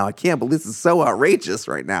happening right now? I can't believe this is so outrageous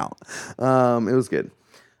right now. It was good.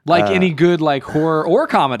 Any good horror or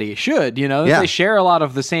comedy should, they share a lot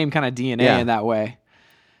of the same kind of DNA in that way.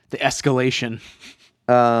 The escalation.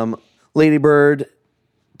 Lady Bird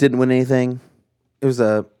didn't win anything. It was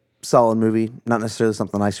a solid movie. Not necessarily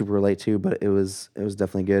something I super relate to, but it was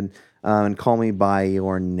definitely good. And Call Me By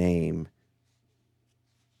Your Name.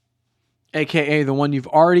 AKA the one you've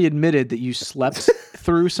already admitted that you slept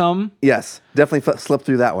through some. Yes, definitely slept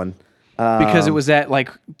through that one. Because it was at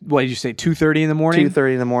what did you say, 2:30 in the morning?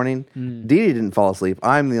 2:30 in the morning. Dee Dee didn't fall asleep.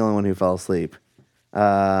 I'm the only one who fell asleep.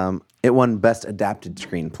 It won Best Adapted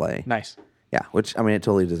Screenplay. Nice. Yeah, which, I mean, it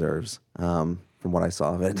totally deserves, from what I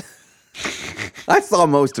saw of it. I saw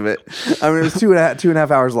most of it. I mean, it was two and a half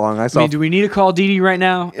hours long. Do we need to call Dee Dee right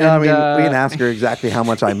now? We can ask her exactly how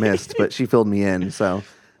much I missed, but she filled me in. So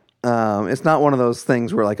it's not one of those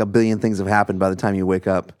things where a billion things have happened by the time you wake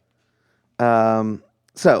up.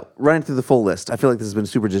 So running through the full list, I feel like this has been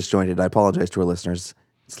super disjointed. I apologize to our listeners.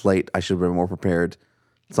 It's late. I should have been more prepared.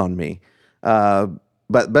 It's on me.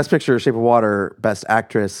 But Best Picture, Shape of Water, Best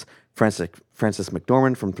Actress, Frances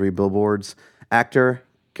McDormand from 3 Billboards. Actor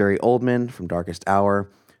Gary Oldman from Darkest Hour.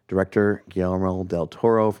 Director Guillermo del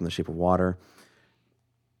Toro from The Shape of Water.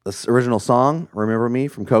 The original song, Remember Me,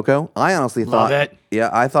 from Coco. I honestly thought... it. Yeah,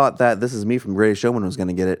 I thought that This Is Me from Greatest Showman was going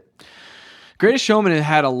to get it. Greatest Showman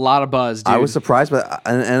had a lot of buzz, dude. I was surprised, but...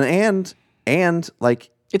 And like...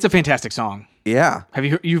 It's a fantastic song. Yeah. Have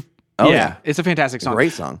you... You've... Oh, yeah, yeah. it's a fantastic song.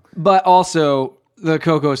 Great song. But also... The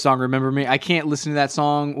Coco song, Remember Me, I can't listen to that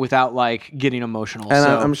song without, like, getting emotional. And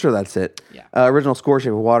so. I'm sure that's it. Yeah. Original score,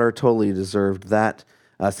 Shape of Water, totally deserved that.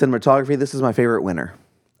 Cinematography, this is my favorite winner.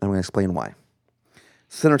 I'm going to explain why.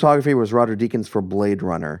 Cinematography was Roger Deakins for Blade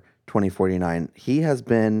Runner 2049. He has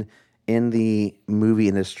been in the movie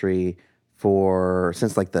industry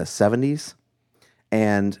since like the 70s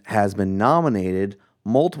and has been nominated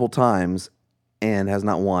multiple times and has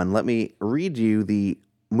not won. Let me read you the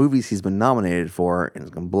movies he's been nominated for, and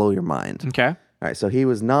it's going to blow your mind. Okay. All right, so he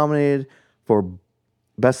was nominated for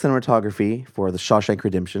Best Cinematography for The Shawshank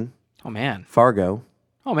Redemption, Oh, man. Fargo,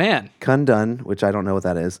 Oh, man. Kundun, which I don't know what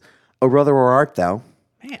that is, Oh Brother, Where Art Thou,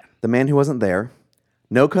 Man. The Man Who Wasn't There,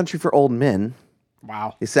 No Country for Old Men,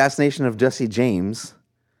 Wow. The Assassination of Jesse James,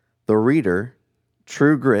 The Reader,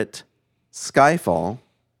 True Grit, Skyfall,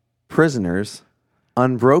 Prisoners,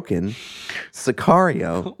 Unbroken,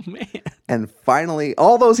 Sicario, Oh, man. and finally,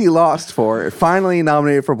 all those he lost for, finally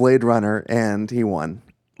nominated for Blade Runner, and he won.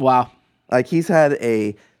 Wow. Like, he's had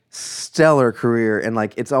a stellar career, and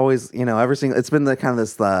like, it's always, it's been the kind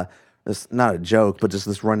of this not a joke, but just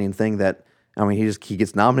this running thing that, I mean, he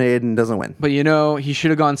gets nominated and doesn't win. But he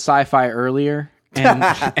should have gone sci-fi earlier, and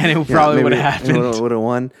it probably would have happened. Would have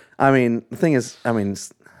won. I mean, the thing is,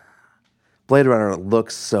 Blade Runner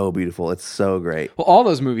looks so beautiful. It's so great. Well, all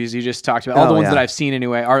those movies you just talked about, all the ones yeah. that I've seen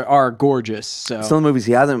anyway, are gorgeous. So Some of the movies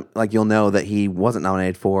he hasn't, like, you'll know that he wasn't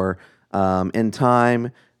nominated for, In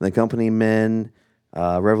Time, The Company Men,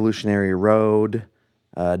 Revolutionary Road,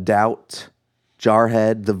 Doubt,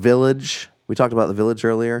 Jarhead, The Village. We talked about The Village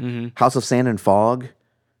earlier. Mm-hmm. House of Sand and Fog,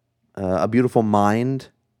 A Beautiful Mind,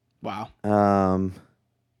 wow.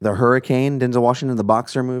 The Hurricane, Denzel Washington, the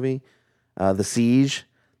boxer movie, The Siege,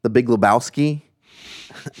 The Big Lebowski,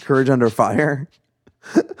 Courage Under Fire.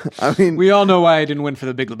 I mean, We all know why I didn't win for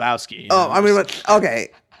The Big Lebowski. Okay.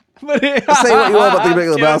 But Say what you want about The Big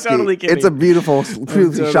I'm Lebowski. totally kidding. It's a beautifully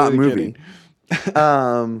shot totally movie.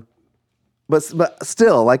 But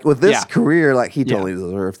still, like, with this Yeah. career, like, he totally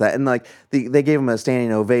deserves that. And like, they gave him a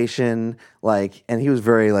standing ovation, like, and he was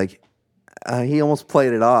very like, he almost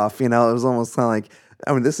played it off. It was almost kind of like,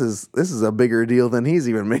 I mean, this is a bigger deal than he's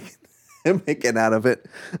even making out of it.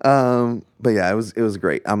 But yeah, it was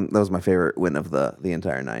great. That was my favorite win of the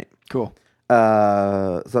entire night. Cool.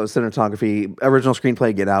 So cinematography, original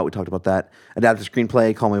screenplay, Get Out. We talked about that. Adapted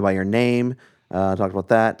screenplay, Call Me by Your Name. Talked about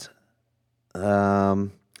that.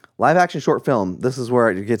 Live action short film. This is where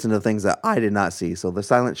it gets into things that I did not see. So The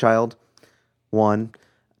Silent Child, one.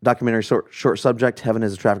 Documentary short subject, Heaven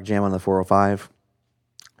is a Traffic Jam on the 405.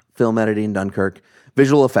 Film editing, Dunkirk.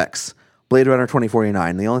 Visual effects, Blade Runner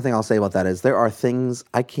 2049. The only thing I'll say about that is there are things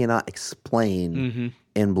I cannot explain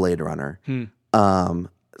in Blade Runner. Some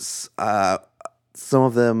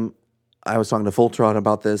of them, I was talking to Fultron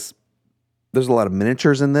about this. There's a lot of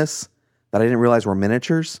miniatures in this that I didn't realize were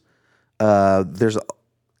miniatures. There's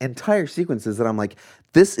entire sequences that I'm like,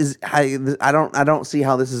 this is, I don't see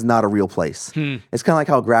how this is not a real place. It's kind of like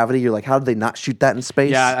how Gravity, you're like, how did they not shoot that in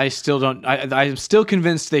space? Yeah, I still don't. I'm still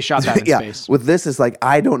convinced they shot that in space. With this, it's like,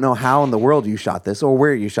 I don't know how in the world you shot this or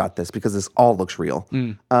where you shot this because this all looks real.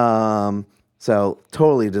 So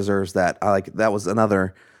totally deserves that. That was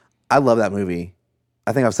another. I love that movie.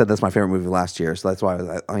 I think I've said that's my favorite movie last year, so that's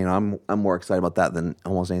why I'm more excited about that than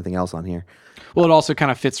almost anything else on here. Well, it also kind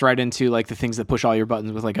of fits right into like the things that push all your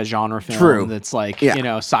buttons with like a genre film. True. That's like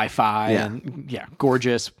Yeah. sci-fi Yeah. and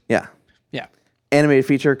gorgeous. Yeah. Yeah. Animated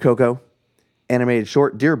feature, Coco. Animated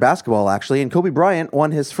short, Dear Basketball, actually. And Kobe Bryant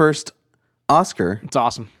won his first Oscar. It's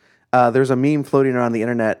awesome. There's a meme floating around the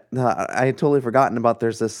internet. I had totally forgotten about.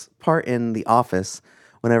 There's this part in The Office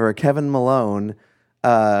whenever Kevin Malone,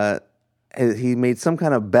 he made some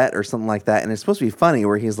kind of bet or something like that, and it's supposed to be funny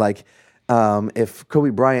where he's like, if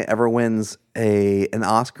Kobe Bryant ever wins an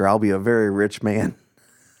Oscar, I'll be a very rich man.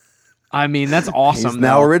 I mean, that's awesome. He's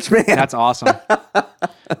now a rich man. That's awesome.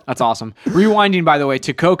 That's awesome. Rewinding, by the way,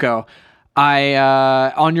 to Coco, I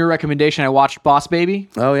on your recommendation, I watched Boss Baby.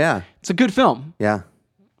 Oh, yeah. It's a good film. Yeah.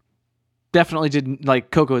 Definitely didn't like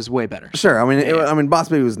Coco is way better. Sure. I mean, Boss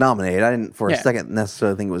Baby was nominated. I didn't for a second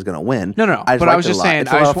necessarily think it was going to win. No. I But I was just saying,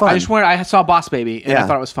 I saw Boss Baby and I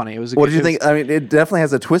thought it was funny. It was. What did you think? I mean, it definitely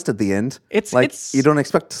has a twist at the end. It's you don't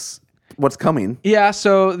expect what's coming. Yeah,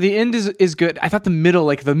 so the end is good. I thought the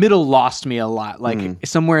middle lost me a lot. Like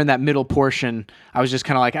somewhere in that middle portion, I was just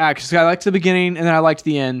kind of like, because I liked the beginning and then I liked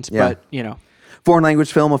the end. Yeah. But Foreign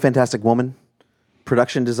language film, A Fantastic Woman.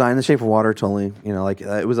 Production design, The Shape of Water, totally.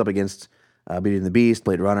 It was up against Beauty and the Beast,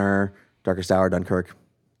 Blade Runner, Darkest Hour, Dunkirk.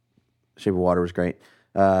 Shape of Water was great.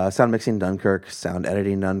 Sound mixing, Dunkirk. Sound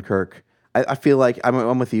editing, Dunkirk. I feel like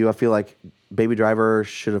I'm with you. I feel like Baby Driver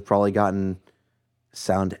should have probably gotten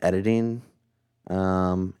sound editing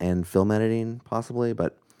and film editing, possibly,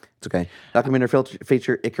 but it's okay. Documentary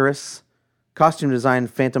feature, Icarus. Costume design,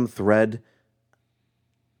 Phantom Thread.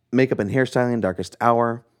 Makeup and hairstyling, Darkest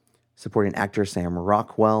Hour. Supporting actor, Sam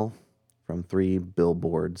Rockwell from 3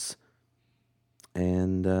 Billboards.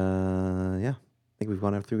 And I think we've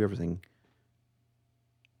gone through everything.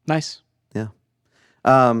 Nice. Yeah.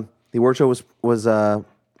 The award show was about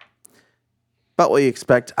what you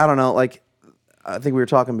expect. I don't know. Like, I think we were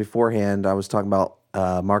talking beforehand. I was talking about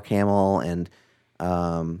Mark Hamill and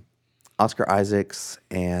Oscar Isaacs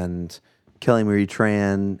and Kelly Marie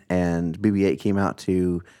Tran, and BB-8 came out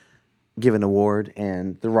to give an award,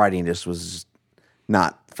 and the writing just was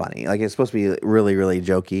not funny. Like, it's supposed to be really, really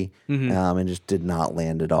jokey, and just did not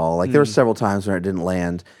land at all. Like, there were several times where it didn't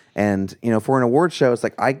land. And, for an award show, it's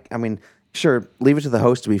like, I mean, sure, leave it to the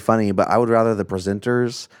host to be funny, but I would rather the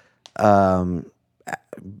presenters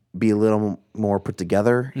be a little more put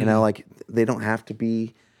together. Like, they don't have to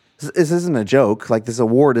be. This isn't a joke. Like, this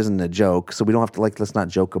award isn't a joke, so we don't have to, let's not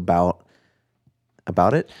joke about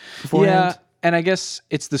it beforehand. Yeah, and I guess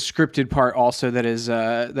it's the scripted part also that is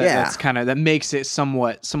that's kind of that makes it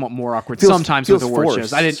somewhat more awkward sometimes with award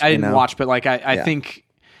forced, shows. I didn't watch, but like I think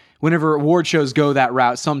whenever award shows go that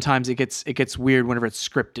route, sometimes it gets weird whenever it's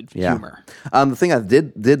scripted humor. The thing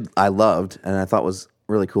I loved and I thought was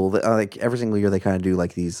really cool that like every single year they kind of do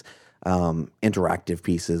like these interactive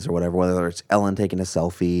pieces or whatever, whether it's Ellen taking a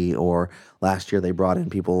selfie, or last year they brought in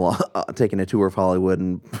people taking a tour of Hollywood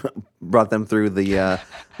and brought them through the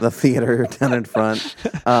theater down in front.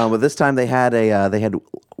 But this time they had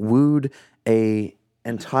wooed a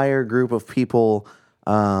entire group of people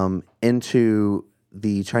into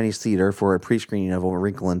the Chinese theater for a pre-screening of A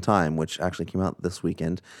Wrinkle in Time, which actually came out this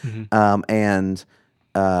weekend. And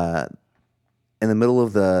in the middle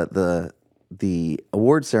of the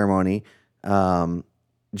award ceremony,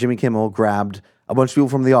 Jimmy Kimmel grabbed a bunch of people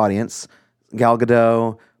from the audience, Gal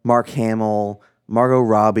Gadot, Mark Hamill, Margot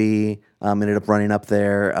Robbie, ended up running up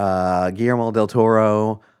there, Guillermo del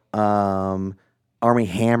Toro, Armie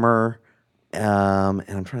Hammer, and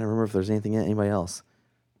I'm trying to remember if there's anybody else.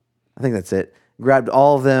 I think that's it. Grabbed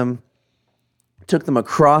all of them, took them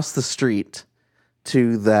across the street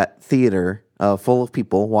to that theater full of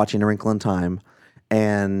people watching A Wrinkle in Time,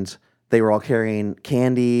 and they were all carrying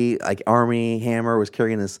candy. Like Armie Hammer was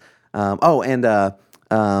carrying this.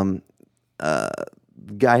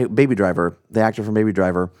 Guy, Baby Driver, the actor from Baby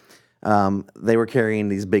Driver, they were carrying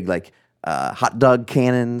these big like hot dog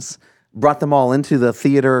cannons. Brought them all into the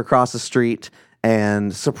theater across the street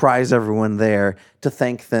and surprised everyone there to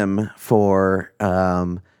thank them for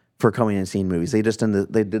coming and seeing movies. They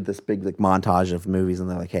did this big like montage of movies, and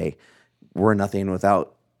they're like, "Hey, we're nothing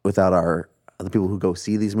without the people who go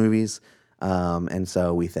see these movies, and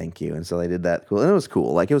so we thank you." And so they did that. Cool, and it was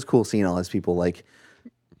cool. Like, it was cool seeing all these people like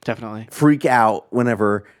definitely freak out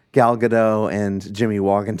whenever Gal Gadot and Jimmy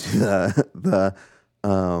walk into the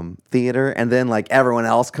theater, and then like everyone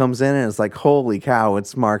else comes in, and it's like, holy cow,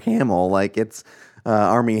 it's Mark Hamill, like it's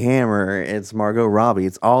Armie Hammer, it's Margot Robbie,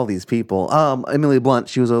 it's all these people. Emily Blunt,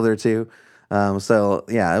 she was over there too. So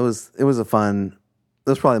yeah, it was a fun. It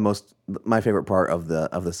was probably my favorite part of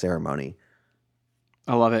the ceremony.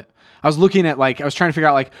 I love it. I was looking at I was trying to figure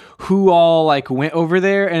out who all went over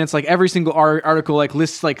there, and it's like every single article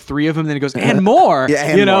lists 3 of them, then it goes and more, yeah,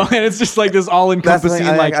 and more. And it's just this all encompassing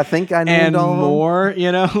I think I named and all of them. More,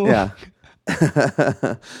 Yeah.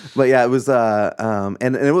 But yeah, it was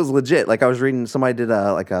and it was legit. Like, I was reading, somebody did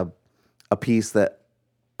a piece that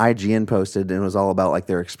IGN posted, and it was all about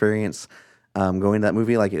their experience going to that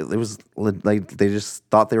movie. Like, it was like they just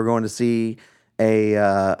thought they were going to see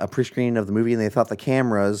a pre-screening of the movie, and they thought the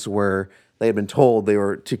cameras they had been told they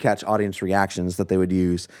were to catch audience reactions that they would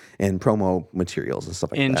use in promo materials and stuff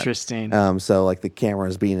like that. Interesting. So the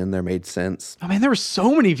cameras being in there made sense. Oh man, there were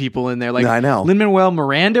so many people in there. I know. Lin-Manuel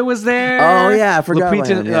Miranda was there. Oh yeah, I forgot Lupita, about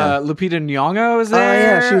him, yeah. Lupita Nyong'o was there. Oh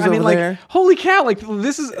yeah, she was over there. Holy cow!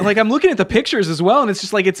 This is I'm looking at the pictures as well, and it's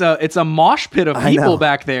just it's a mosh pit of people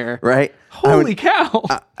back there. Right. Holy cow!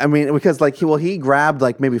 I mean, because he grabbed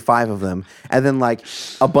maybe 5 of them, and then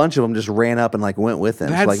a bunch of them just ran up and went with him.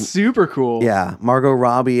 That's super cool. cool. Yeah, Margot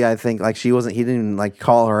Robbie, I think like he didn't even like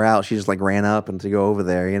call her out. She just like ran up and to go over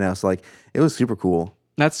there, you know. So like it was super cool.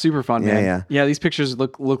 That's super fun, man. Yeah. These pictures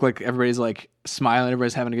look like everybody's like smiling,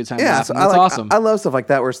 everybody's having a good time. Yeah, so That's awesome. I love stuff like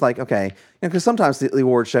that where it's like, okay, because sometimes the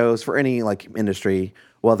award shows for any like industry,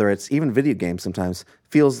 whether it's even video games, sometimes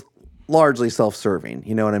feels largely self-serving.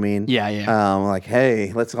 You know what I mean? Yeah. Like,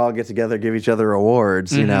 hey, let's all get together, give each other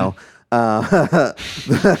awards. You know.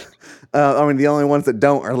 I mean, the only ones that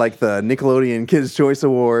don't are like the Nickelodeon Kids' Choice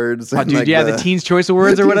Awards. Oh, dude, like the Teens' Choice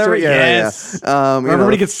Awards or whatever. Yes.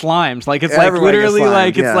 Everybody gets slimed. Like it's like literally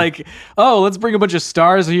like it's like, oh, let's bring a bunch of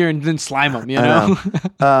stars here and then slime them. You know.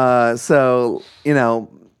 So you know,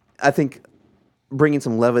 I think bringing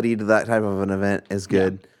some levity to that type of an event is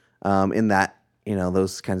good. In that, you know,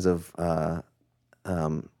 those kinds of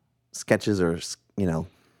sketches or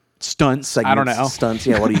stunts. Segments, I don't know. Stunts.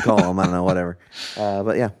 Yeah, what do you call them? I don't know. Whatever.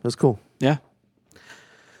 But yeah, it was cool. Yeah.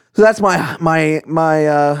 So that's my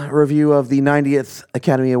review of the 90th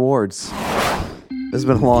Academy Awards. This has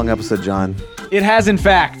been a long episode, John. It has, in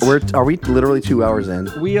fact. Are we literally 2 hours in?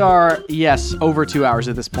 We are, yes, over 2 hours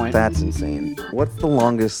at this point. That's insane. What's the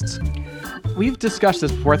longest? We've discussed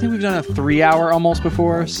this before. I think we've done a 3 hour almost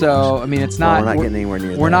before. So, I mean, it's not. We're not getting anywhere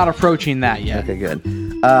near that. We're not approaching that yet. Okay, good.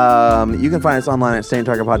 You can find us online at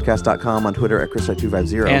StayingTargetPodcast.com, on Twitter at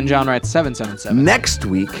ChrisWright250. And John Wright 777. Next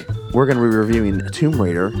week, we're going to be reviewing Tomb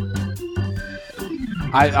Raider.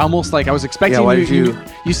 I almost like I was expecting. Yeah, why did you?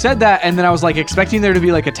 You said that, and then I was like expecting there to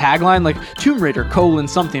be like a tagline, like Tomb Raider :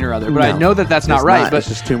 something or other. But I know that that's not right. But it's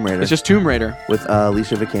just Tomb Raider. It's just Tomb Raider with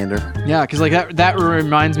Alicia Vikander. Yeah, because like that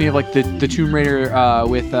reminds me of like the Tomb Raider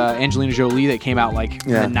with Angelina Jolie that came out like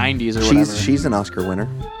in the 90s or whatever. She's an Oscar winner.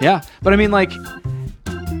 Yeah, but I mean like,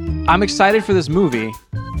 I'm excited for this movie.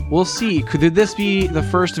 We'll see. Could this be the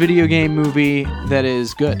first video game movie that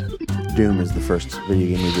is good? Doom is the first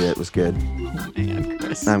video game movie that was good. Oh man,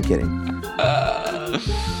 Chris. I'm kidding.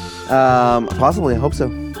 Possibly, I hope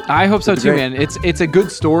so. I hope so too, man. It's a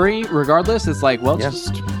good story, regardless. It's like, well, it's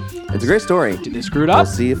a great story. Did they screw it up?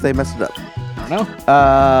 We'll see if they messed it up. I don't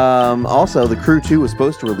know. Also, The Crew 2 was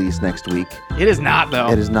supposed to release next week. It is not, though.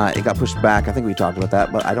 It is not. It got pushed back. I think we talked about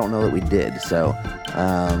that, but I don't know that we did. So,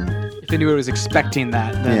 if anybody was expecting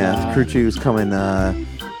that, then, The Crew 2 is coming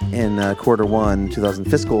in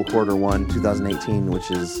fiscal quarter one, 2018,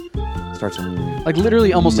 which starts in like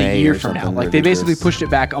literally almost May a year from now. Like they basically pushed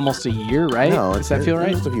it back almost a year, right? No, does that feel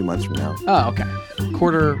right? Just a few months from now. Oh, okay.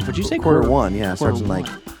 Quarter? Would you say quarter one? Yeah, it quarter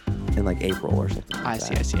starts in like April or something. I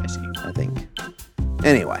see. I think.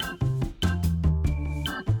 Anyway.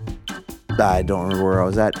 I don't remember where I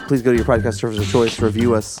was at. Please go to your podcast service of choice,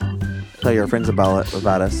 review us, tell your friends about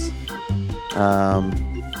us.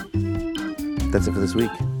 That's it for this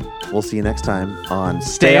week. We'll see you next time on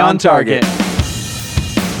Stay on Target.